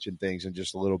expansion things in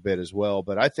just a little bit as well.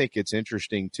 But I think it's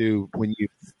interesting too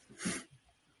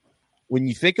when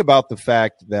you think about the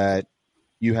fact that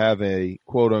you have a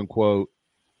quote unquote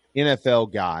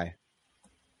NFL guy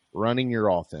running your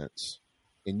offense,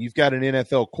 and you've got an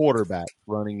NFL quarterback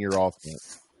running your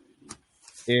offense,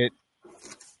 it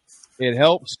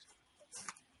helps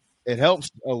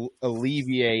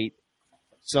alleviate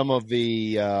some of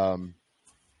the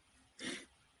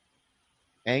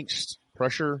angst,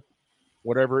 pressure,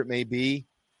 whatever it may be,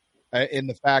 in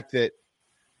the fact that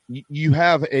you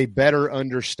have a better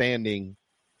understanding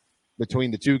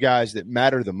between the two guys that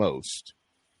matter the most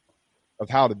of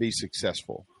how to be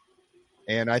successful.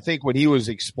 And I think when he was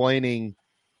explaining,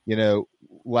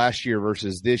 last year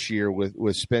versus this year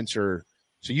with Spencer,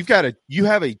 so you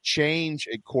have a change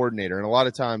at coordinator, and a lot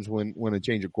of times when a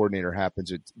change of coordinator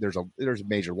happens, there's a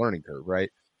major learning curve, right?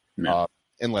 Yeah.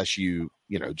 Unless you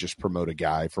just promote a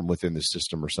guy from within the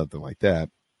system or something like that.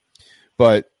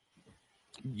 But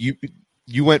you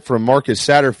went from Marcus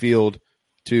Satterfield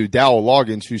to Dowell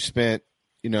Loggins, who spent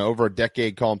over a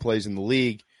decade calling plays in the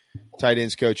league, tight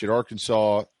ends coach at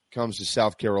Arkansas, comes to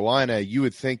South Carolina. You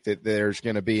would think that there's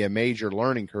going to be a major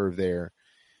learning curve there.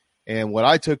 And what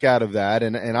I took out of that,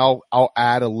 and I'll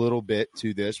add a little bit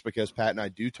to this because Pat and I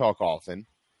do talk often,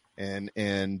 and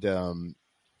I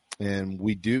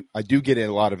do get a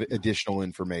lot of additional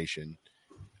information,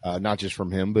 not just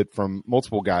from him, but from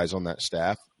multiple guys on that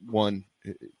staff. One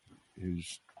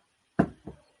who's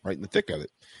right in the thick of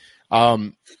it.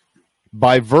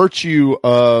 By virtue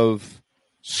of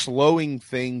slowing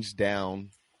things down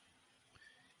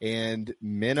and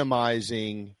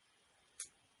minimizing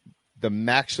the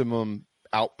maximum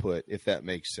output, if that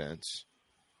makes sense,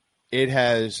 it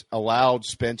has allowed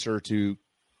Spencer to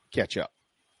catch up.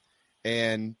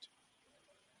 And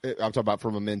I'm talking about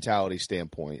from a mentality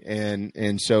standpoint.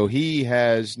 And so he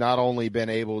has not only been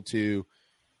able to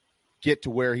get to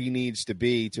where he needs to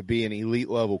be an elite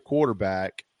level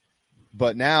quarterback,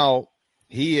 but now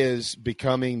he is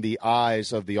becoming the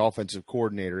eyes of the offensive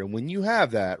coordinator. And when you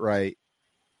have that, right,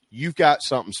 you've got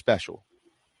something special.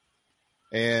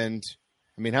 And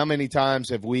I mean, how many times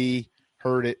have we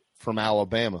heard it from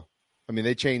Alabama? I mean,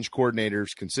 they change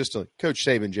coordinators consistently. Coach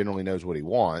Saban generally knows what he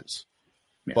wants,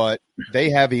 but they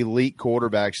have elite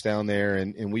quarterbacks down there.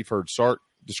 And we've heard Sark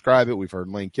describe it. We've heard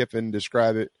Lane Kiffin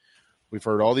describe it. We've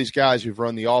heard all these guys who've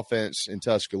run the offense in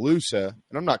Tuscaloosa,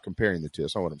 and I'm not comparing the two.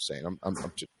 That's not what I'm saying. I'm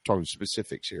just talking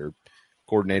specifics here,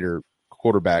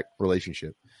 coordinator-quarterback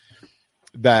relationship.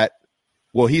 That,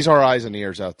 well, he's our eyes and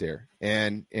ears out there,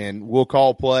 and we'll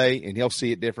call play, and he'll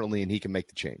see it differently, and he can make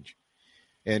the change.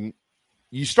 And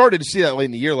you started to see that late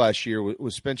in the year last year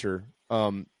with Spencer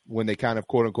when they kind of,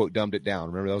 quote-unquote, dumbed it down.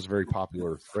 Remember, that was a very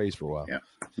popular phrase for a while. Yeah.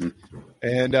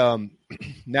 And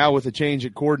now with the change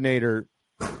at coordinator,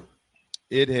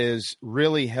 it has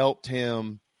really helped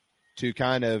him to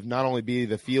kind of not only be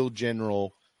the field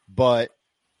general, but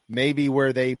maybe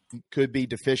where they could be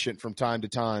deficient from time to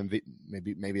time.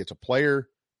 Maybe it's a player,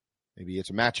 maybe it's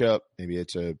a matchup, maybe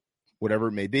it's a whatever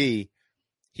it may be.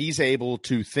 He's able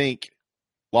to think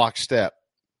lockstep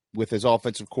with his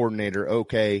offensive coordinator.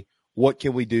 Okay, what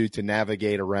can we do to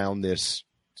navigate around this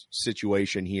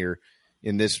situation here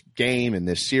in this game, in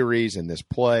this series, in this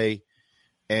play?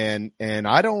 And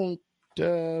I don't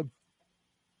know.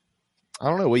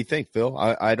 What do you think, Phil?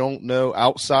 I don't know.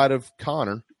 Outside of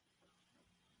Connor,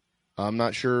 I'm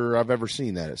not sure I've ever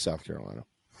seen that at South Carolina.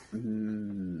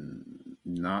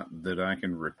 Not that I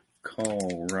can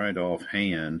recall right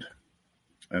offhand.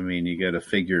 I mean, you got to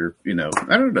figure,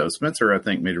 I don't know. Spencer, I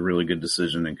think, made a really good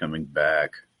decision in coming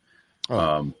back.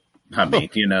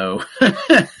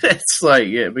 It's like,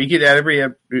 but he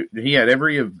had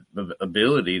every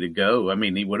ability to go. I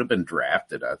mean, he would have been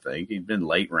drafted, I think. He'd been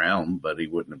late round, but he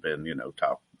wouldn't have been,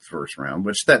 top first round,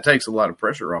 which that takes a lot of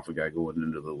pressure off a guy going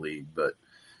into the league. But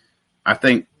I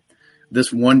think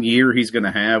this 1 year he's going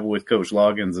to have with Coach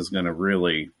Loggins is going to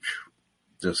really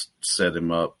just set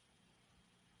him up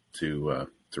to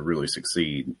really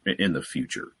succeed in the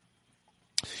future.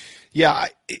 Yeah,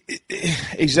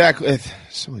 exactly.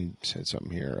 Somebody said something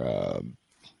here.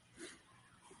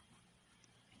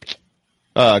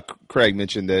 Craig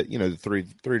mentioned that, the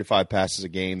three to five passes a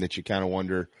game that you kind of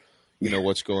wonder,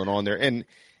 what's going on there.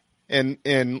 And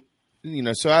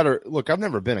so look, I've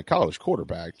never been a college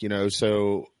quarterback,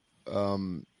 so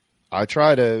I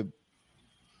try to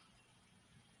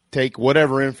take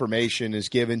whatever information is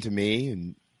given to me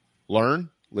and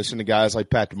listen to guys like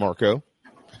Pat DeMarco.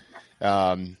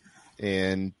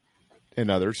 And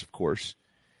others, of course,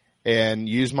 and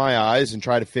use my eyes and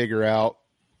try to figure out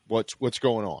what's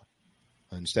going on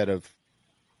instead of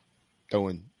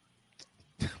throwing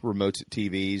remotes at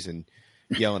TVs and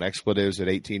yelling expletives at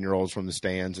 18-year-olds from the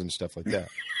stands and stuff like that.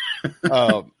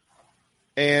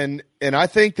 And I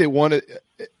think that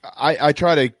I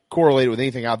try to correlate it with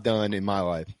anything I've done in my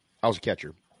life. I was a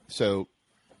catcher. So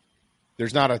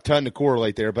there's not a ton to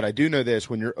correlate there, but I do know this: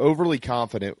 when you're overly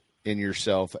confident in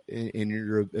yourself, in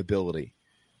your ability,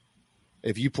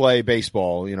 if you play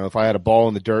baseball, if I had a ball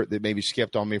in the dirt that maybe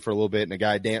skipped on me for a little bit and a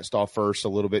guy danced off first a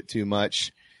little bit too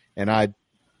much and I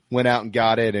went out and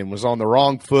got it and was on the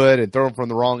wrong foot and throwing from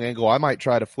the wrong angle, I might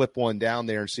try to flip one down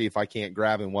there and see if I can't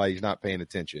grab him while he's not paying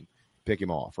attention, pick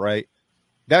him off, right?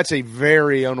 That's a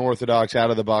very unorthodox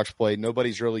out-of-the-box play.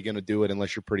 Nobody's really going to do it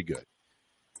unless you're pretty good.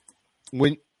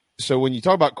 So when you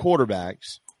talk about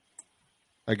quarterbacks,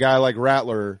 a guy like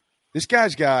Rattler, this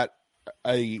guy's got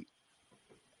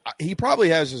he probably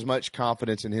has as much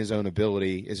confidence in his own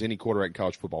ability as any quarterback in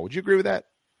college football. Would you agree with that?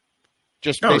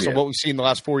 Just based on what we've seen the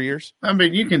last 4 years? I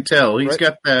mean, you can tell he's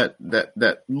got that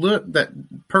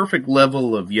perfect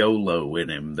level of YOLO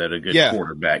in him that a good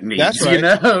quarterback needs. That's right.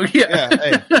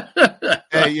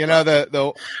 Hey,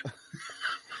 all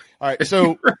right.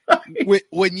 So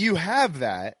when you have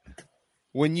that,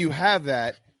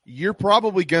 you're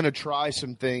probably going to try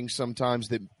some things sometimes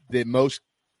that most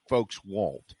folks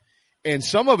won't. And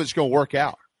some of it's going to work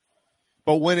out.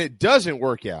 But when it doesn't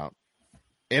work out,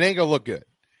 it ain't going to look good.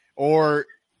 Or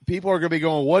people are going to be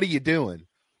going, what are you doing?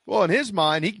 Well, in his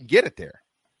mind, he can get it there.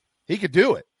 He could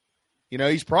do it.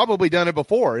 He's probably done it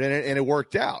before, and it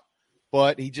worked out.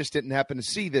 But he just didn't happen to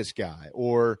see this guy.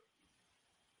 Or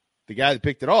the guy that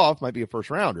picked it off might be a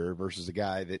first-rounder versus the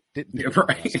guy that didn't pick it off.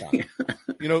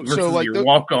 Versus so like your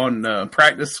walk-on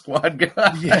practice squad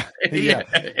guy. Yeah,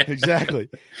 exactly.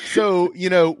 So,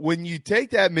 when you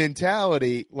take that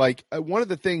mentality, like one of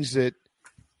the things that,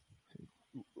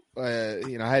 I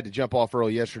had to jump off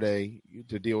early yesterday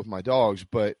to deal with my dogs,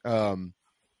 but Sedarius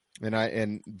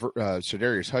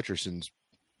Hutcherson's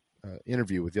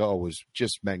interview with y'all was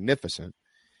just magnificent.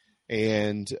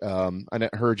 And I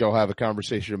heard y'all have a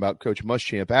conversation about Coach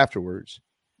Muschamp afterwards.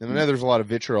 And I know there's a lot of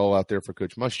vitriol out there for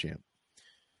Coach Muschamp.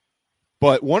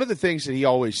 But one of the things that he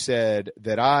always said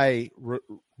that I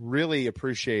really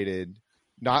appreciated,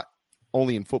 not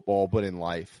only in football but in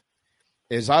life,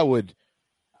 is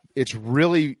it's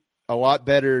really a lot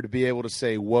better to be able to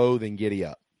say whoa than giddy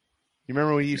up. You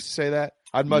remember when he used to say that?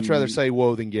 I'd much rather say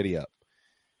whoa than giddy up.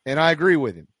 And I agree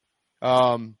with him.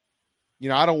 I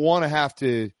don't want to have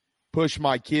to push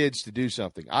my kids to do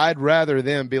something. I'd rather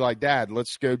them be like, Dad,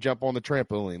 let's go jump on the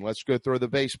trampoline. Let's go throw the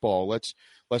baseball. Let's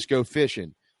go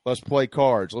fishing. Let's play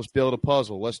cards. Let's build a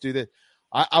puzzle. Let's do that.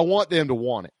 I want them to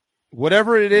want it.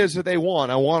 Whatever it is that they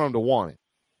want, I want them to want it.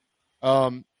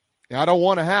 And I don't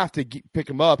want to have to pick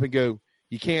them up and go,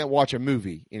 you can't watch a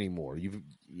movie anymore.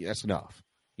 That's enough.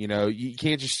 You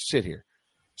can't just sit here.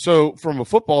 So from a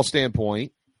football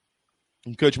standpoint,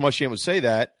 and Coach Muschamp would say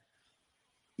that,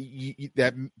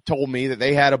 that told me that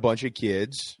they had a bunch of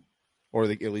kids, or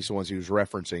at least the ones he was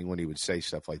referencing when he would say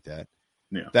stuff like that.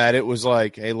 Yeah. That it was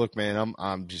like, hey, look, man,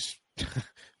 I'm just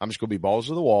going to be balls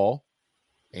to the wall,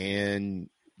 and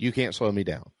you can't slow me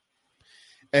down.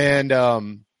 And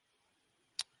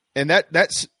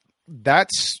that's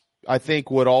I think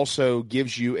what also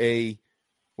gives you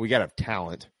we got to have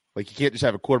talent. Like you can't just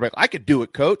have a quarterback. I could do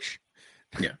it, coach.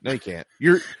 Yeah. No, you can't.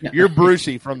 You're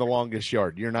Brucey from The Longest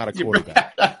Yard. You're not a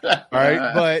quarterback. All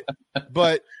right.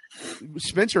 But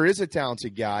Spencer is a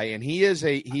talented guy, and he is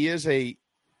a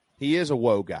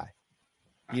whoa guy.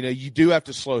 You do have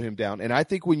to slow him down. And I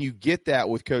think when you get that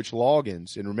with Coach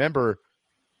Loggins, and remember,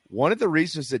 one of the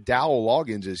reasons that Dowell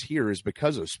Loggins is here is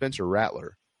because of Spencer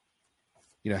Rattler.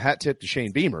 Hat tip to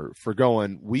Shane Beamer for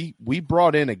going, we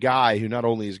brought in a guy who not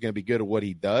only is going to be good at what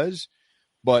he does,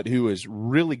 but who is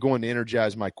really going to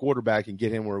energize my quarterback and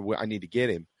get him where I need to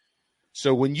get him.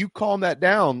 So when you calm that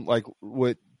down, like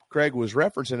what Craig was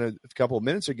referencing a couple of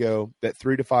minutes ago, that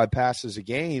 3 to 5 passes a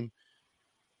game,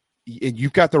 and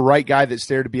you've got the right guy that's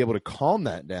there to be able to calm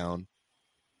that down,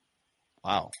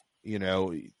 wow,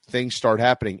 things start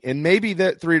happening. And maybe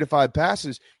that 3 to 5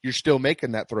 passes, you're still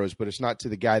making that throws, but it's not to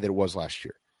the guy that it was last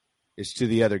year. It's to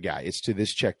the other guy. It's to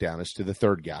this check down. It's to the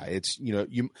third guy. It's,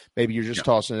 maybe you're just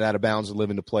tossing it out of bounds and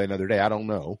living to play another day. I don't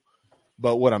know.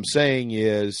 But what I'm saying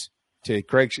is, to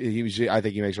Craig, I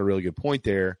think he makes a really good point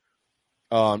there.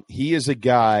 He is a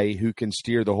guy who can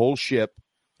steer the whole ship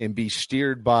and be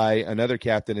steered by another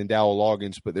captain in Dowell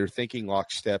Loggins, but they're thinking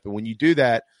lockstep. And when you do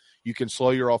that, you can slow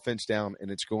your offense down,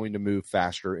 and it's going to move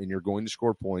faster, and you're going to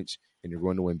score points, and you're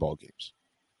going to win ball games.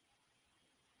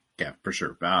 Yeah, for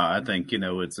sure. I think,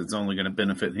 it's only going to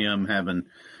benefit him having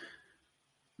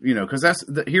because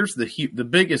here's the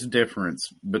biggest difference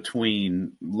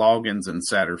between Loggins and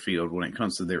Satterfield when it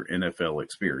comes to their NFL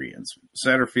experience.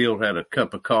 Satterfield had a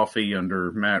cup of coffee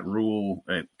under Matt Rule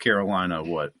at Carolina.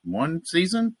 What, one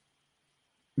season?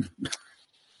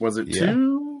 Was it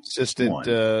two? Assistant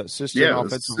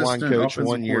offensive line coach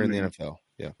 1 year in the NFL.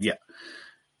 Yeah.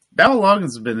 Dowell Loggins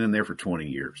has been in there for 20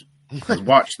 years. Has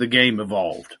watched the game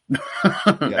evolved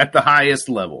at the highest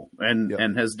level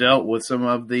and has dealt with some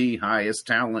of the highest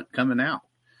talent coming out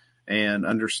and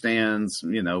understands,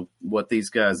 what these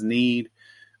guys need.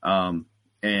 And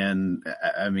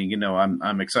I mean,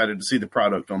 I'm excited to see the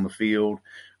product on the field.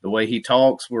 The way he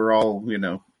talks, we're all,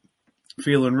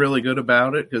 feeling really good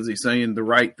about it because he's saying the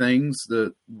right things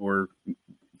that were,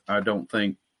 I don't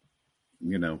think,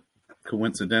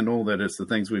 coincidental that it's the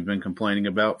things we've been complaining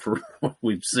about for what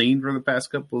we've seen for the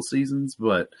past couple of seasons.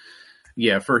 But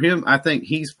yeah, for him, I think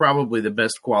he's probably the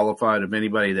best qualified of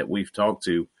anybody that we've talked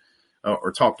to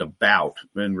or talked about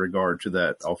in regard to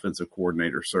that offensive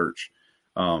coordinator search.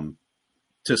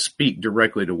 To speak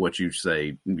directly to what you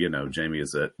say, Jamie, is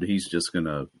that he's just going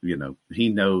to, he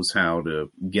knows how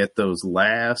to get those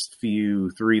last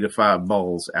few 3 to 5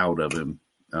 balls out of him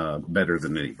better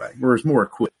than anybody, or is more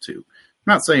equipped to.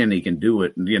 I'm not saying he can do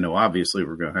it. Obviously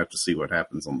we're going to have to see what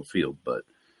happens on the field, but,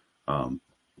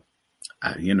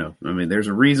 there's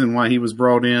a reason why he was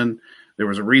brought in. There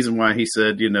was a reason why he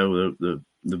said,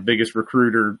 the biggest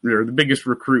recruiter or the biggest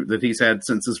recruit that he's had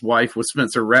since his wife was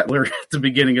Spencer Rattler at the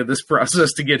beginning of this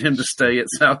process to get him to stay at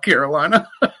South Carolina.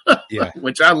 Yeah.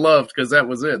 Which I loved because that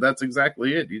was it. That's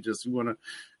exactly it.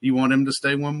 You want him to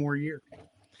stay one more year.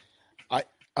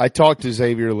 I talked to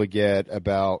Xavier Legette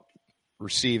about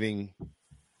receiving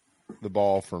the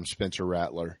ball from Spencer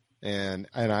Rattler. And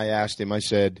I asked him, I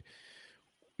said,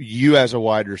 you as a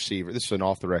wide receiver, this is an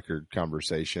off the record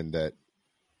conversation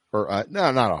no,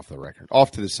 not off the record,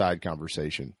 off to the side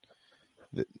conversation.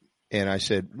 And I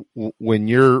said, when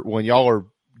y'all are,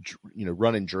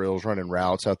 running drills, running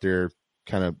routes out there,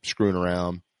 kind of screwing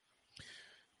around,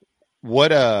 what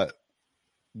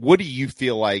do you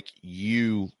feel like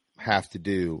you have to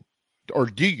do, or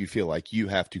do you feel like you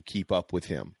have to keep up with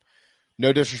him?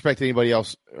 No disrespect to anybody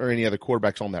else or any other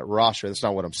quarterbacks on that roster. That's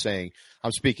not what I'm saying.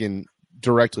 I'm speaking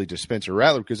directly to Spencer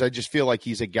Rattler because I just feel like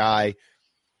he's a guy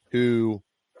who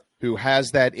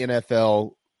has that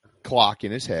NFL clock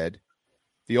in his head.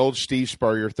 The old Steve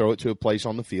Spurrier, throw it to a place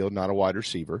on the field, not a wide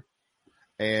receiver.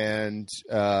 And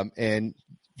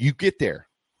you get there.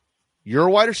 You're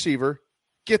a wide receiver.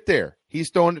 Get there.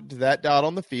 He's throwing it to that dot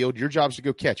on the field. Your job is to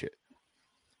go catch it.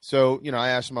 So, I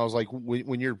asked him, I was like,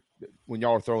 when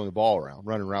y'all are throwing the ball around,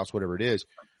 running routes, whatever it is,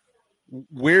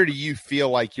 where do you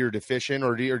feel like you're deficient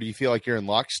or do you feel like you're in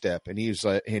lockstep? And he was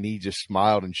like, and he just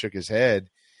smiled and shook his head.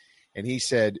 And he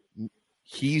said,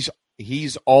 he's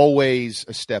always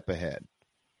a step ahead.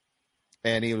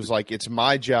 And he was like, it's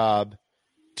my job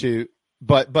to,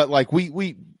 but like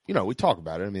we talk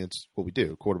about it. I mean, it's what we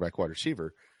do, quarterback, wide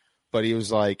receiver. But he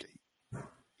was like,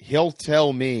 he'll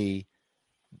tell me,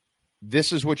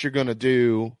 this is what you're going to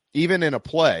do, even in a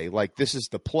play, like this is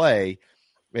the play.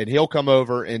 And he'll come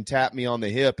over and tap me on the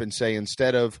hip and say,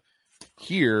 instead of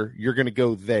here, you're going to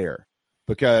go there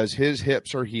because his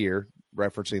hips are here,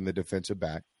 referencing the defensive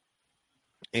back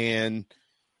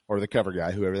or the cover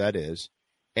guy, whoever that is.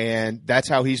 And that's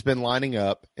how he's been lining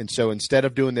up. And so instead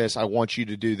of doing this, I want you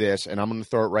to do this, and I'm going to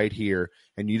throw it right here.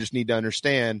 And you just need to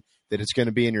understand that it's going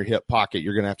to be in your hip pocket.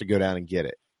 You're going to have to go down and get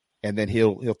it. And then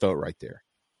he'll throw it right there.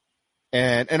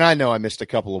 And I know I missed a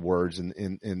couple of words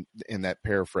in that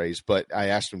paraphrase, but I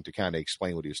asked him to kind of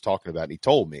explain what he was talking about. And he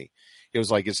told me, it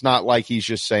was like, it's not like he's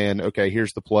just saying, okay,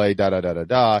 here's the play,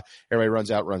 da-da-da-da-da. Everybody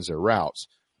runs out, runs their routes.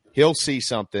 He'll see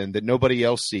something that nobody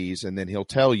else sees, and then he'll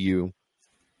tell you,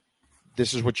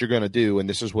 this is what you're going to do, and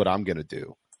this is what I'm going to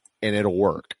do, and it'll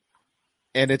work.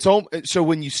 And so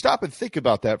when you stop and think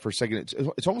about that for a second,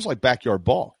 it's almost like backyard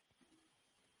ball.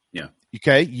 Yeah.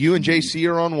 Okay, you and JC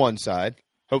are on one side.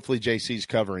 Hopefully JC's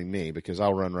covering me because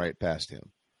I'll run right past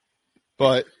him.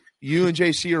 But you and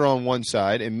JC are on one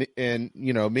side, and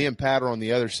me and Pat are on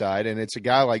the other side, and it's a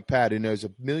guy like Pat who knows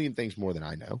a million things more than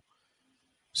I know,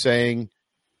 saying,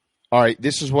 all right,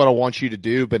 this is what I want you to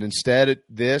do, but instead of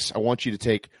this, I want you to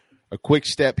take a quick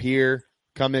step here,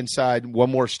 come inside,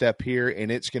 one more step here,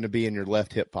 and it's going to be in your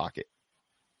left hip pocket.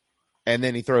 And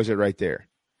then he throws it right there.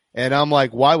 And I'm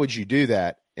like, why would you do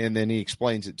that? And then he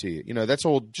explains it to you. That's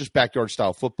old, just backyard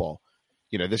style football.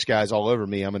 This guy's all over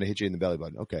me. I'm going to hit you in the belly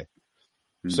button. Okay.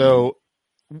 Mm-hmm. So,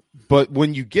 but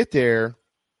when you get there,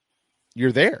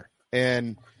 you're there.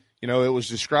 And, it was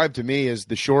described to me as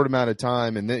the short amount of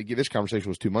time, and this conversation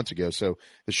was 2 months ago. So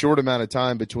the short amount of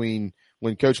time between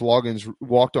when Coach Loggins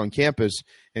walked on campus,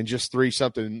 and just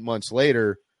 3-something months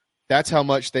later, that's how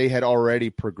much they had already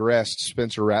progressed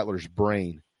Spencer Rattler's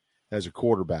brain as a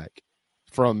quarterback,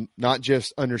 from not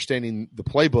just understanding the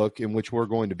playbook in which we're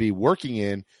going to be working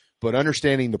in, but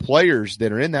understanding the players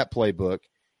that are in that playbook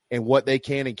and what they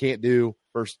can and can't do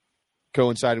versus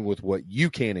coinciding with what you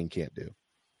can and can't do.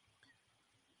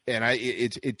 And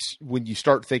it's when you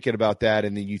start thinking about that,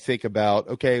 and then you think about,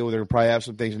 okay, well, they're going to probably have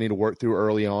some things they need to work through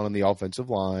early on the offensive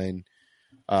line.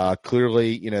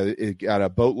 Clearly, it got a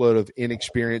boatload of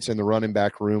inexperience in the running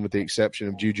back room with the exception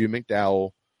of Juju McDowell.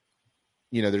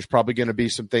 There's probably going to be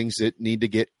some things that need to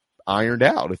get ironed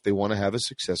out if they want to have a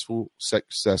successful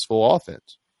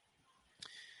offense.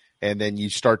 And then you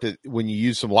start to, when you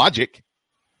use some logic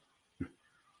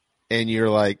and you're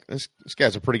like, this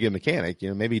guy's a pretty good mechanic,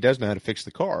 maybe he does know how to fix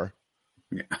the car.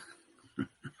 Yeah.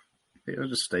 He'll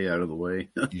just stay out of the way.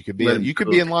 You could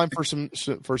be in line for some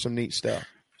neat stuff.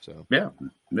 So yeah,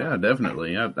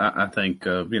 definitely. I think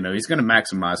he's going to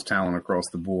maximize talent across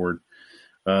the board.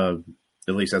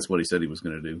 At least that's what he said he was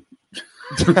going to do.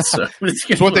 So,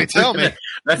 that's what they tell me.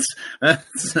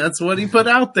 That's what he put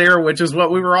out there, which is what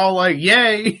we were all like,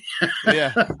 "Yay,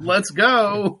 yeah, let's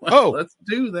go! Let's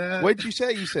do that." What did you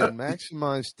say? You said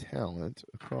maximize talent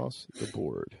across the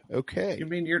board. Okay. You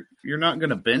mean you're not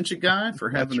going to bench a guy for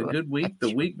having a good week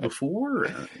the week before?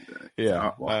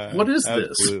 Yeah. What is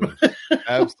absolutely. This?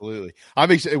 Absolutely.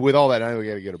 I'm excited with all that. I know we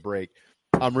got to get a break.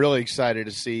 I'm really excited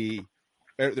to see.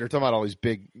 They're talking about all these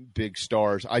big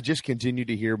stars. I just continue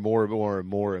to hear more and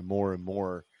more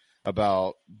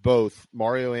about both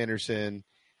Mario Anderson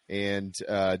and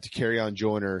Dakereon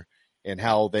Joyner, and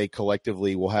how they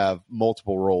collectively will have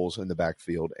multiple roles in the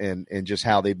backfield, and just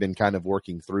how they've been kind of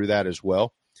working through that as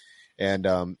well. And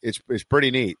it's pretty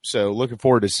neat. So looking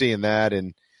forward to seeing that.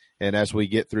 And as we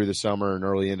get through the summer and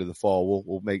early into the fall,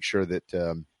 we'll make sure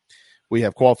that we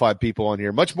have qualified people on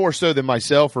here, much more so than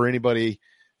myself or any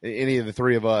of the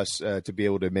three of us, to be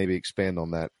able to maybe expand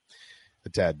on that a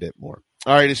tad bit more.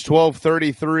 All right, it's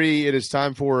 12:33. It is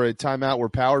time for a timeout. We're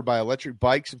powered by Electric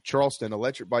Bikes of Charleston,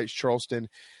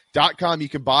 electricbikescharleston.com. You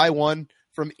can buy one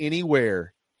from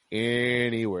anywhere.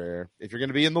 If you're going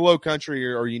to be in the Low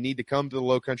Country, or you need to come to the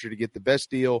Low Country to get the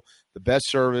best deal, the best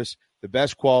service, the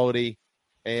best quality,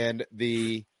 and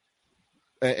meet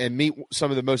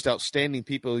some of the most outstanding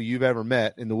people you've ever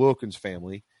met in the Wilkins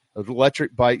family,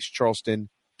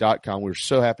 electricbikescharleston.com. We're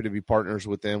so happy to be partners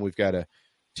with them. We've got a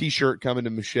T-shirt coming to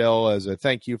Michelle as a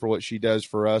thank you for what she does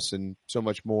for us, and so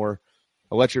much more.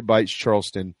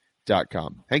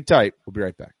 electricbikescharleston.com. Hang tight. We'll be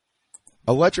right back.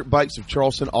 Electric Bikes of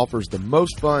Charleston offers the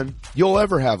most fun you'll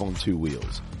ever have on two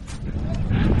wheels.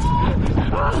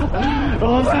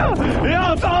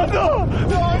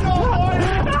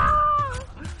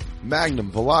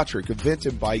 Magnum, Velotric,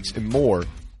 Aventon bikes, and more.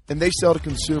 And they sell to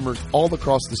consumers all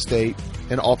across the state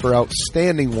and offer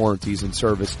outstanding warranties and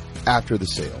service after the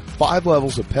sale. 5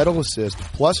 levels of pedal assist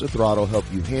plus a throttle help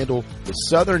you handle the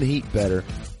southern heat better,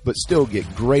 but still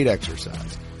get great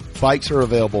exercise. Bikes are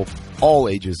available all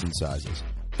ages and sizes.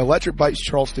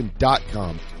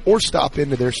 electricbikescharleston.com, or stop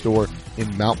into their store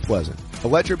in Mount Pleasant.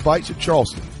 Electric Bikes of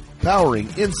Charleston, powering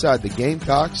inside the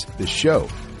Gamecocks, the show.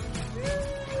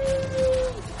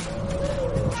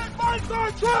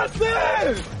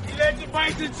 Electric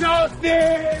Bikes of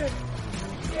Charleston!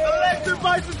 Electric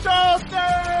Bikes of Charleston!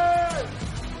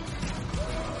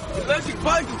 Electric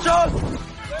Bikes of Charleston!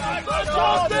 Electric Bikes of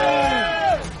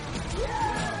Charleston!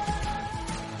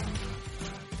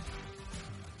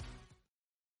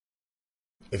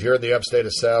 If you're in the upstate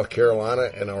of South Carolina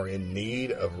and are in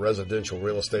need of residential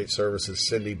real estate services,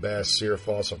 Cindy Bass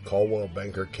Searfoss of Caldwell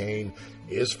Banker Kane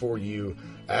is for you.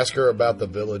 Ask her about the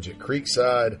Village at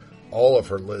Creekside. All of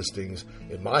her listings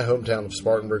in my hometown of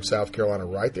Spartanburg, South Carolina,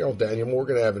 right there on Daniel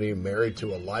Morgan Avenue, married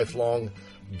to a lifelong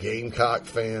Gamecock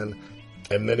fan.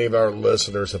 And many of our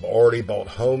listeners have already bought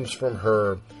homes from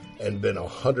her and been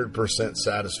 100%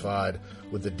 satisfied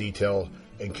with the detail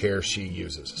and care she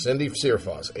uses. Cindy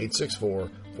Searfoss,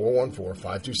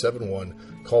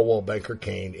 864-414-5271, Caldwell Banker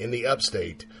Kane in the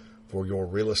upstate for your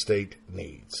real estate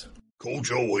needs.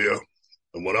 Coach O here.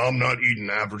 And when I'm not eating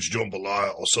average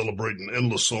jambalaya or celebrating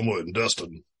endless summer in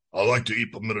Destin, I like to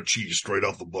eat pimento cheese straight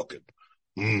off the bucket.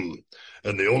 And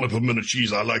the only pimento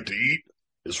cheese I like to eat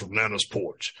is from Nana's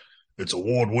Porch. It's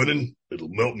award-winning. It'll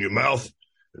melt in your mouth.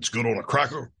 It's good on a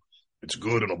cracker. It's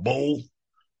good in a bowl.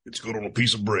 It's good on a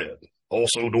piece of bread.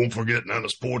 Also, don't forget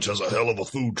Nana's Porch has a hell of a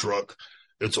food truck.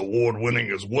 It's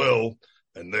award-winning as well,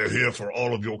 and they're here for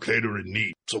all of your catering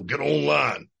needs. So get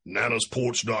online,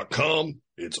 nanasporch.com.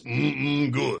 It's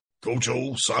good. Coach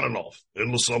O signing off.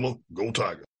 Endless summer. Go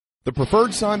Tiger. The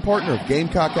preferred sign partner of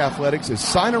Gamecock Athletics is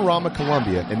Signorama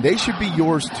Columbia, and they should be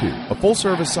yours too. A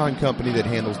full-service sign company that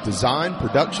handles design,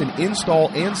 production, install,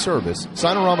 and service,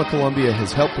 Signorama Columbia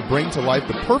has helped to bring to life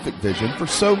the perfect vision for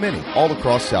so many all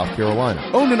across South Carolina.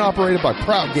 Owned and operated by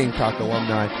proud Gamecock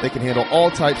alumni, they can handle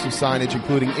all types of signage,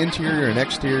 including interior and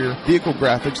exterior, vehicle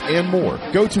graphics, and more.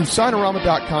 Go to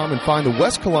Signorama.com and find the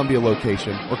West Columbia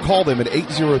location, or call them at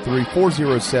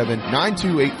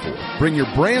 803-407-9284. Bring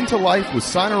your brand to life with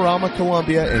Signorama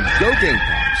Columbia, and go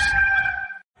Gamecocks.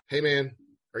 Hey man,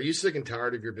 are you sick and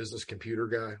tired of your business computer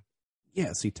guy?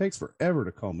 Yes, he takes forever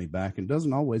to call me back and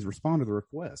doesn't always respond to the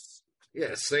requests.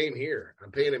 Yeah, same here.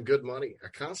 I'm paying him good money. I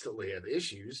constantly have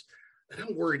issues, and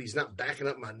I'm worried he's not backing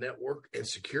up my network and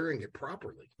securing it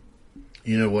properly.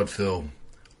 You know what, Phil?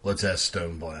 Let's ask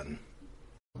Stone Blanton.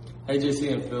 Hey,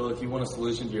 JC and Phil, if you want a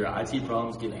solution to your IT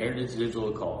problems, give Heritage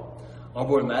Digital a call. Our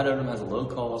boy Matt Odom has a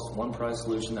low-cost, one-price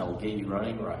solution that will get you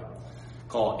running right.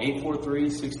 Call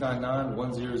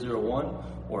 843-699-1001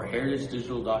 or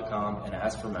heritagedigital.com and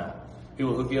ask for Matt. He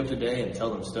will hook you up today and tell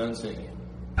them Stone sent you.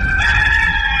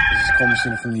 This is Cole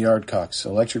Messina from the Yardcocks.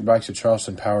 Electric Bikes of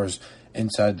Charleston powers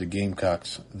Inside the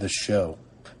Gamecocks, the show.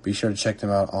 Be sure to check them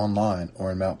out online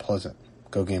or in Mount Pleasant.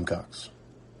 Go Gamecocks.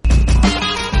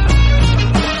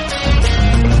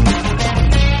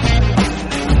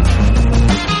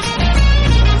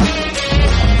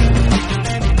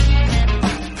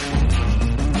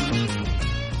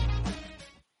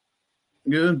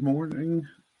 Good morning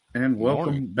and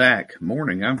welcome back.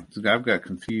 Morning. I've got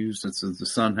confused since the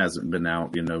sun hasn't been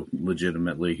out,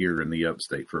 legitimately here in the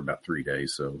upstate for about 3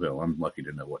 days. So, I'm lucky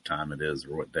to know what time it is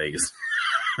or what day is.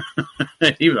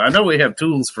 I know we have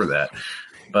tools for that,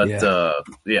 but no.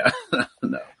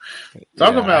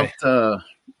 Talk about a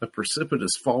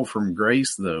precipitous fall from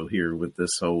grace, though, here with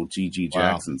this whole G.G.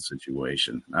 Jackson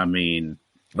situation. I mean,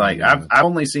 I've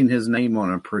only seen his name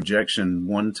on a projection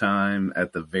one time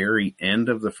at the very end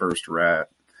of the first round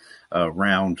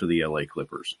to the LA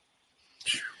Clippers.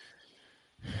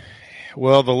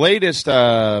 Well, the latest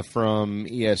from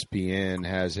ESPN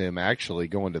has him actually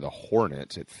going to the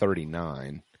Hornets at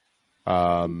 39.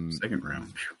 Second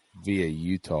round. Via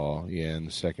Utah, in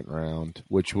the second round,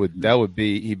 he'd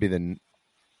be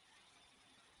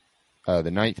the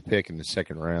ninth pick in the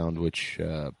second round, which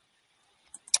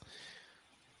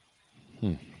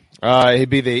he'd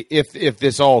be if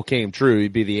this all came true,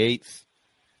 he'd be the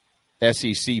 8th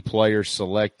SEC player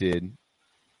selected,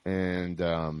 and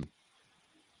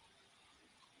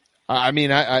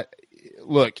I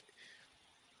look,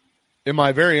 in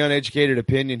my very uneducated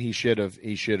opinion, he should have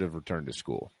returned to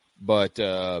school, but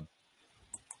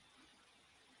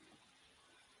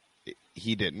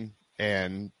he didn't,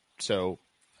 and so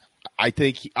I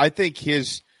think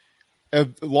his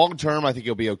long term, I think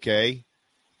he'll be okay.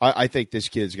 I think this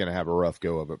kid's going to have a rough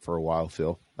go of it for a while,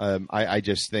 Phil. I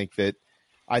just think that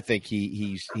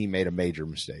he made a major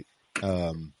mistake.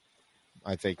 I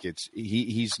think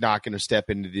he's not going to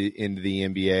step into the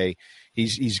NBA.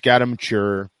 He's got to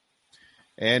mature,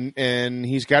 and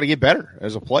he's got to get better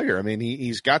as a player. I mean,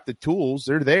 he's got the tools;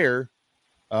 they're there,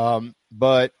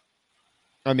 but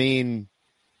I mean,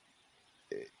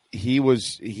 he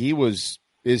was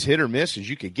as hit or miss as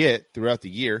you could get throughout the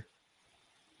year.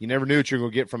 You never knew what you're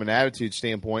going to get from an attitude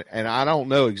standpoint, and I don't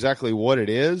know exactly what it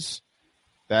is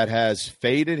that has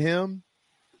faded him.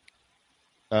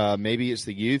 Maybe it's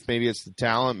the youth, maybe it's the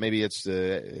talent, maybe it's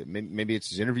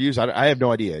his interviews. I have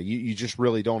no idea. You just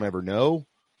really don't ever know.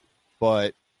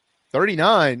 But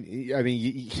 39, I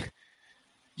mean,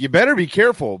 you better be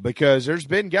careful, because there's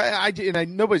been guys.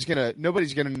 Nobody's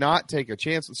gonna not take a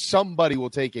chance. Somebody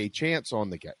will take a chance on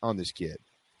this kid.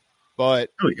 But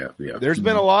there's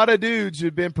been a lot of dudes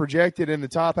who've been projected in the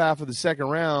top half of the second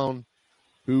round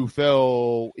who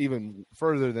fell even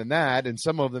further than that, and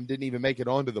some of them didn't even make it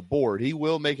onto the board. He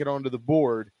will make it onto the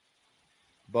board,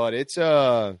 but it's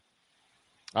I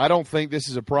don't think this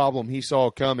is a problem he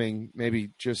saw coming maybe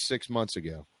just 6 months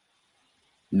ago.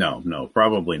 No,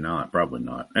 probably not.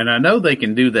 And I know they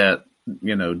can do that,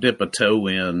 dip a toe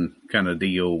in kind of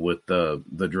deal with the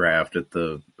draft at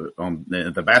the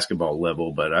basketball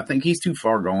level, but I think he's too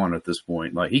far gone at this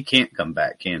point. Like, he can't come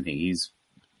back, can he?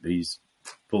 He's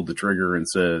pulled the trigger and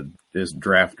said it's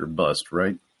draft or bust,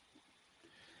 right?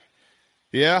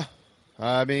 Yeah.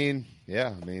 I mean,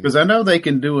 because I know they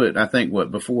can do it. I think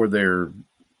before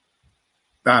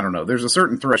I don't know. There's a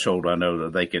certain threshold I know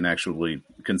that they can actually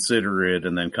consider it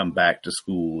and then come back to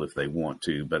school if they want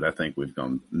to. But I think we've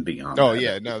gone beyond. Oh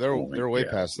yeah, no, they're way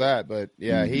past that. But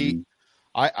yeah, I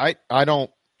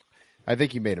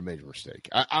think he made a major mistake.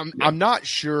 I'm not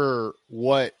sure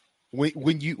what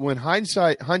when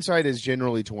hindsight is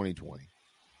generally 20/20.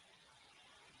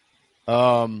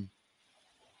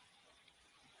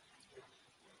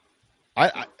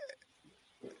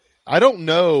 I don't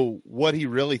know what he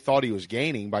really thought he was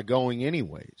gaining by going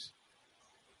anyways.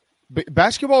 But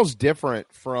basketball is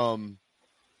different from,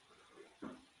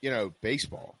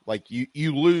 baseball. Like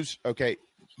you lose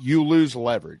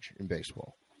leverage in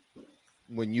baseball.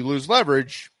 When you lose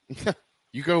leverage,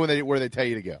 you go where they tell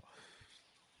you to go.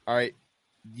 All right.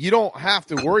 You don't have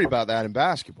to worry about that in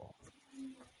basketball.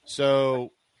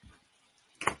 So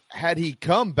had he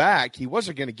come back, he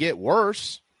wasn't going to get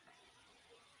worse.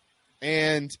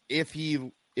 And if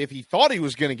he thought he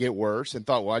was going to get worse and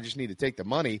thought, well, I just need to take the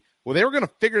money, well, they were going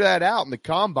to figure that out in the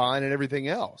combine and everything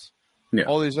else. Yeah.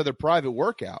 All these other private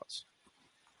workouts.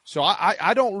 So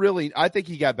I don't really – I think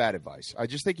he got bad advice. I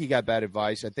just think he got bad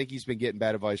advice. I think he's been getting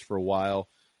bad advice for a while.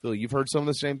 Phil, you've heard some of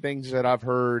the same things that I've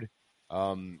heard,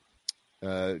 deep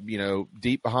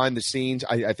behind the scenes.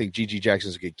 I think G.G.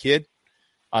 Jackson's a good kid.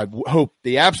 I hope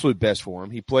the absolute best for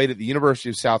him. He played at the University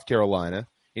of South Carolina.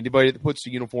 Anybody that puts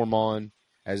the uniform on,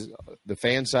 as the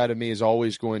fan side of me is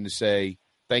always going to say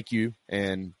thank you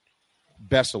and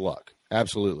best of luck.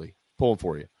 Absolutely. Pulling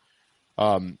for you.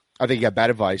 I think he got bad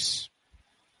advice,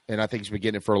 and I think he's been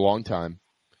getting it for a long time.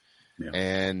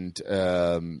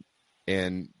 Yeah.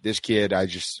 And this kid, I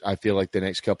feel like the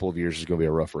next couple of years is going to be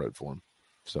a rough road for him.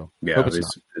 So yeah,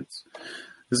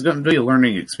 it's going to be a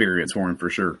learning experience for him for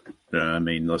sure.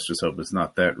 Let's just hope it's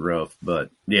not that rough. But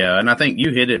yeah, and I think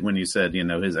you hit it when you said,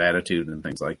 his attitude and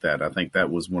things like that. I think that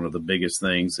was one of the biggest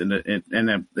things. And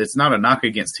it's not a knock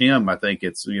against him. I think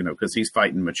it's, because he's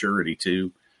fighting maturity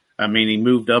too. He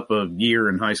moved up a year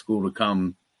in high school to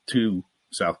come to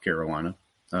South Carolina.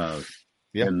 And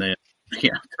then,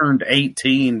 turned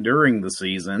 18 during the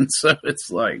season. So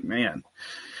it's like, man.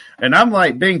 And I'm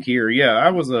like Bink here. Yeah,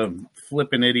 I was a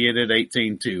flipping idiot at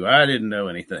 18 too. I didn't know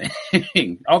anything.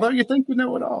 Although you think you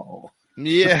know it all.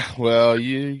 Yeah, well,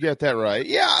 you got that right.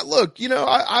 Yeah, look,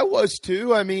 I was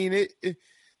too.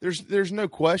 There's no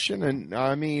question, and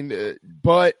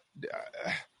but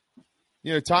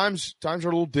times are a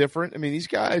little different. These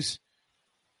guys.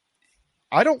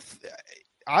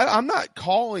 I'm not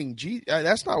calling G.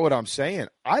 That's not what I'm saying.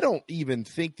 I don't even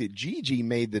think that Gigi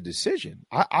made the decision.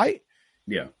 I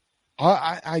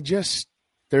just.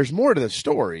 There's more to the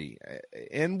story,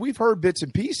 and we've heard bits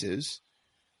and pieces.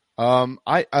 A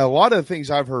lot of the things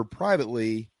I've heard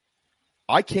privately,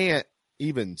 I can't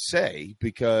even say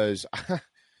because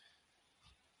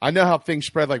I know how things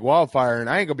spread like wildfire, and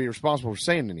I ain't gonna be responsible for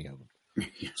saying any of them.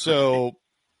 So,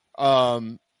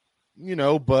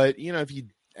 but if you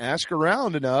ask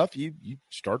around enough, you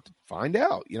start to find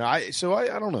out. I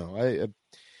don't know.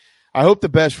 I hope the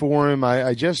best for him.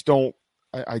 I just don't.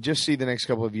 I just see the next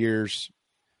couple of years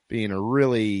being a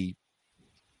really,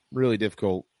 really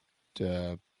difficult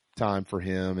time for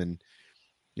him. And,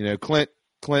 Clint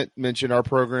mentioned our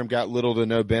program got little to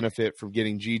no benefit from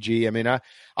getting GG.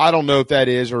 I don't know if that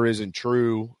is or isn't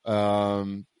true.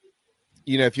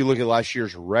 If you look at last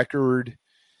year's record,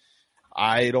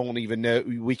 I don't even know.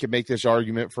 We could make this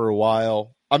argument for a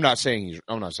while. I'm not saying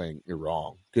you're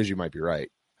wrong because you might be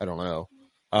right. I don't know.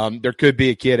 There could be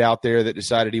a kid out there that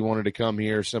decided he wanted to come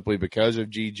here simply because of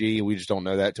GG. We just don't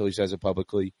know that till he says it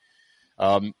publicly.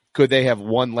 Could they have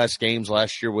won less games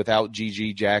last year without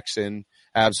GG Jackson?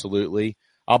 Absolutely.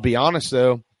 I'll be honest,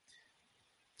 though.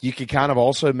 You could kind of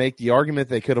also make the argument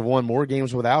they could have won more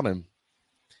games without him.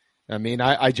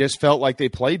 I just felt like they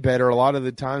played better a lot of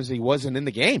the times he wasn't in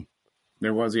the game.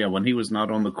 There was, when he was not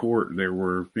on the court, there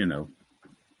were,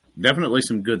 definitely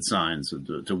some good signs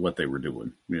to what they were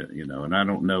doing, and I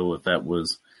don't know if that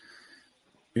was,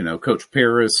 Coach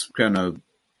Paris kind of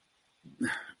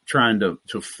trying to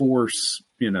force,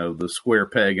 the square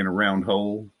peg in a round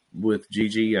hole with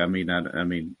Gigi. I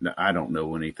don't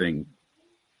know anything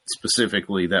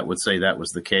specifically that would say that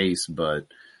was the case, but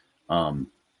it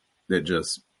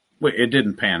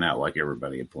didn't pan out like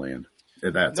everybody had planned.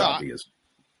 That's obvious.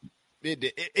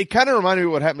 It kind of reminded me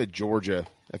of what happened to Georgia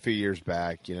a few years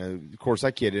back. Of course,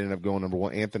 that kid ended up going number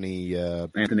one. Anthony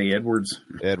Edwards.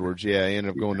 Yeah, he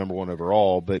ended up going number one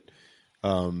overall. But,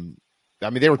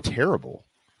 they were terrible.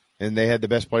 And they had the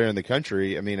best player in the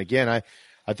country. Again, I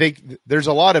think there's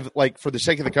a lot of, for the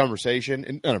sake of the conversation,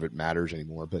 and none of it matters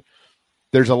anymore, but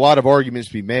there's a lot of arguments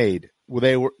to be made.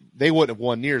 Well, they wouldn't have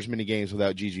won near as many games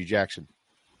without G.G. Jackson.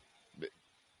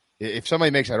 If somebody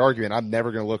makes that argument, I'm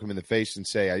never going to look them in the face and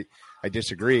say I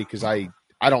disagree because I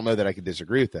don't know that I could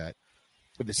disagree with that.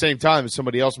 At the same time, if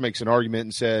somebody else makes an argument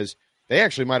and says they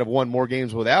actually might have won more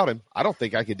games without him, I don't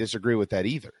think I could disagree with that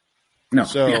either. No,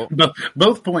 so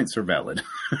both points are valid.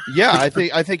 Yeah, I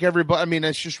think everybody. I mean,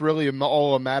 it's just really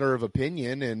all a matter of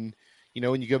opinion. And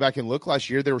when you go back and look last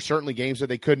year, there were certainly games that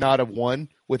they could not have won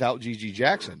without GG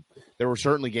Jackson. There were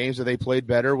certainly games that they played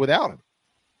better without him.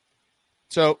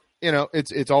 So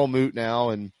it's all moot now,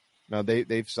 and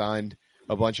they've signed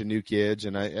a bunch of new kids,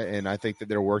 and I think that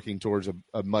they're working towards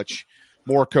a much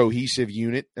more cohesive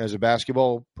unit as a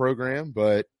basketball program.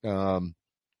 But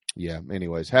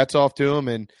anyways, hats off to him,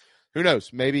 and who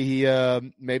knows? Maybe he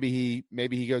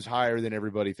goes higher than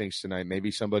everybody thinks tonight.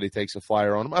 Maybe somebody takes a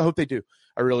flyer on him. I hope they do.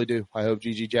 I really do. I hope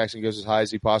GG Jackson goes as high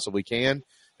as he possibly can.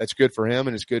 That's good for him,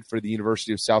 and it's good for the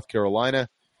University of South Carolina.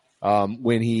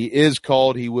 When he is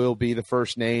called, he will be the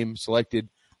first name selected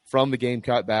from the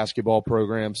Gamecock basketball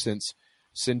program since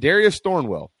Sindarius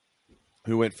Thornwell,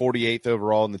 who went 48th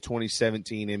overall in the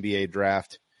 2017 NBA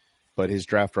draft, but his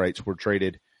draft rights were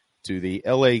traded to the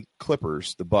LA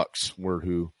Clippers. The Bucks were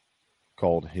who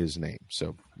called his name.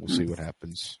 So we'll see what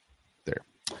happens there.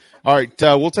 All right,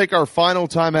 we'll take our final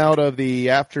timeout of the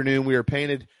afternoon. We are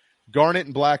painted garnet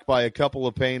and black by a couple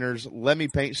of painters.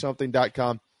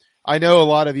 LetMePaintSomething.com. I know a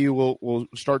lot of you will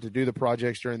start to do the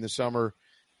projects during the summer.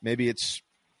 Maybe it's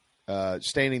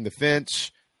staining the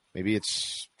fence. Maybe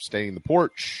it's staining the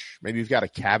porch. Maybe you've got a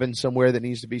cabin somewhere that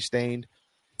needs to be stained.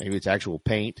 Maybe it's actual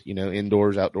paint,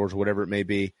 indoors, outdoors, whatever it may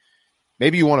be.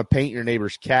 Maybe you want to paint your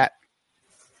neighbor's cat.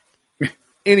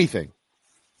 Anything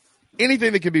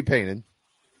that can be painted,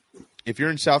 if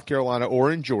you're in South Carolina or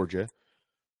in Georgia,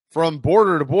 from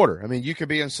border to border. I mean, you could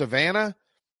be in Savannah.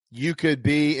 You could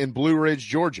be in Blue Ridge,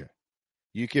 Georgia.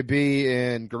 You could be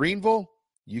in Greenville.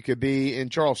 You could be in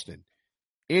Charleston.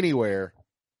 Anywhere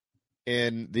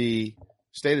in the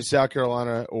state of South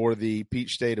Carolina or the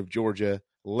Peach State of Georgia,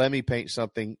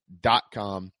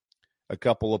 LetMePaintSomething.com. A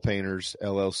couple of painters,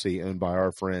 LLC, owned by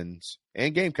our friends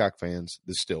and Gamecock fans,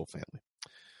 the Still family.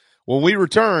 When we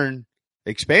return,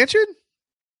 expansion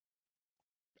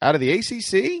out of the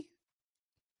ACC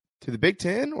to the Big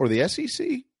Ten or the SEC,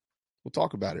 we'll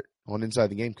talk about it on Inside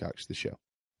the Gamecocks, the show.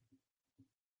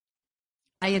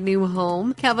 Buy a new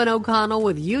home. Kevin O'Connell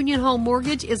with Union Home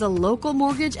Mortgage is a local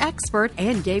mortgage expert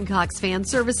and Gamecocks fan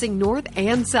servicing North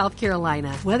and South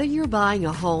Carolina. Whether you're buying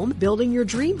a home, building your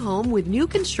dream home with new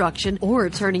construction, or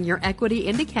turning your equity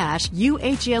into cash,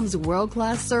 UHM's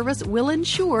world-class service will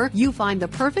ensure you find the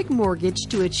perfect mortgage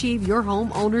to achieve your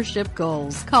home ownership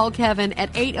goals. Call Kevin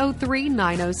at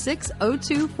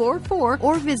 803-906-0244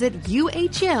 or visit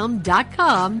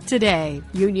UHM.com today.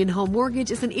 Union Home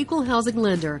Mortgage is an equal housing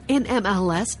lender in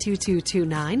MLS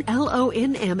 2229,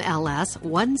 LONMLS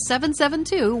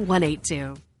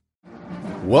 1772182.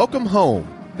 Welcome home.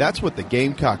 That's what the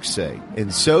Gamecocks say,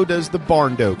 and so does the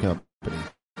Barndo Company,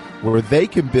 where they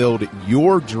can build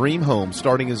your dream home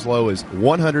starting as low as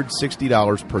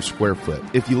 $160 per square foot.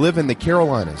 If you live in the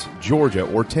Carolinas, Georgia,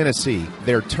 or Tennessee,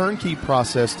 their turnkey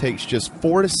process takes just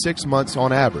 4 to 6 months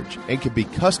on average and can be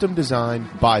custom designed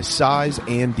by size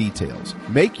and details.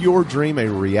 Make your dream a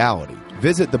reality.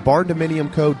 Visit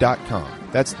thebarndominiumco.com.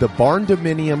 That's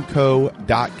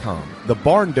thebarndominiumco.com. The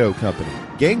Barndo Company,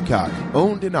 Gamecock,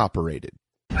 owned and operated.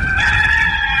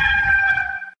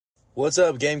 What's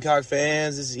up, Gamecock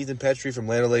fans? This is Ethan Petrie from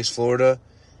Land O'Lakes, Florida,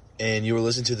 and you were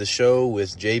listening to the show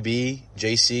with JB,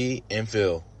 JC, and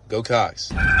Phil. Go Cox.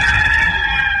 Deep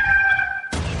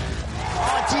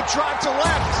drive to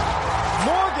left.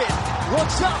 Morgan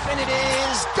looks up, and it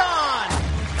is gone.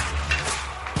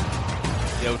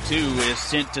 The 0-2 is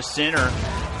sent to center,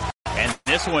 and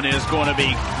this one is going to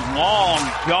be long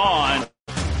gone.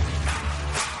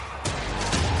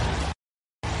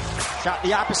 Shot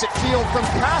the opposite field from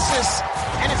Casas,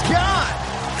 and it's gone.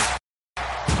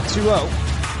 2-0.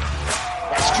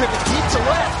 That's driven deep to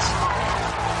left.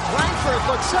 Langford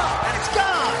looks up, and it's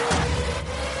gone.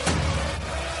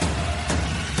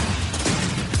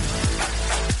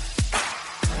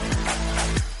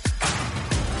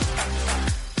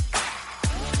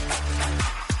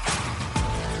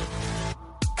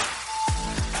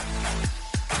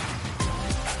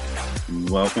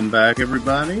 Welcome back,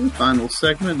 everybody. Final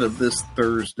segment of this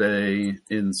Thursday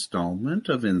installment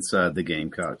of Inside the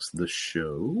Gamecocks, the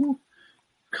show.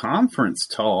 Conference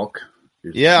talk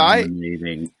is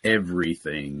dominating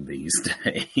everything these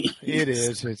days. It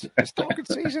is. It's talking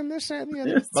season, this and the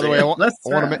other. By the way, I want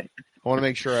to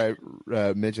make sure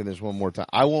I mention this one more time.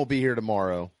 I won't be here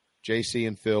tomorrow. JC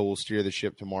and Phil will steer the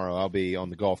ship tomorrow. I'll be on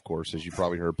the golf course, as you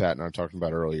probably heard Pat and I talking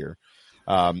about earlier.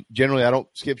 Generally, I don't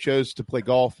skip shows to play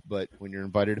golf, but when you're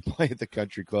invited to play at the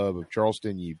Country Club of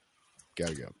Charleston, you got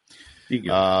to go.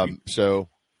 So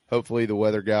hopefully the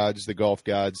weather gods, the golf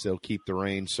gods, they'll keep the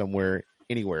rain somewhere,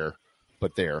 anywhere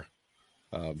but there.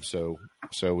 So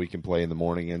we can play in the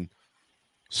morning, and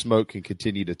Smoke can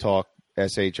continue to talk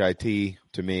SHIT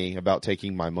to me about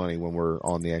taking my money when we're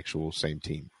on the actual same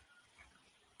team.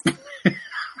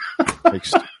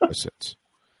 Makes no sense.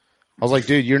 I was like,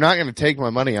 dude, you're not going to take my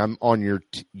money. I'm on your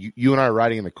you and I are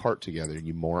riding in the cart together,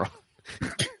 you moron.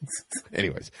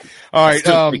 Anyways, all right.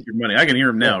 Take your money. I can hear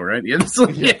him now, right? No,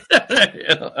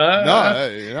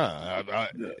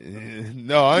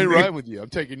 I ain't riding with you. I'm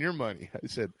taking your money. I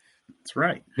said, that's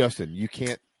right, Justin. You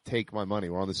can't take my money.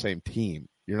 We're on the same team.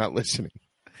 You're not listening.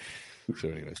 So,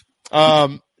 anyways,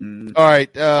 all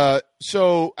right.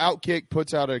 So Outkick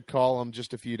puts out a column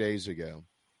just a few days ago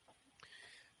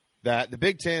that the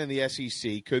Big Ten and the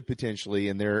SEC could potentially,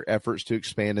 in their efforts to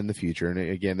expand in the future, and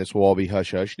again, this will all be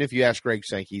hush-hush, and if you ask Greg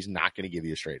Sankey, he's not going to give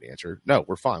you a straight answer. No,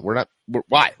 we're fine. We're not.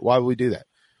 Why? Why would we do that?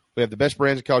 We have the best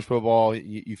brands in college football.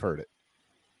 You've heard it.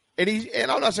 And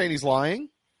I'm not saying he's lying.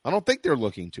 I don't think they're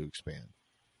looking to expand.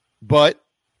 But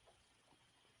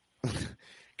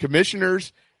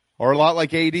commissioners are a lot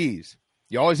like ADs.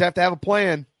 You always have to have a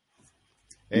plan.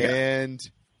 And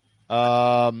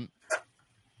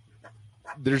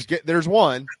there's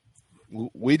one.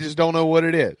 We just don't know what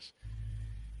it is.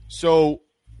 So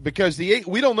because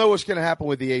we don't know what's going to happen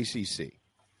with the ACC.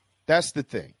 That's the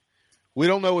thing. We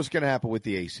don't know what's going to happen with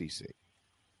the ACC.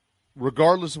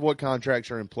 Regardless of what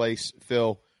contracts are in place,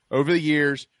 Phil, over the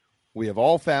years, we have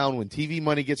all found when TV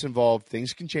money gets involved,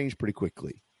 things can change pretty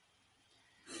quickly.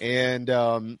 And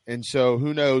so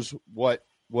who knows what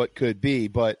could be.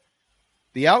 But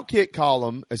the Outkick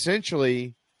column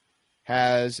essentially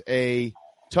has a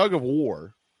tug of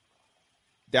war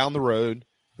down the road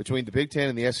between the Big Ten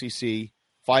and the SEC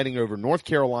fighting over North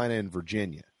Carolina and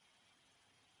Virginia.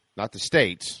 Not the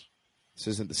states. This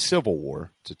isn't the Civil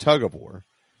War. It's a tug of war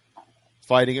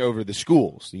fighting over the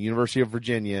schools, the University of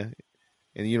Virginia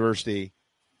and the University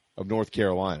of North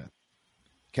Carolina.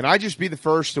 Can I just be the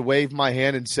first to wave my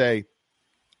hand and say,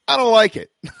 I don't like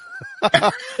it?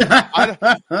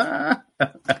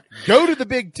 Go to the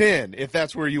Big Ten if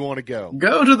that's where you want to go.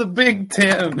 Go to the Big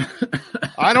Ten.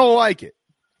 I don't like it.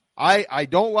 I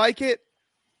don't like it.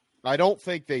 I don't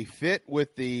think they fit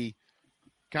with the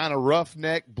kind of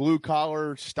roughneck,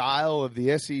 blue-collar style of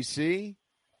the SEC.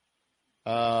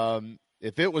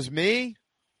 If it was me,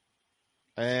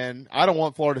 and I don't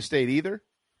want Florida State either,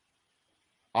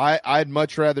 I'd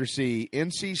much rather see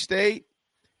NC State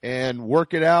and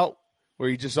work it out where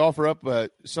you just offer up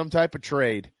some type of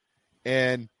trade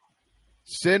and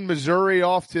send Missouri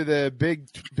off to the Big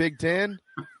Ten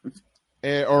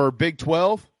or Big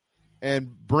 12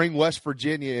 and bring West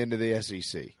Virginia into the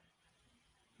SEC.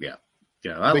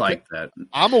 Yeah, I like that.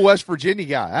 I'm a West Virginia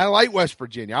guy. I like West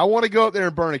Virginia. I want to go up there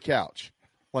and burn a couch.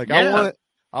 I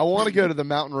want to go to the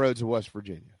mountain roads of West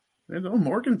Virginia.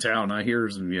 Morgantown, I hear,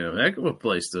 is a heck of a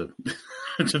place to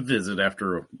to visit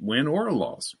after a win or a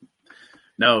loss.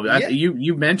 No,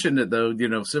 you mentioned it though.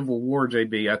 Civil War,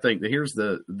 JB. I think that here's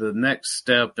the next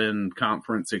step in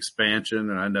conference expansion,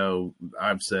 and I know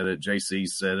I've said it, JC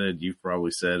said it, you've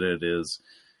probably said it. Is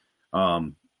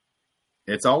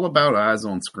it's all about eyes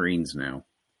on screens now.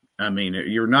 I mean,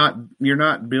 you're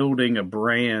not building a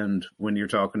brand when you're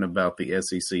talking about the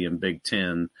SEC and Big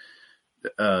Ten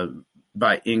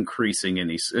by increasing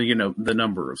the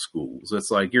number of schools.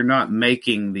 It's like you're not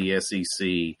making the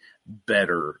SEC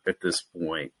better at this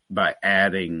point by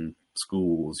adding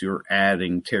schools. You're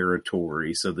adding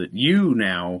territory so that you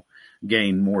now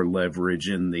gain more leverage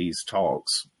in these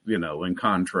talks, in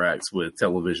contracts with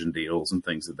television deals and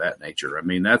things of that nature. I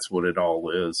mean, that's what it all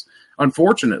is.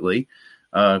 Unfortunately,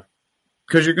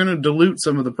 because you're going to dilute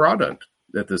some of the product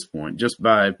at this point just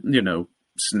by,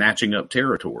 snatching up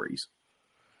territories.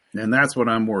 And that's what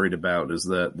I'm worried about is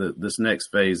that this next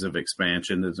phase of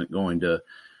expansion isn't going to,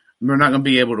 we're not going to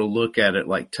be able to look at it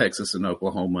like Texas and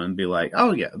Oklahoma and be like,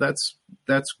 oh yeah, that's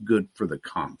good for the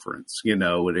conference.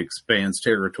 It expands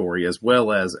territory as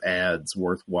well as adds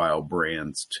worthwhile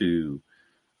brands to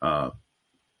the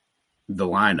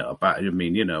lineup. I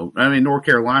mean, North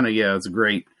Carolina, yeah, it's a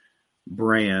great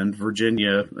brand.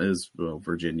 Virginia is,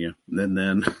 Virginia. And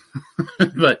then,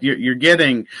 but you're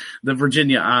getting the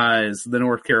Virginia eyes, the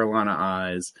North Carolina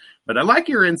eyes. But I like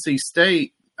your NC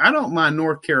State. I don't mind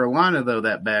North Carolina, though,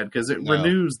 that bad because it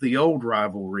renews the old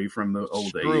rivalry from the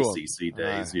old ACC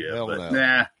days.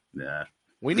 Nah.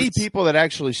 We need people that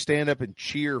actually stand up and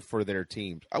cheer for their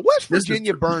teams. West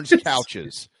Virginia burns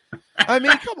couches. I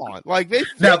mean, come on. Like, they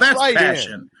fit now that's right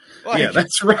passion. In. Yeah,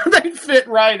 that's right. They fit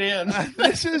right in.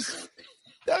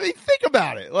 Think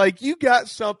about it. Like, you got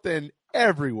something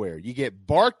everywhere. You get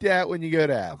barked at when you go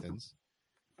to Athens.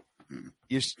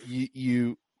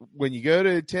 You when you go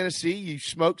to Tennessee, you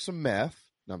smoke some meth.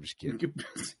 No, I'm just kidding.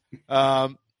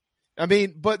 I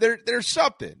mean, but there's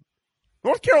something.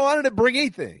 North Carolina didn't bring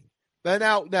anything.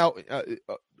 Now,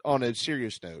 on a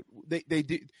serious note, they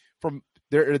do from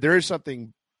there. There is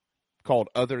something called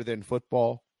other than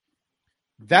football.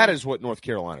 That is what North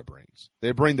Carolina brings.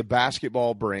 They bring the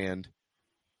basketball brand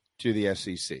to the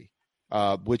SEC,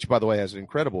 which, by the way, has an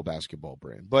incredible basketball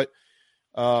brand. But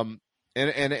and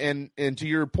to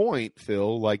your point,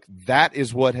 Phil, like that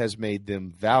is what has made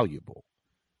them valuable.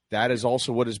 That is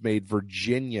also what has made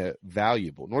Virginia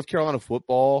valuable. North Carolina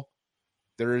football,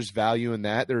 there is value in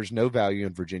that. There is no value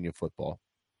in Virginia football.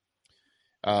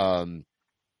 And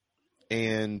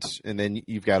then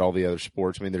you've got all the other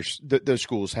sports. I mean, those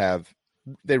schools have,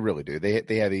 they really do.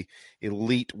 They have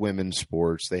elite women's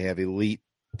sports. They have elite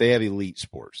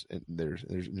sports, and there's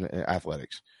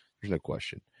athletics. There's no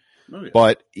question. Oh, yeah.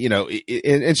 But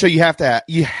and so you have to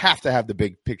have the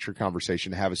big picture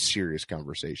conversation to have a serious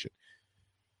conversation.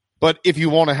 But if you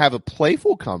want to have a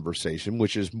playful conversation,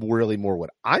 which is really more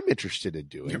what I'm interested in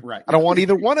doing, right. I don't want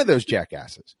either one of those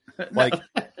jackasses. Like,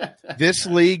 this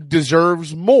league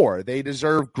deserves more. They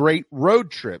deserve great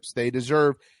road trips. They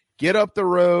deserve get up the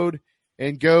road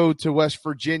and go to West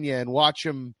Virginia and watch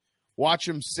them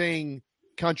sing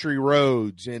Country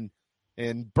Roads and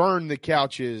burn the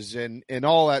couches and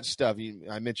all that stuff.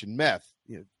 I mentioned meth.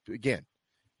 Again,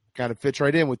 kind of fits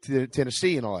right in with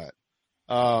Tennessee and all that.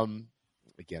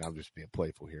 Again, I'm just being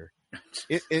playful here.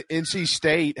 NC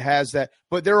State has that,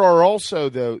 but there are also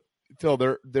Phil.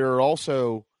 There are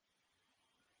also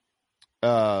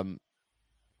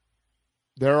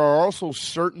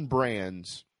certain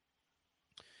brands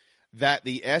that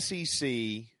the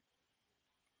SEC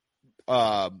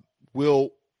will.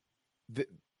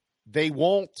 They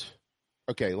won't.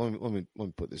 Okay, let me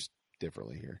put this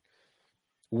differently here.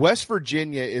 West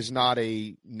Virginia is not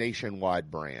a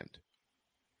nationwide brand.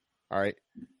 All right.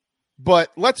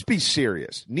 But let's be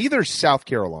serious. Neither is South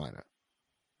Carolina.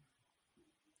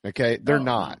 Okay? They're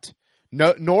not.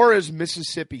 No, nor is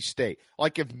Mississippi State.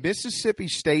 Like, if Mississippi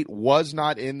State was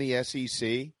not in the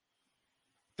SEC,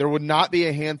 there would not be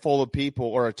a handful of people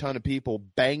or a ton of people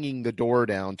banging the door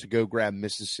down to go grab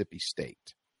Mississippi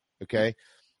State. Okay?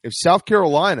 If South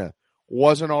Carolina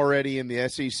wasn't already in the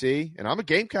SEC, and I'm a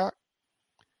Gamecock,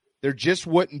 there just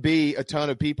wouldn't be a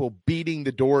ton of people beating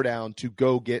the door down to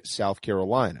go get South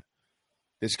Carolina.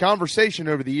 This conversation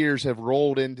over the years has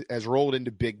rolled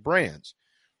into big brands.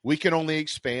 We can only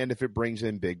expand if it brings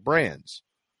in big brands.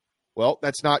 Well,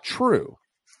 that's not true.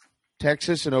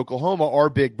 Texas and Oklahoma are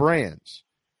big brands.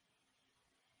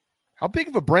 How big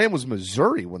of a brand was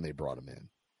Missouri when they brought them in?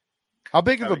 How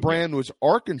big of a brand was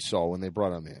Arkansas when they brought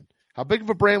them in? How big of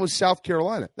a brand was South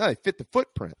Carolina? No, they fit the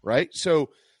footprint, right? So,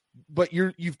 but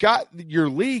you've got your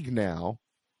league now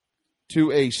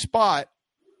to a spot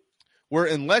where,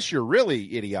 unless you're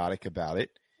really idiotic about it,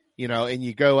 and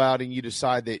you go out and you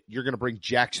decide that you're going to bring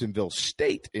Jacksonville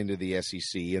State into the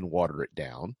SEC and water it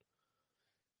down,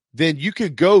 then you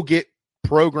could go get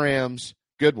programs,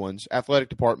 good ones, athletic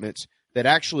departments that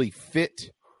actually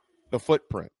fit the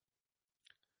footprint.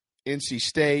 NC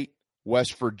State,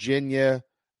 West Virginia,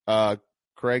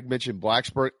 Craig mentioned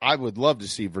Blacksburg. I would love to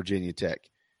see Virginia Tech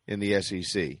in the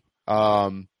SEC.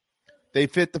 They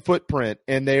fit the footprint,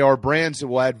 and they are brands that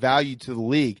will add value to the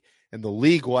league, and the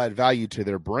league will add value to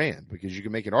their brand, because you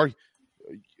can make an argument.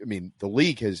 I mean, the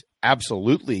league has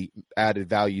absolutely added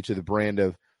value to the brand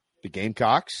of the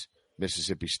Gamecocks,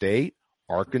 Mississippi State,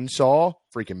 Arkansas,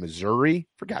 freaking Missouri,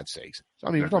 for God's sakes.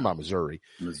 I mean, we're talking about Missouri.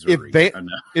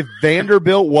 If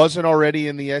Vanderbilt wasn't already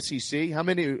in the SEC, how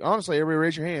many, honestly, everybody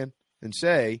raise your hand and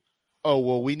say, oh,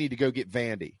 well, we need to go get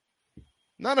Vandy.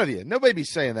 None of you. Nobody be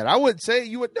saying that. I wouldn't say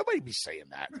you would. Nobody be saying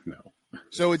that. No.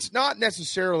 So it's not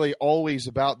necessarily always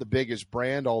about the biggest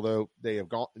brand, although they have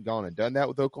gone and done that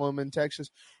with Oklahoma and Texas.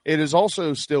 It is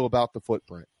also still about the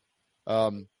footprint.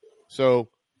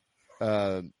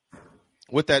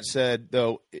 With that said,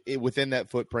 though, within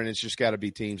that footprint, it's just got to be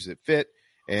teams that fit.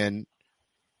 And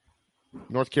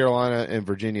North Carolina and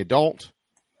Virginia don't,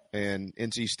 and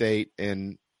NC State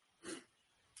and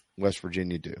West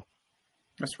Virginia do.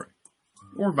 That's right.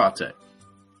 Or Vatech.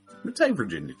 But take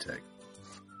Virginia Tech.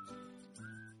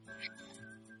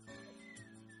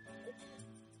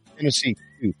 Tennessee,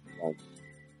 too.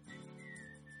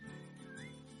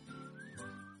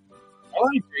 I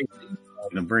like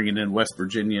JC bringing in West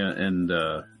Virginia and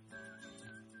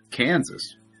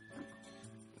Kansas.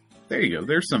 There you go.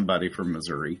 There's somebody from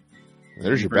Missouri.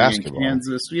 There's your basketball.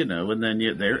 Kansas, and then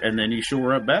you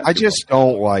shore up basketball. I just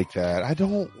don't like that. I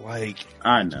don't like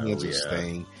Kansas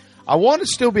thing. I want to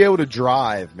still be able to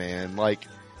drive, man. Like,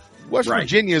 West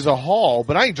Virginia is a haul,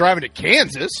 but I ain't driving to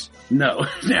Kansas. No.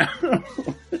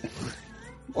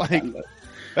 Like,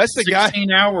 that's the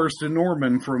 16 hours to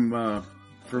Norman from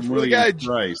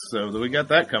Williams-Brice. So we got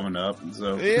that coming up.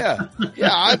 So yeah.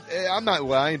 I'm not.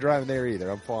 Well, I ain't driving there either.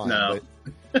 I'm fine. No.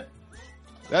 But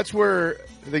that's where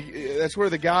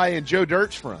the guy in Joe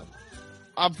Dirt's from.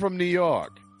 I'm from New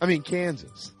York. I mean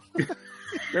Kansas.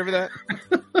 Remember that?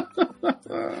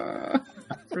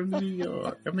 From New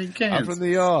York. I mean Kansas. I'm from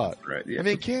New York. Right. Yeah. I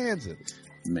mean Kansas.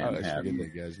 Manhattan. I forget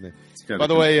that guy's name. By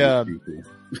the way,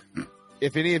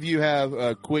 if any of you have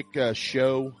a quick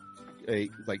show, a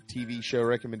like TV show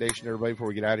recommendation, everybody, before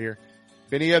we get out of here,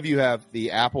 if any of you have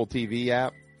the Apple TV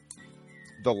app,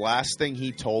 The Last Thing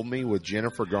He Told Me with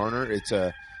Jennifer Garner, it's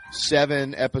a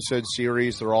 7-episode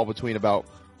series. They're all between about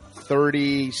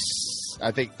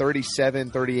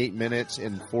 37, 38 minutes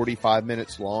and 45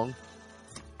 minutes long.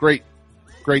 Great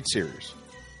series.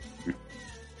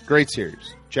 Great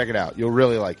series. Check it out. You'll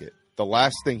really like it. The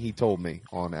Last Thing He Told Me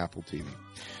on Apple TV.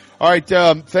 All right.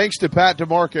 Thanks to Pat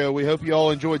DeMarco. We hope you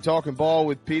all enjoyed talking ball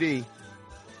with PD.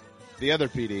 The other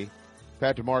PD,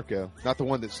 Pat DeMarco, not the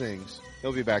one that sings.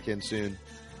 He'll be back in soon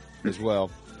as well.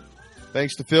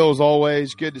 Thanks to Phil, as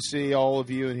always. Good to see all of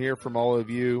you and hear from all of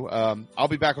you. I'll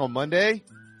be back on Monday.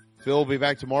 Phil will be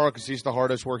back tomorrow because he's the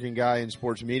hardest working guy in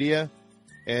sports media.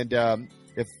 And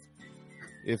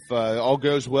if all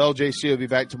goes well, JC will be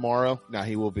back tomorrow. No,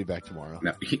 he will be back tomorrow.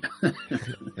 No.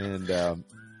 And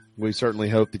we certainly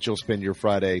hope that you'll spend your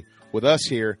Friday with us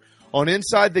here on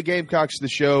Inside the Gamecocks, the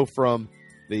show from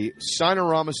the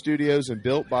Sinorama Studios and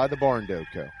built by the Barn Dough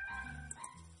Co.